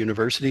DePaul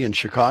University in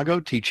Chicago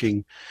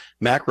teaching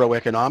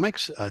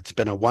macroeconomics. It's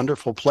been a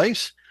wonderful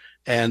place.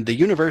 And the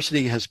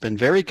university has been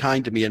very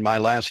kind to me in my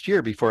last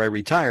year before I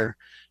retire,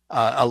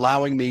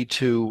 allowing me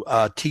to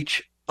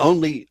teach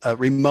only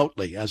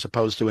remotely as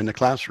opposed to in the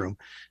classroom,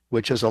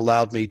 which has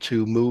allowed me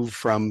to move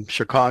from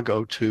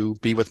Chicago to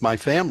be with my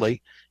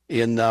family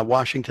in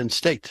Washington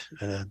State,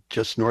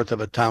 just north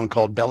of a town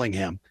called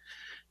Bellingham,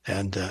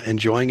 and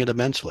enjoying it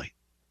immensely.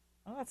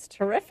 Oh, that's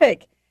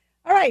terrific.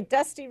 All right,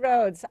 Dusty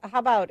Rhodes, how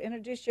about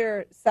introduce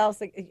yourself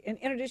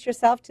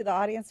to the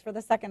audience for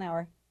the second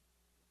hour?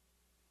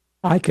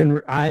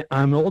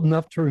 I'm old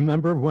enough to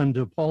remember when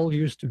DePaul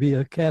used to be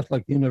a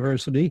Catholic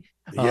university.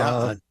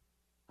 Yeah.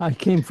 I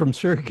came from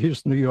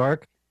Syracuse, New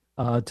York,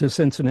 to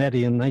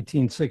Cincinnati in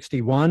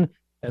 1961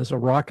 as a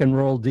rock and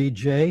roll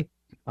DJ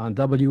on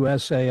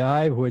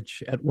WSAI,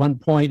 which at one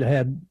point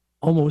had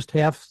almost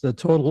half the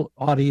total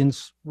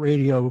audience,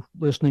 radio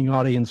listening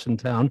audience in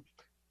town.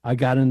 I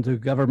got into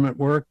government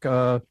work,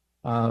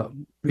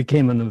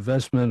 became an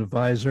investment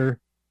advisor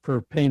for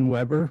Payne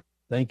Weber.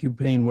 Thank you,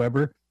 Payne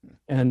Weber.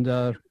 And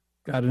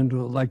got into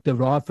elective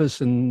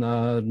office in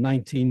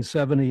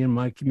 1970 in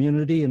my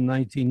community. In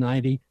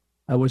 1990,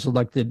 I was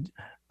elected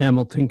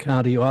Hamilton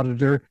County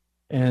Auditor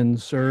and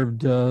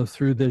served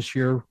through this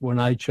year when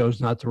I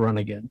chose not to run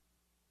again.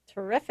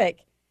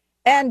 Terrific.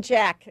 And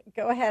Jack,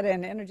 go ahead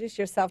and introduce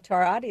yourself to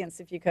our audience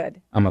if you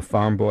could. I'm a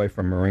farm boy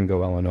from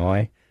Marengo,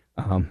 Illinois.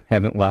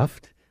 Haven't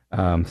left.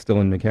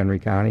 Still in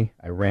McHenry County.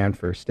 I ran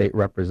for state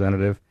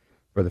representative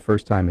for the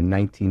first time in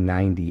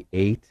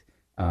 1998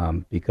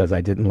 because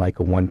I didn't like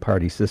a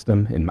one-party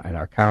system in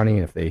our county.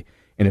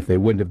 And if they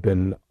wouldn't have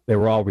been, they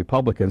were all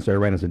Republicans, so I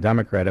ran as a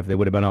Democrat. If they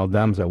would have been all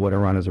Dems, I would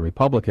have run as a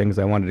Republican because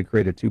I wanted to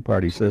create a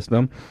two-party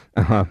system.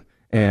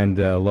 And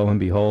lo and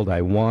behold,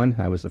 I won.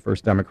 I was the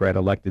first Democrat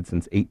elected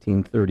since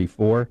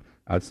 1834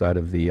 outside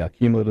of the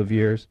cumulative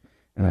years.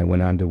 And I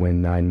went on to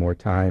win 9 more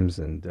times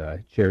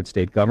and chaired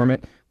state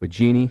government with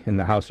Jeannie in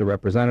the House of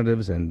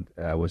Representatives and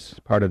was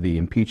part of the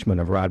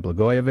impeachment of Rod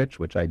Blagojevich,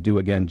 which I do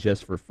again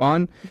just for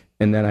fun.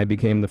 And then I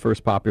became the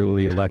first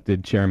popularly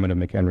elected chairman of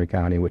McHenry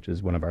County, which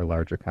is one of our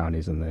larger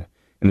counties in the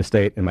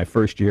state. In my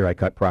first year, I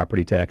cut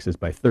property taxes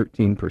by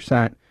 13%,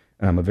 and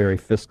I'm a very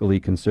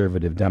fiscally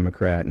conservative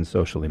Democrat and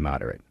socially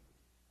moderate.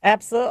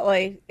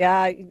 Absolutely.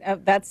 Yeah,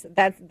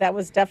 that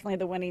was definitely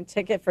the winning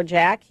ticket for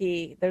Jack.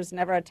 There's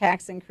never a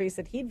tax increase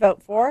that he'd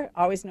vote for.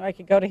 Always knew I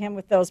could go to him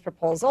with those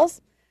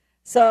proposals.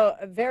 So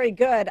very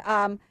good.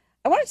 I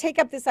want to take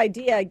up this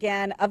idea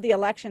again of the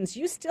elections.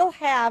 You still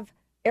have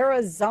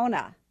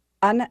Arizona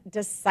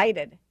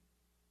undecided.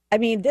 I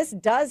mean, this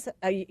does,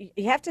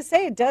 you have to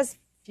say, it does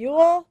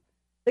fuel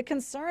the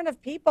concern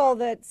of people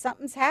that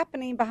something's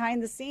happening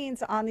behind the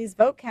scenes on these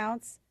vote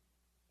counts.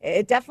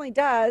 It definitely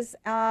does.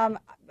 I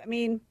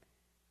mean,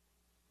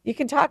 you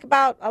can talk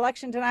about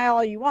election denial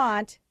all you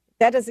want.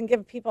 That doesn't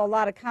give people a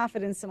lot of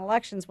confidence in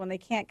elections when they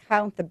can't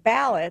count the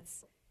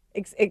ballots.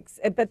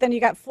 But then you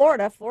got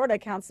Florida. Florida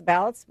counts the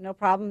ballots, no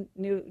problem.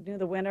 Knew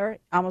the winner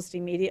almost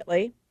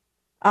immediately.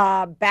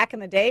 Back in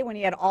the day when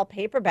you had all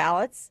paper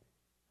ballots,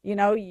 you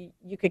know,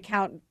 you could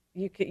count.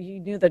 You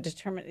knew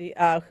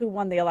who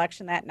won the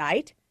election that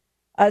night.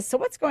 So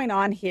what's going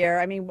on here?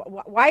 I mean,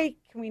 why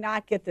can we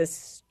not get this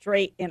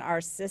straight in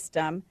our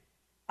system?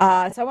 So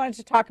I wanted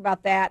to talk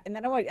about that. And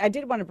then I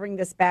did want to bring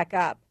this back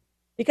up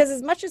because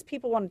as much as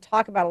people want to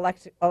talk about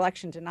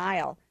election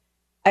denial,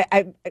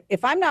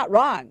 if I'm not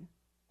wrong,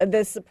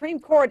 the Supreme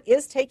Court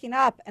is taking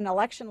up an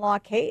election law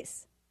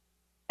case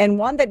and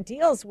one that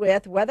deals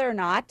with whether or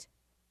not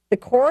the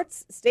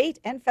courts, state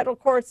and federal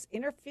courts,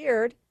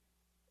 interfered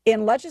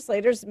in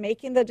legislators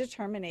making the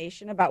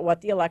determination about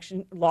what the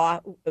election law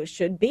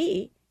should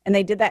be. And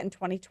they did that in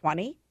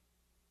 2020.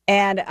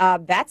 And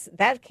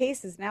that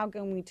case is now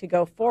going to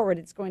go forward.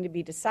 It's going to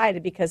be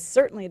decided because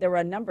certainly there were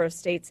a number of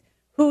states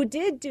who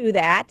did do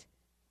that,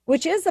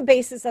 which is a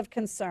basis of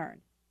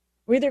concern.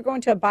 We're either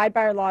going to abide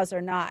by our laws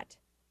or not.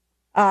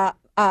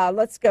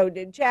 Let's go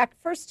to Jack,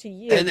 first to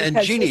you.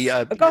 And Jeannie,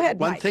 go ahead.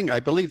 One Mike. thing, I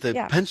believe the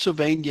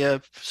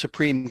Pennsylvania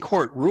Supreme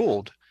Court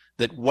ruled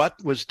that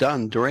what was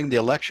done during the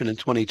election in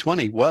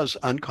 2020 was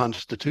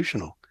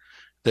unconstitutional,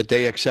 that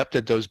they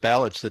accepted those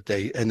ballots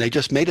and they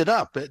just made it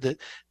up.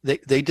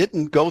 They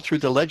didn't go through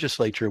the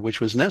legislature, which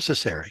was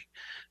necessary,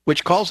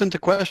 which calls into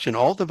question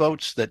all the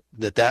votes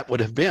that would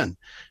have been.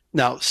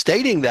 Now,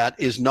 stating that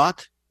is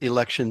not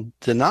election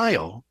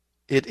denial.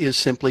 It is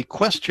simply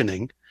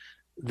questioning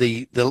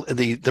the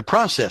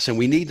process, and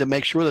we need to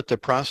make sure that the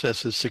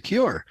process is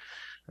secure.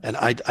 And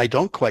I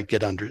don't quite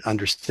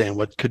understand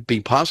what could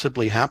be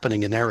possibly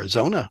happening in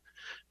Arizona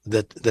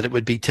that it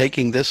would be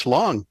taking this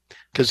long.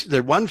 Because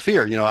there's one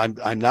fear,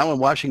 I'm now in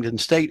Washington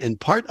State. In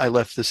part, I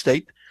left the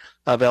state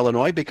of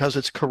Illinois because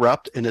it's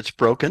corrupt and it's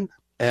broken,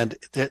 and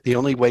the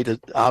only way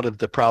out of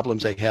the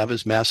problems they have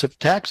is massive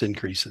tax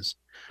increases.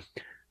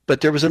 But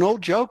there was an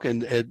old joke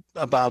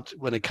about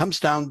when it comes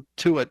down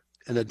to it,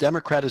 and a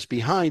Democrat is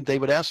behind, they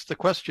would ask the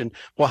question,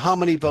 well, how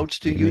many votes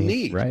do you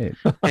need? Right.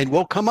 And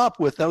we'll come up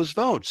with those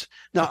votes.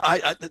 Now,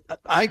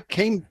 I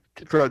came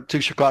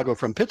to Chicago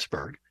from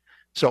Pittsburgh,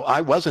 so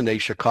I wasn't a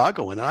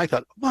Chicagoan. And I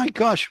thought, my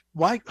gosh,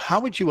 how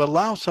would you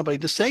allow somebody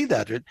to say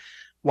that?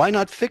 Why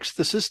not fix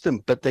the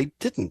system? But they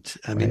didn't.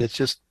 I mean,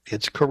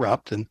 it's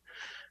corrupt.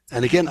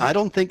 And again, I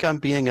don't think I'm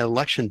being an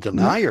election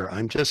denier.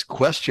 I'm just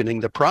questioning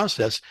the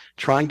process,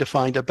 trying to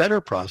find a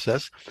better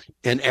process.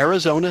 And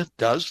Arizona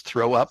does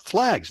throw up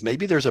flags.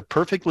 Maybe there's a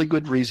perfectly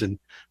good reason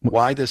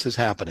why this is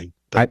happening.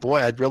 But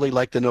boy, I'd really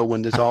like to know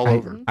when this is all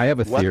over. I have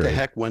a theory. What the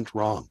heck went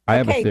wrong? I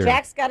have a theory.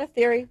 Jack's got a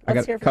theory.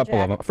 Let's hear a from couple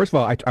Jack. of them. First of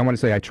all, I want to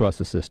say I trust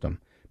the system,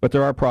 but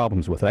there are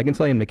problems with it. I can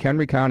tell you in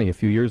McHenry County a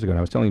few years ago, and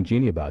I was telling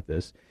Jeannie about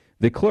this,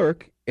 the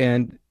clerk,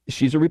 and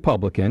she's a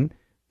Republican,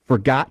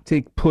 forgot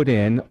to put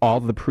in all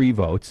the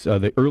pre-votes,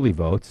 the early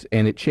votes,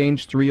 and it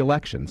changed 3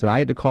 elections. And I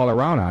had to call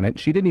her out on it.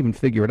 She didn't even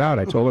figure it out.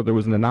 I told her there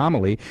was an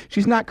anomaly.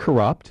 She's not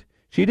corrupt.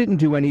 She didn't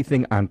do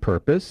anything on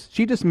purpose.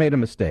 She just made a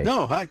mistake.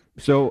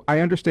 So I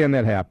understand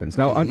that happens.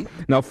 Now,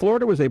 now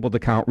Florida was able to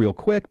count real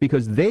quick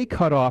because they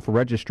cut off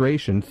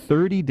registration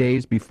 30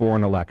 days before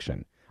an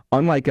election.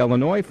 Unlike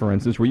Illinois, for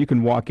instance, where you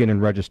can walk in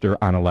and register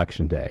on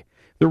Election Day.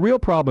 The real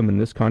problem in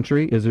this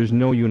country is there's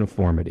no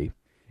uniformity.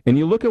 And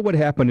you look at what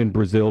happened in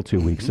Brazil 2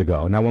 weeks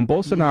ago. Now, when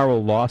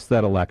Bolsonaro lost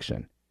that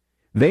election,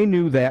 they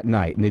knew that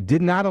night, and it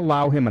did not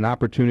allow him an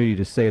opportunity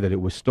to say that it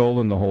was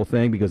stolen, the whole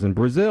thing, because in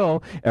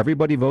Brazil,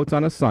 everybody votes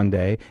on a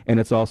Sunday, and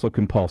it's also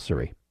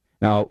compulsory.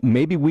 Now,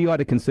 maybe we ought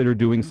to consider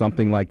doing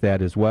something like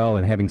that as well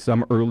and having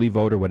some early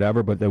vote or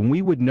whatever, but then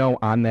we would know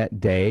on that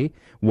day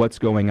what's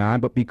going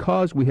on. But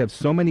because we have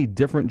so many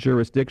different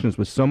jurisdictions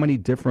with so many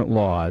different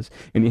laws,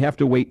 and you have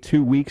to wait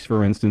 2 weeks,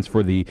 for instance,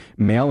 for the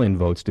mail-in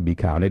votes to be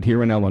counted.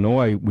 Here in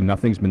Illinois,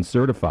 nothing's been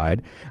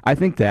certified. I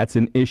think that's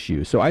an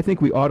issue. So I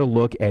think we ought to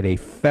look at a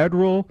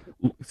federal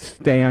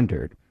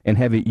standard and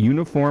have it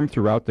uniform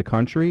throughout the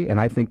country, and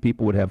I think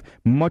people would have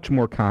much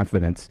more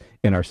confidence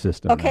in our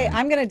system. Okay,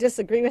 I'm going to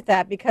disagree with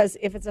that because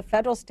if it's a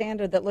federal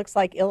standard that looks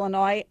like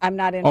Illinois, I'm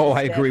not interested. Oh,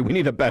 I agree. We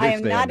need a better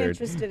standard. I am not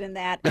interested in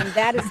that, and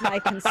that is my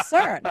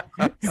concern.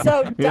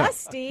 So,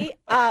 Dusty,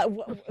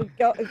 do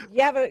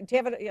you have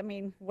I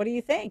mean, what do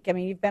you think? I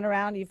mean, you've been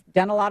around, you've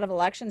done a lot of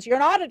elections. You're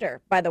an auditor,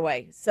 by the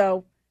way,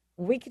 so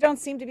we don't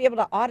seem to be able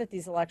to audit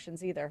these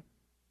elections either.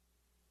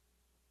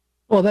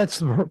 Well, that's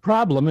the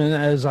problem. And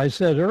as I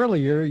said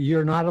earlier,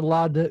 you're not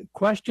allowed to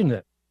question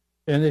it.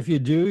 And if you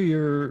do,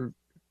 you're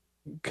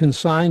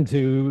consigned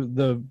to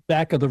the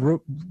back of the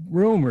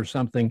room or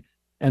something.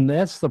 And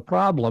that's the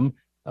problem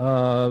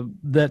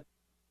that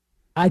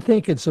I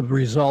think it's a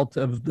result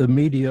of the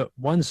media,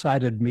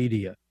 one-sided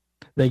media.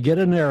 They get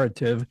a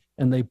narrative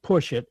and they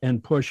push it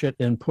and push it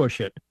and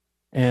push it.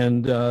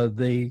 And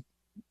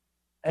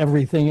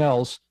everything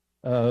else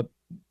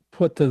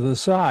put to the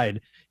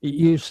side.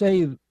 You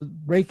say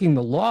breaking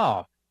the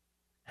law.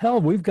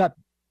 Hell, we've got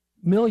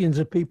millions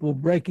of people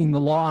breaking the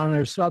law on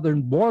our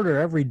southern border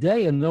every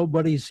day, and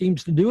nobody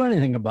seems to do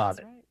anything about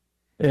it.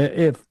 Right.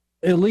 If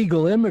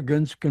illegal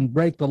immigrants can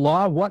break the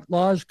law, what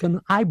laws can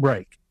I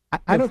break?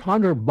 If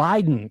Hunter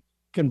Biden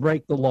can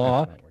break the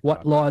law,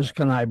 what laws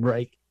can I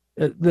break?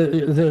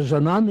 There's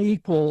an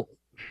unequal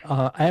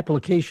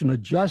application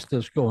of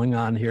justice going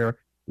on here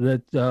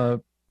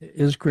that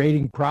is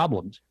creating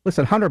problems.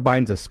 Listen, Hunter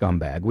Biden's a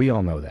scumbag. We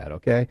all know that,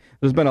 okay?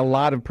 There's been a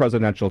lot of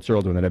presidential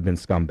children that have been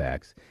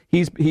scumbags.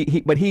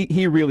 But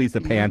he really is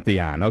the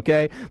pantheon,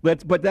 okay?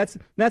 But that's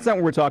not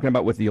what we're talking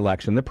about with the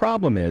election. The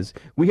problem is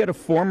we had a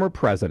former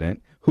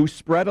president who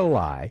spread a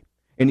lie,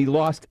 and he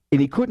lost,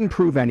 and he couldn't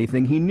prove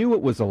anything. He knew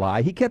it was a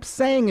lie. He kept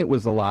saying it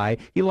was a lie.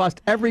 He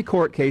lost every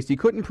court case. He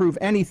couldn't prove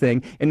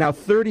anything, and now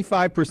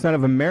 35%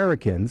 of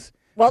Americans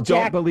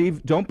don't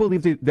believe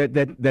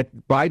that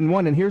Biden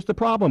won. And here's the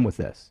problem with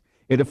this.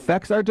 It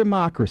affects our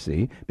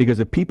democracy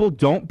because if people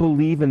don't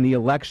believe in the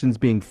elections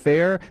being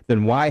fair,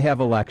 then why have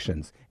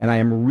elections? And I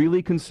am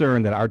really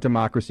concerned that our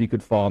democracy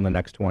could fall in the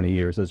next 20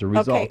 years as a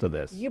result of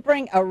this. You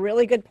bring a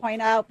really good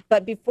point out.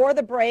 But before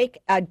the break,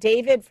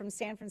 David from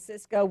San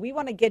Francisco, we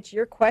want to get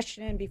your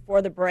question in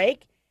before the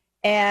break.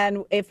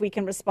 And if we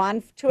can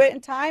respond to it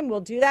in time, we'll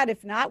do that.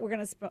 If not, we're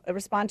going to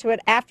respond to it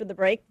after the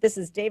break. This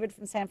is David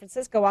from San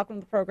Francisco. Welcome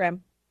to the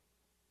program.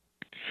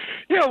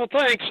 Yeah, well,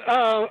 thanks.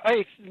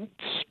 I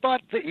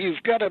spot that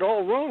you've got it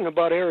all wrong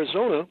about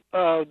Arizona.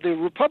 The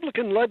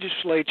Republican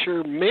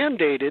legislature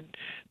mandated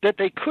that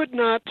they could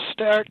not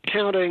start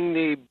counting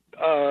the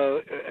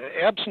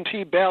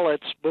absentee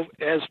ballots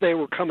as they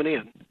were coming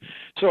in.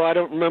 So I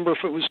don't remember if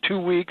it was 2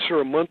 weeks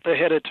or a month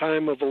ahead of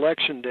time of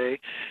Election Day.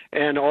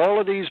 And all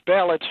of these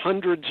ballots,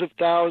 hundreds of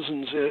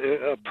thousands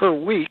per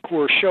week,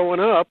 were showing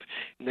up,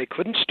 and they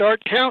couldn't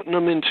start counting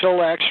them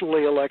until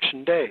actually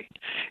Election Day.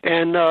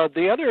 And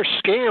the other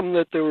scam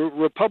that the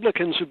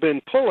Republicans have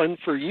been pulling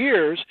for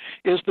years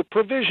is the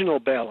provisional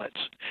ballots.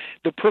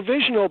 The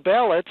provisional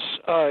ballots,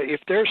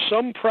 if there's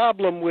some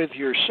problem with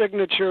your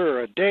signature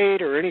or a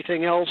date or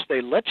anything else,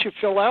 they let you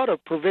fill out a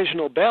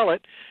provisional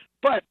ballot,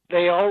 but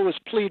they always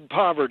plead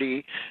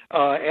poverty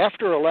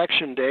after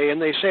Election Day,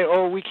 and they say,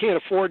 oh, we can't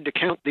afford to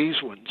count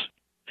these ones.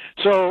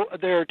 So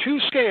there are two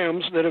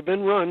scams that have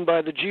been run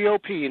by the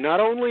GOP, not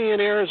only in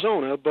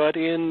Arizona, but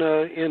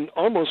in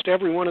almost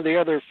every one of the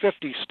other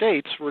 50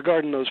 states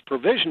regarding those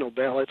provisional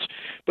ballots.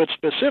 But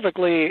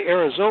specifically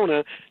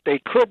Arizona, they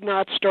could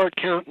not start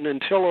counting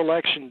until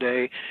Election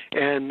Day,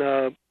 and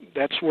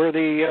that's where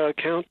the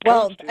count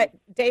comes to.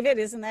 David,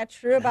 isn't that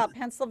true about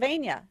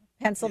Pennsylvania?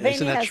 Pennsylvania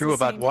Isn't that has true the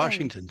about same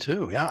Washington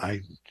too? Yeah, I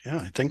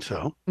think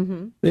so.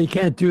 Mm-hmm. They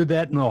can't do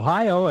that in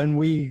Ohio, and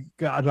we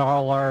got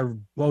all our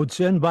votes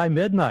in by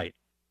midnight.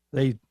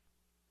 They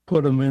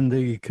put them in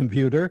the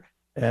computer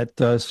at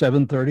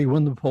 7:30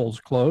 when the polls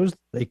closed.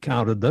 They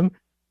counted them,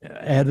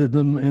 added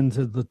them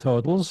into the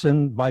totals,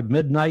 and by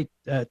midnight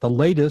at the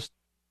latest,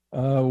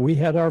 we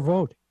had our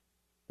vote.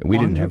 We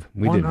didn't have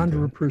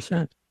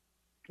 100%.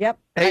 Yep.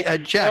 Hey,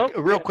 Jack,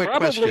 a real quick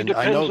question.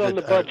 I know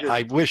that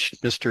I wish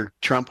Mr.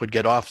 Trump would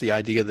get off the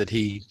idea that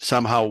he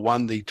somehow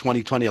won the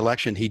 2020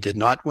 election. He did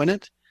not win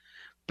it,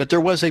 but there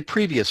was a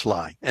previous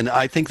lie, and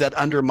I think that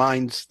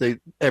undermines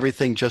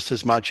everything just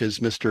as much as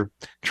Mr.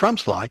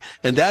 Trump's lie,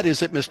 and that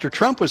is that Mr.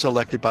 Trump was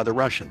elected by the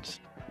Russians.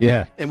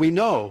 Yeah. And we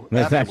know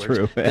that's not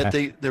afterwards true. that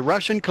the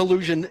Russian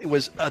collusion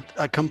was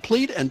a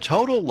complete and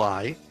total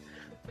lie,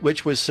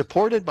 which was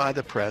supported by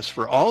the press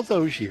for all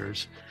those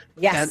years.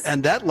 Yes.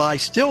 And that lie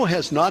still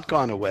has not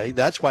gone away.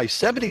 That's why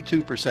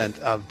 72%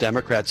 of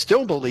Democrats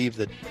still believe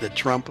that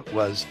Trump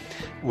was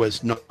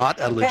not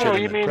a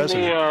legitimate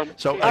president.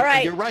 So all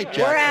right, you're right,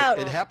 we're out.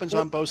 Jack. It happens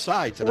on both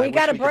sides. And we I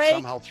got a wish we break.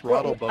 could somehow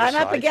throttle both sides.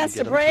 I'm up against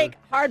a and get break. them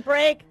Hard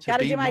break. Got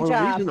to be do my more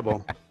job.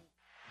 reasonable.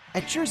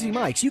 At Jersey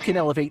Mike's, you can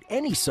elevate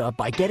any sub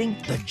by getting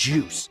the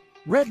juice.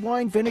 Red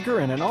wine, vinegar,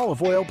 and an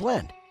olive oil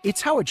blend.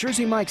 It's how a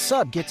Jersey Mike's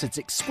sub gets its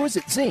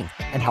exquisite zing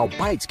and how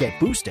bites get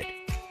boosted.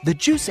 The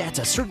juice adds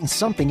a certain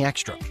something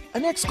extra,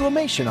 an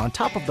exclamation on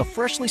top of the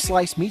freshly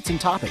sliced meats and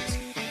toppings.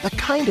 The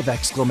kind of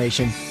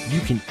exclamation you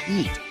can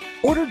eat.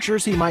 Order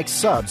Jersey Mike's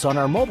subs on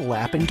our mobile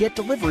app and get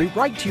delivery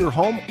right to your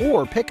home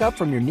or pick up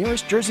from your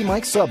nearest Jersey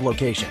Mike's sub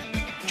location.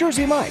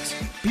 Jersey Mike's,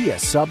 be a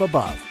sub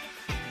above.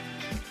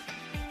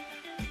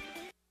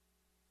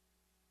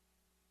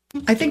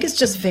 I think it's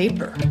just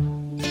vapor.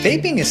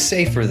 Vaping is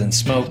safer than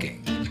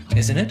smoking,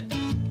 isn't it?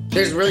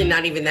 There's really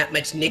not even that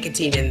much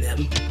nicotine in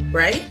them,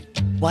 right?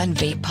 One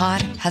vape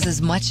pod has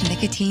as much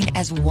nicotine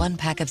as one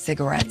pack of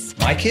cigarettes.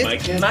 My kid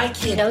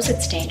knows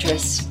it's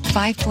dangerous.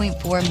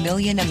 5.4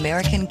 million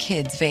American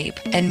kids vape,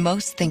 and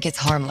most think it's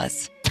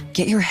harmless.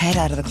 Get your head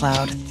out of the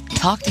cloud.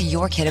 Talk to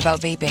your kid about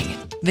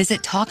vaping.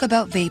 Visit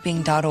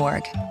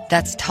talkaboutvaping.org.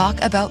 That's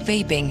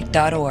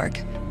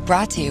talkaboutvaping.org.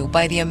 Brought to you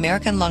by the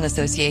American Lung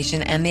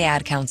Association and the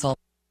Ad Council.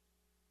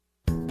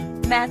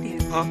 Matthew.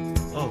 Huh?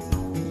 Oh,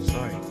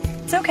 sorry.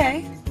 It's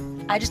okay.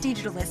 I just need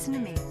you to listen to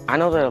me. I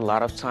know that a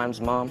lot of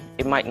times, Mom,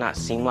 it might not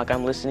seem like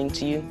I'm listening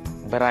to you,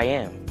 but I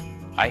am.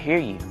 I hear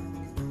you.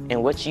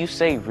 And what you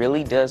say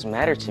really does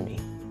matter to me.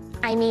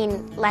 I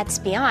mean, let's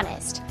be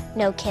honest.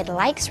 No kid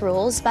likes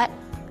rules, but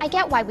I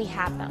get why we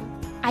have them.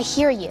 I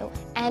hear you,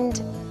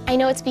 and I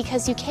know it's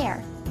because you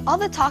care. All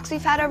the talks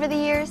we've had over the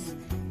years,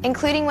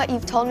 including what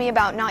you've told me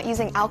about not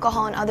using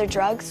alcohol and other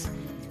drugs,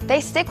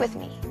 they stick with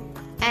me.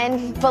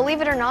 And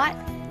believe it or not,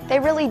 they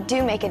really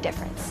do make a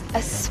difference,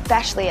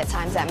 especially at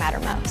times that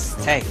matter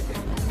most. Hey,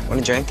 want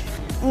a drink?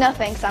 No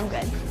thanks, I'm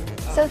good.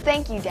 So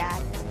thank you,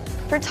 Dad,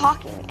 for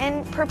talking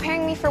and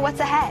preparing me for what's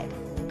ahead.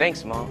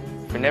 Thanks, Mom,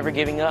 for never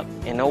giving up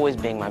and always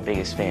being my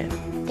biggest fan.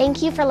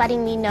 Thank you for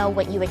letting me know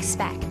what you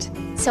expect,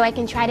 so I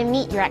can try to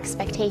meet your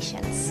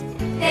expectations.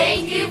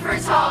 Thank you for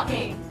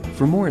talking.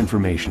 For more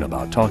information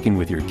about talking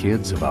with your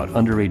kids about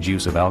underage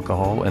use of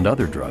alcohol and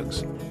other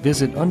drugs,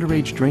 visit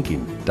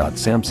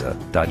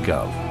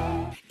underagedrinking.samhsa.gov.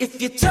 If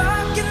you're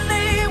talking,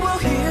 they will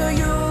hear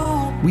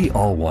you. We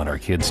all want our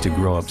kids to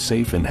grow up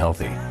safe and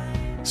healthy,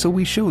 so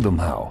we show them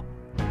how.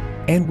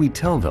 And we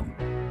tell them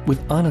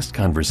with honest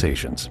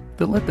conversations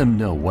that let them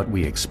know what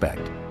we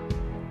expect.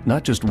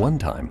 Not just one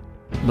time,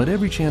 but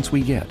every chance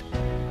we get.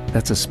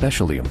 That's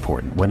especially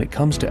important when it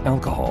comes to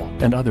alcohol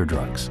and other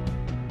drugs.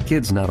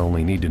 Kids not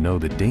only need to know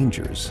the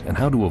dangers and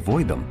how to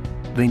avoid them,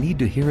 they need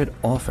to hear it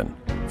often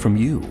from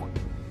you.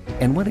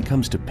 And when it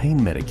comes to pain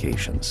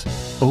medications,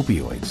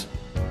 opioids,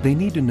 they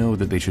need to know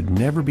that they should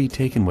never be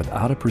taken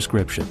without a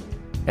prescription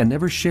and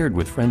never shared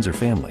with friends or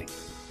family.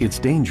 It's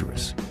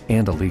dangerous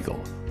and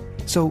illegal.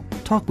 So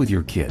talk with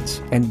your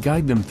kids and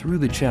guide them through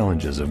the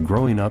challenges of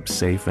growing up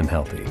safe and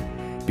healthy.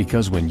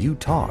 Because when you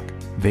talk,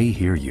 they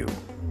hear you.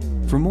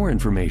 For more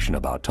information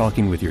about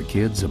talking with your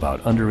kids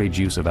about underage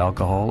use of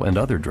alcohol and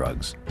other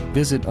drugs,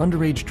 visit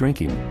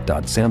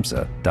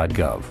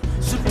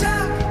underagedrinking.samhsa.gov. So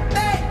talk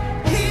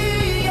back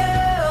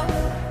here.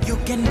 You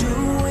can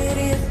do it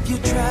if you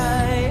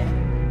try.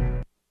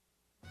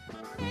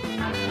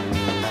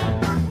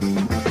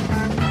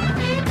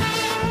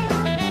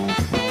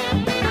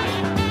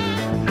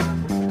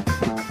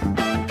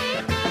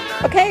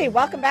 Okay,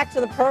 welcome back to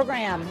the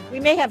program.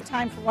 We may have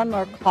time for one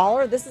more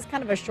caller. This is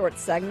kind of a short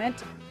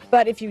segment,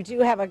 but if you do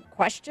have a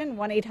question,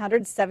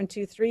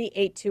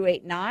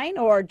 1-800-723-8289,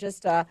 or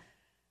just a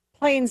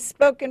plain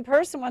spoken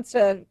person wants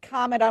to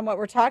comment on what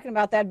we're talking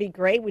about, that'd be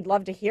great. We'd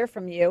love to hear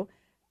from you.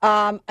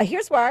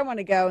 Here's where I want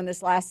to go in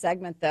this last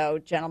segment, though,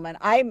 gentlemen.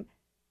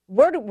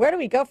 Where do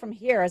we go from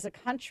here as a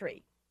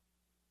country?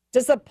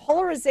 Does the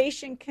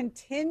polarization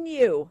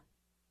continue?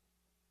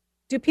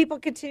 Do people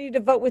continue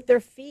to vote with their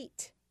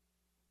feet?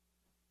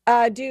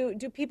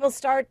 Do people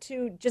start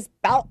to just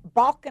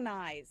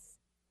balkanize?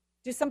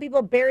 Do some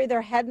people bury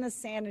their head in the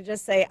sand and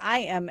just say, I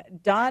am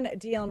done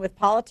dealing with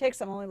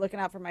politics. I'm only looking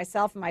out for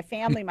myself and my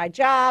family, my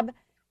job,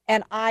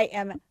 and I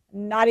am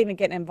not even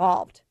getting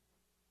involved.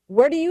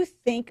 Where do you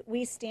think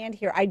we stand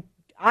here?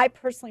 I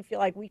personally feel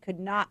like we could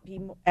not be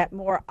at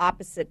more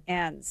opposite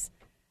ends.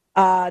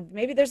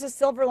 Maybe there's a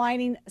silver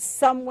lining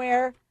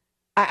somewhere.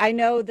 I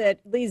know that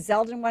Lee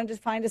Zeldin wanted to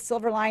find a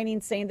silver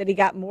lining, saying that he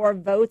got more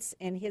votes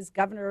in his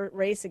governor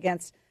race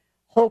against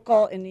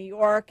Hochul in New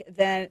York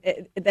than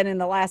in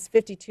the last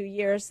 52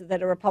 years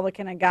that a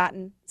Republican had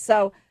gotten.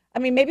 So, I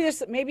mean, maybe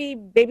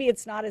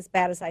it's not as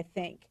bad as I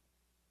think.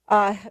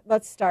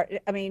 Let's start.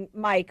 I mean,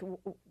 Mike,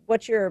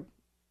 what's your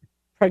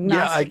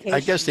prognostication? Yeah, I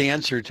guess the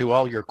answer to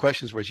all your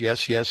questions was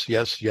yes, yes,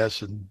 yes,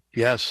 yes, and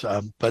yes.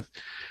 But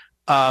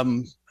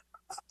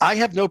I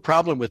have no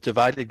problem with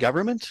divided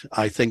government.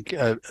 I think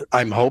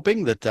I'm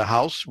hoping that the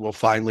House will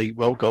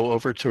go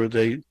over to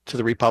the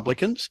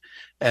Republicans,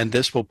 and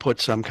this will put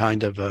some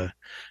kind of a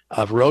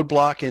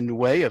roadblock in the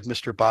way of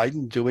Mr.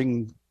 Biden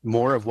doing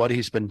more of what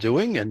he's been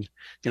doing. And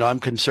I'm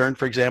concerned,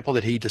 for example,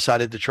 that he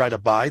decided to try to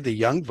buy the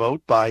young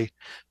vote by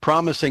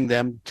promising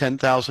them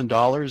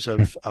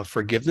 $10,000 of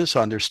forgiveness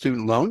on their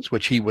student loans,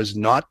 which he was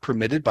not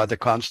permitted by the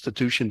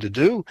Constitution to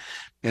do,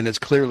 and it's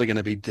clearly going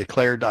to be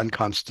declared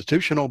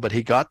unconstitutional. But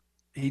he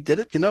did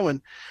it,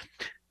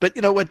 but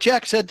what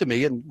Jack said to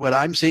me, and what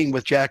I'm seeing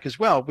with Jack as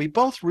well, we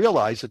both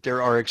realize that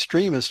there are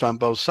extremists on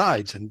both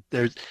sides, and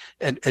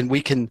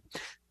we can,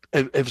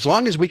 as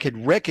long as we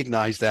could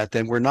recognize that,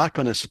 then we're not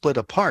going to split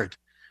apart.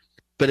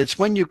 But it's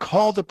when you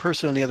call the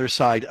person on the other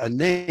side a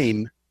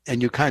name and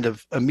you kind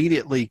of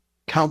immediately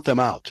count them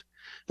out.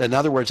 In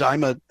other words,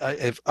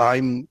 if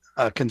I'm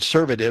a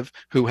conservative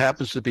who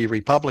happens to be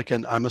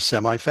Republican, I'm a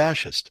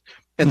semi-fascist.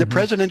 And the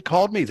president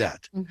called me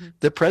that.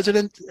 The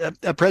president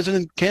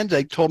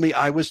candidate told me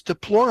I was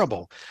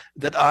deplorable,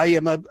 that I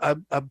am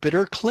a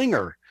bitter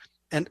clinger.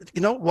 And,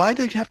 why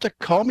do you have to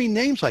call me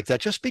names like that?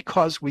 Just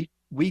because we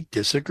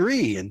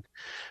disagree. And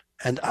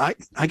I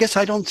guess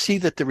I don't see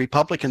that the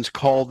Republicans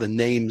call the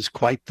names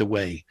quite the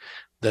way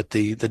that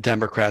the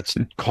Democrats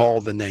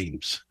call the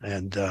names.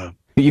 And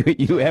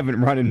you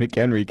haven't run in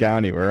McHenry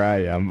County where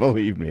I am.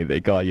 Believe me, they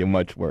call you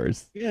much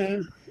worse.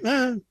 Yeah.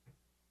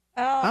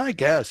 I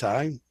guess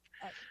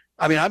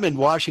I mean, I'm in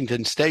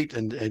Washington State,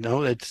 and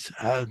it's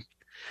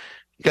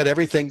you got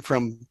everything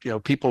from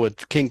people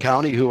at King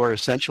County who are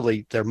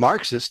essentially they're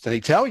Marxists, and they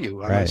tell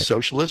you I'm a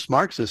socialist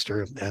Marxist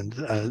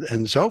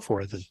and so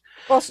forth.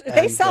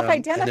 They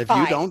self-identify. And if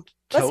you don't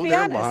toe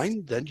their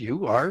line, then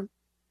you're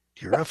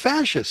a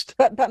fascist.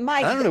 But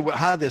Mike, I don't know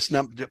how this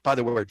number, by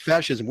the word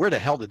fascism, where the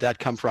hell did that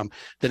come from?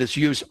 That it's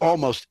used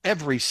almost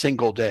every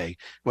single day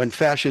when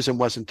fascism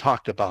wasn't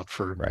talked about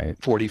for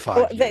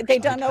 45 years. They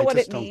don't know what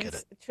it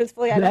means.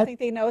 Truthfully, I don't think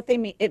they know what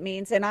it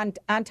means. And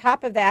on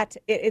top of that,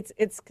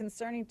 it's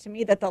concerning to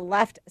me that the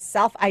left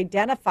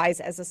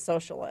self-identifies as a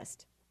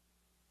socialist.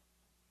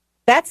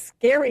 That's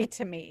scary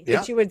to me,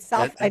 that you would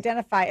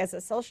self-identify as a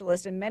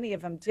socialist, and many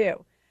of them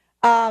do.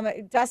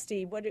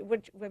 Dusty, what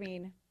I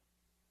mean?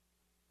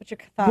 What's your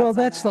thoughts? Well,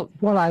 that's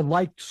what I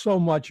liked so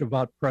much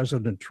about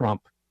President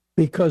Trump,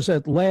 because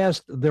at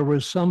last there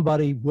was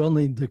somebody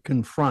willing to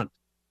confront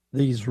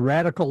these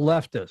radical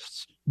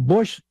leftists.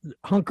 Bush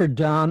hunkered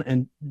down,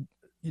 and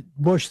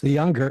Bush the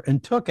younger,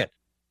 and took it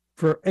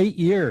for 8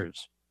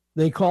 years.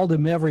 They called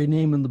him every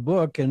name in the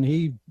book, and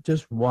he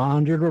just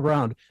wandered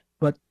around.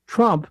 But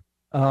Trump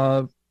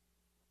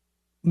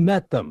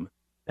met them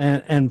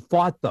and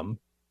fought them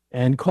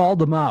and called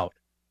them out.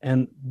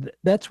 And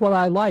that's what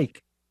I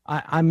like.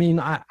 I mean,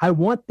 I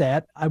want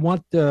that. I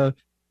want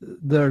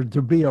there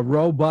to be a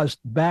robust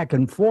back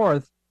and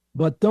forth,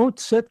 but don't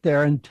sit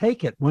there and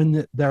take it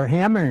when they're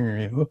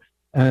hammering you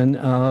and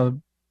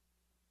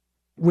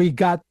we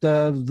got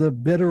the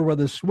bitter with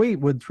the sweet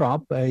with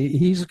Trump.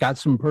 He's got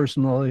some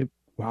personal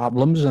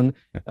problems and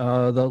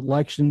the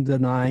election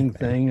denying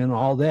thing and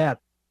all that.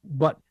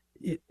 But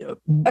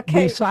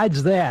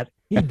besides that,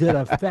 he did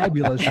a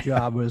fabulous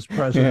job as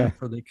president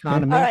for the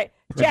economy, all right,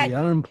 for the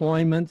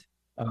unemployment,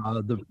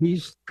 the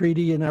peace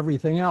treaty and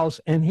everything else,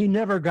 and he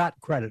never got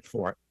credit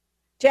for it.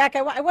 Jack,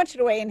 I want you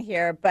to weigh in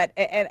here, but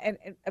and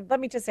let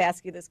me just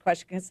ask you this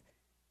question, because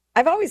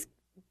I've always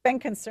been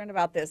concerned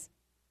about this.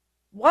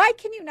 Why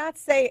can you not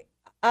say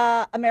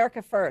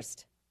America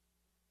first?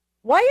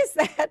 Why is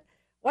that?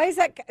 Why is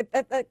that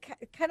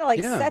kind of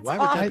like sets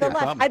off the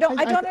left? I don't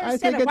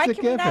understand it. Why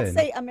can you not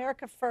say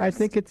America first? I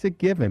think it's a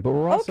given, but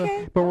we're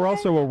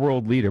also a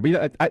world leader.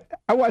 But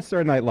I watched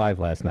Saturday Night Live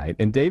last night,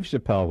 and Dave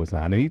Chappelle was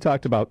on, and he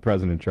talked about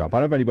President Trump. I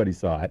don't know if anybody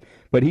saw it,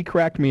 but he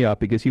cracked me up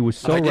because he was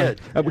so right.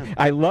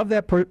 I love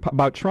that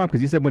about Trump,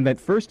 because he said when that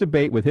first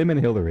debate with him and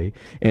Hillary,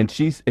 and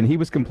he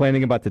was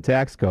complaining about the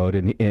tax code,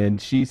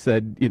 and she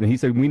said, he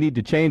said we need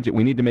to change it,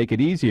 we need to make it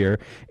easier,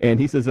 and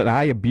he says that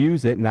I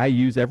abuse it and I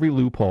use every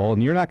loophole,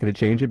 and you're not going to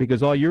change it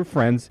because all your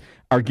friends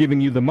are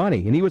giving you the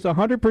money. And he was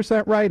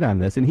 100% right on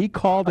this, and he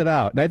called it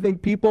out. And I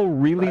think people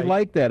really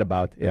like that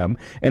about him,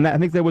 and I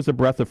think that was a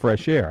breath of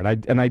fresh air,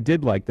 and I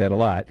did like that a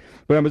lot.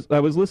 But I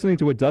was listening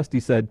to what Dusty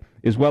said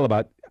as well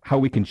about how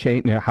we can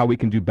change, how we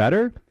can do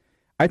better.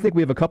 I think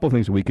we have a couple of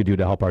things we could do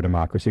to help our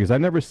democracy, because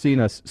I've never seen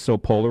us so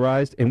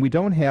polarized, and we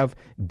don't have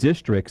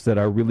districts that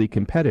are really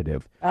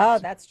competitive. Oh,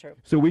 that's true.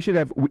 So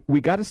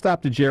we got to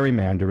stop the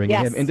gerrymandering and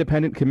have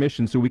independent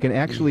commissions so we can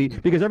actually,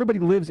 because everybody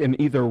lives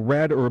in either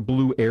red or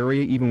blue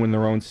area, even in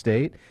their own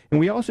state.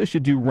 And we also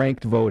should do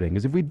ranked voting,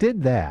 because if we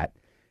did that,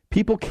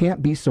 people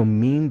can't be so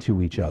mean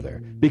to each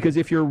other, because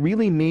if you're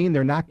really mean,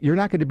 you're not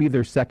going to be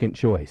their second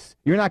choice.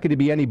 You're not going to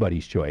be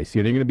anybody's choice.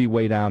 You're going to be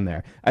way down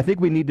there. I think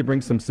we need to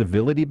bring some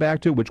civility back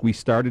to it, which we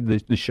started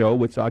the show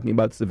with talking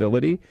about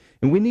civility,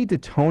 and we need to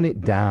tone it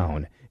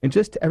down and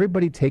just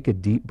everybody take a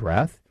deep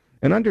breath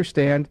and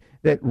understand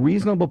that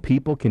reasonable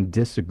people can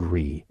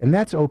disagree, and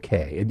that's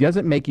okay. It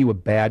doesn't make you a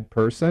bad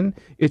person.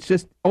 It's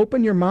just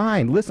open your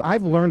mind. Listen,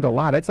 I've learned a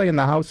lot. I'd say on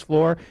the House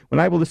floor, when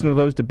I would listen to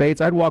those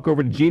debates, I'd walk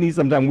over to Jeannie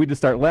sometime, we'd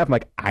just start laughing,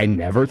 like, I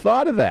never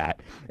thought of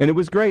that. And it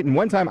was great. And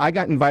one time I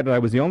got invited, I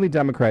was the only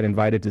Democrat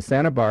invited to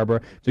Santa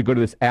Barbara to go to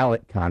this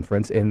ALEC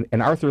conference, and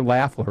Arthur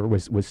Lafler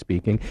was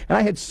speaking, and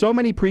I had so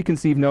many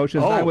preconceived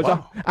notions. I was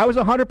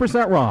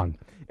 100% wrong.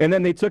 And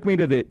then they took me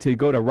to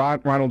go to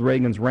Ronald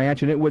Reagan's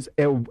ranch, and it was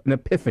an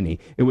epiphany.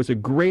 It was a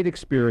great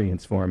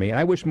experience for me. And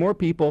I wish more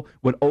people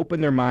would open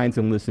their minds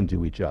and listen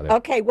to each other.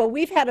 Okay, well,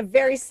 we've had a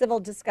very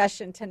civil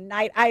discussion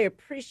tonight. I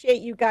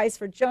appreciate you guys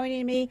for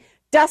joining me.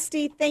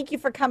 Dusty, thank you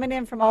for coming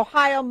in from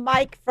Ohio.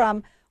 Mike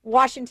from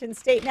Washington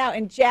State now.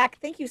 And Jack,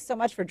 thank you so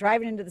much for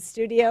driving into the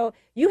studio.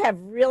 You have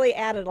really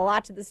added a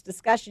lot to this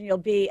discussion. You'll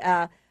be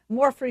a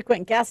more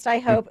frequent guest, I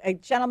hope.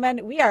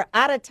 Gentlemen, we are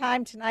out of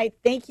time tonight.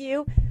 Thank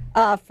you.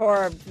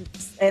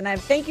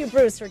 Thank you,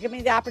 Bruce, for giving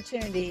me the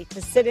opportunity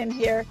to sit in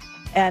here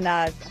and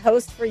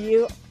host for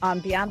you on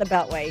Beyond the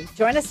Beltway.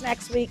 Join us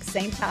next week,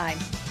 same time.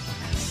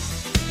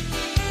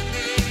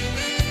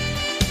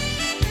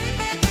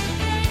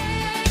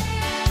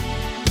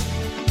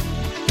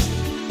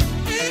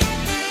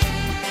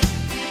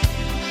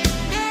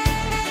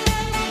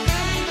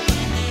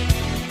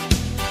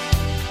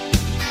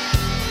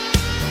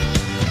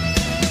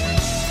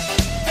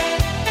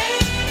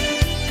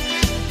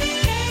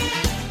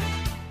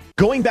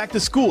 Going back to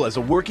school as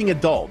a working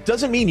adult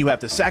doesn't mean you have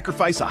to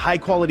sacrifice a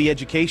high-quality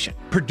education.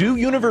 Purdue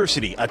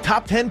University, a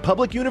top 10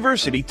 public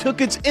university,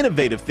 took its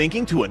innovative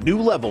thinking to a new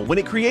level when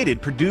it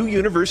created Purdue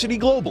University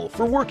Global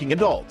for working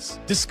adults.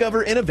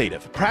 Discover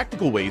innovative,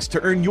 practical ways to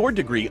earn your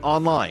degree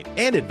online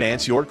and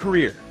advance your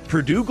career.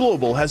 Purdue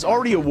Global has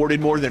already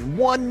awarded more than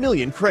 1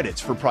 million credits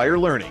for prior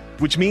learning,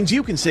 which means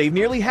you can save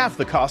nearly half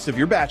the cost of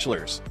your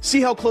bachelor's. See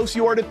how close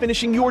you are to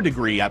finishing your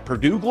degree at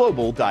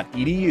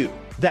purdueglobal.edu.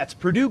 That's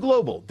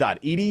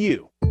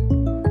purdueglobal.edu.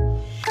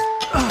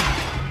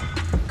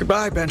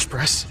 Goodbye, bench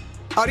press.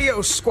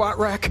 Adios, squat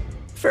rack.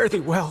 Fare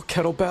thee well,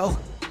 kettlebell.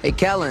 Hey,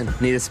 Kellen,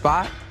 need a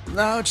spot?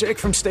 No, Jake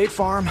from State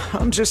Farm.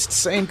 I'm just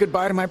saying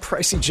goodbye to my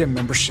pricey gym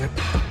membership.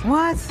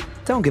 What?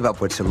 Don't give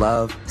up what you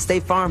love.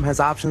 State Farm has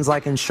options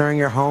like insuring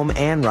your home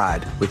and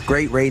ride, with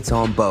great rates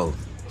on both.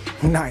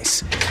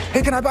 Nice.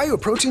 Hey, can I buy you a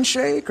protein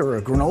shake or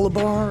a granola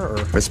bar?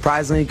 For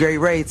surprisingly great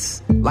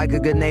rates, like a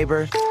good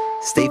neighbor,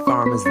 State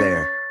Farm is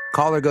there.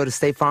 Call or go to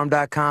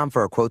statefarm.com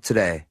for a quote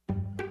today.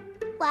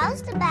 Why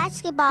was the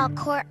basketball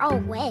court all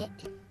wet?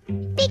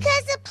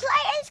 Because the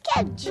players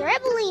kept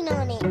dribbling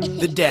on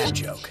it. The dad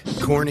joke.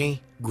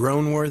 Corny,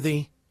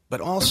 groan-worthy, but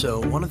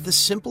also one of the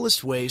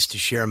simplest ways to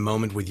share a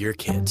moment with your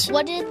kids.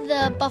 What did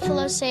the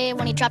buffalo say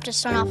when he dropped his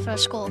son off for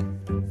school?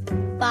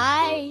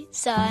 Bye,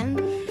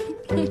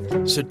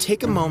 son. So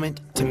take a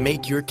moment to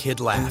make your kid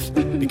laugh,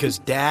 because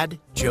dad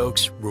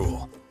jokes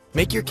rule.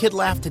 Make your kid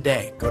laugh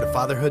today. Go to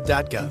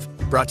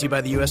fatherhood.gov. Brought to you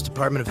by the U.S.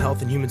 Department of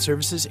Health and Human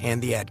Services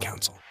and the Ad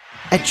Council.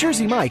 At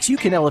Jersey Mike's, you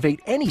can elevate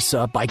any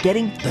sub by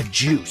getting the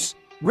juice.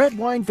 Red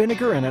wine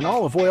vinegar and an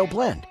olive oil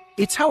blend.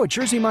 It's how a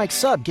Jersey Mike's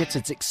sub gets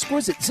its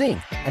exquisite zing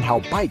and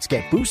how bites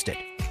get boosted.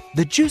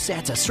 The juice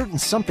adds a certain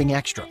something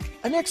extra,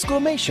 an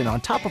exclamation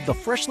on top of the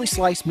freshly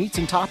sliced meats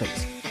and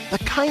toppings. The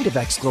kind of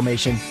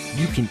exclamation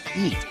you can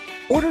eat.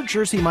 Order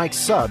Jersey Mike's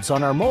subs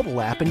on our mobile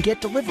app and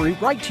get delivery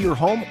right to your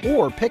home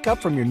or pick up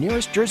from your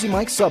nearest Jersey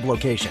Mike's sub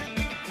location.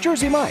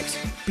 Jersey Mike's,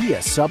 be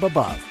a sub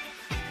above.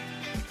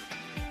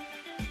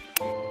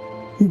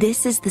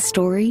 This is the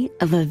story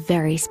of a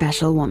very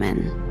special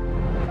woman.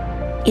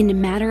 In a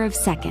matter of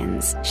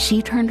seconds,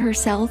 she turned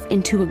herself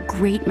into a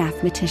great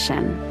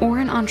mathematician or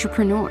an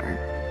entrepreneur.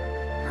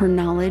 Her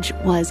knowledge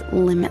was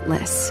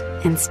limitless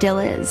and still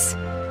is.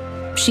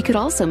 She could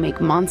also make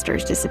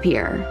monsters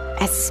disappear,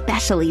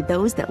 especially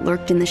those that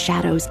lurked in the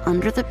shadows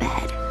under the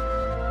bed.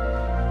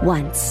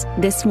 Once,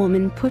 this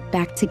woman put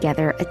back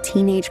together a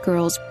teenage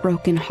girl's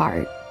broken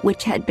heart,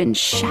 which had been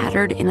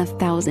shattered in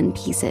 1,000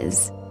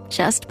 pieces,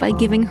 just by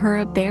giving her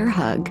a bear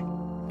hug.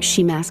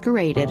 She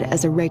masqueraded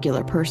as a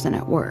regular person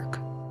at work,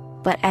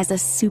 but as a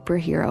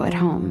superhero at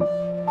home.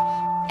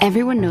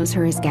 Everyone knows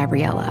her as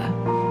Gabriella.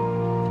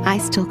 I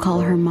still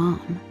call her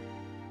Mom.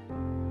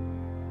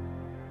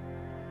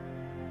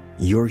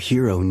 Your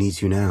hero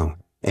needs you now,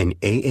 and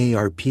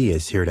AARP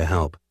is here to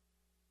help.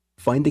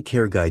 Find the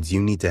care guides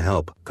you need to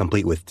help,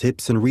 complete with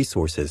tips and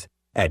resources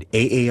at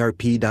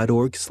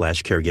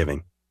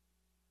aarp.org/caregiving.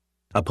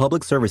 A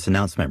public service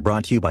announcement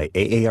brought to you by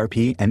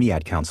AARP and the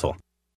Ad Council.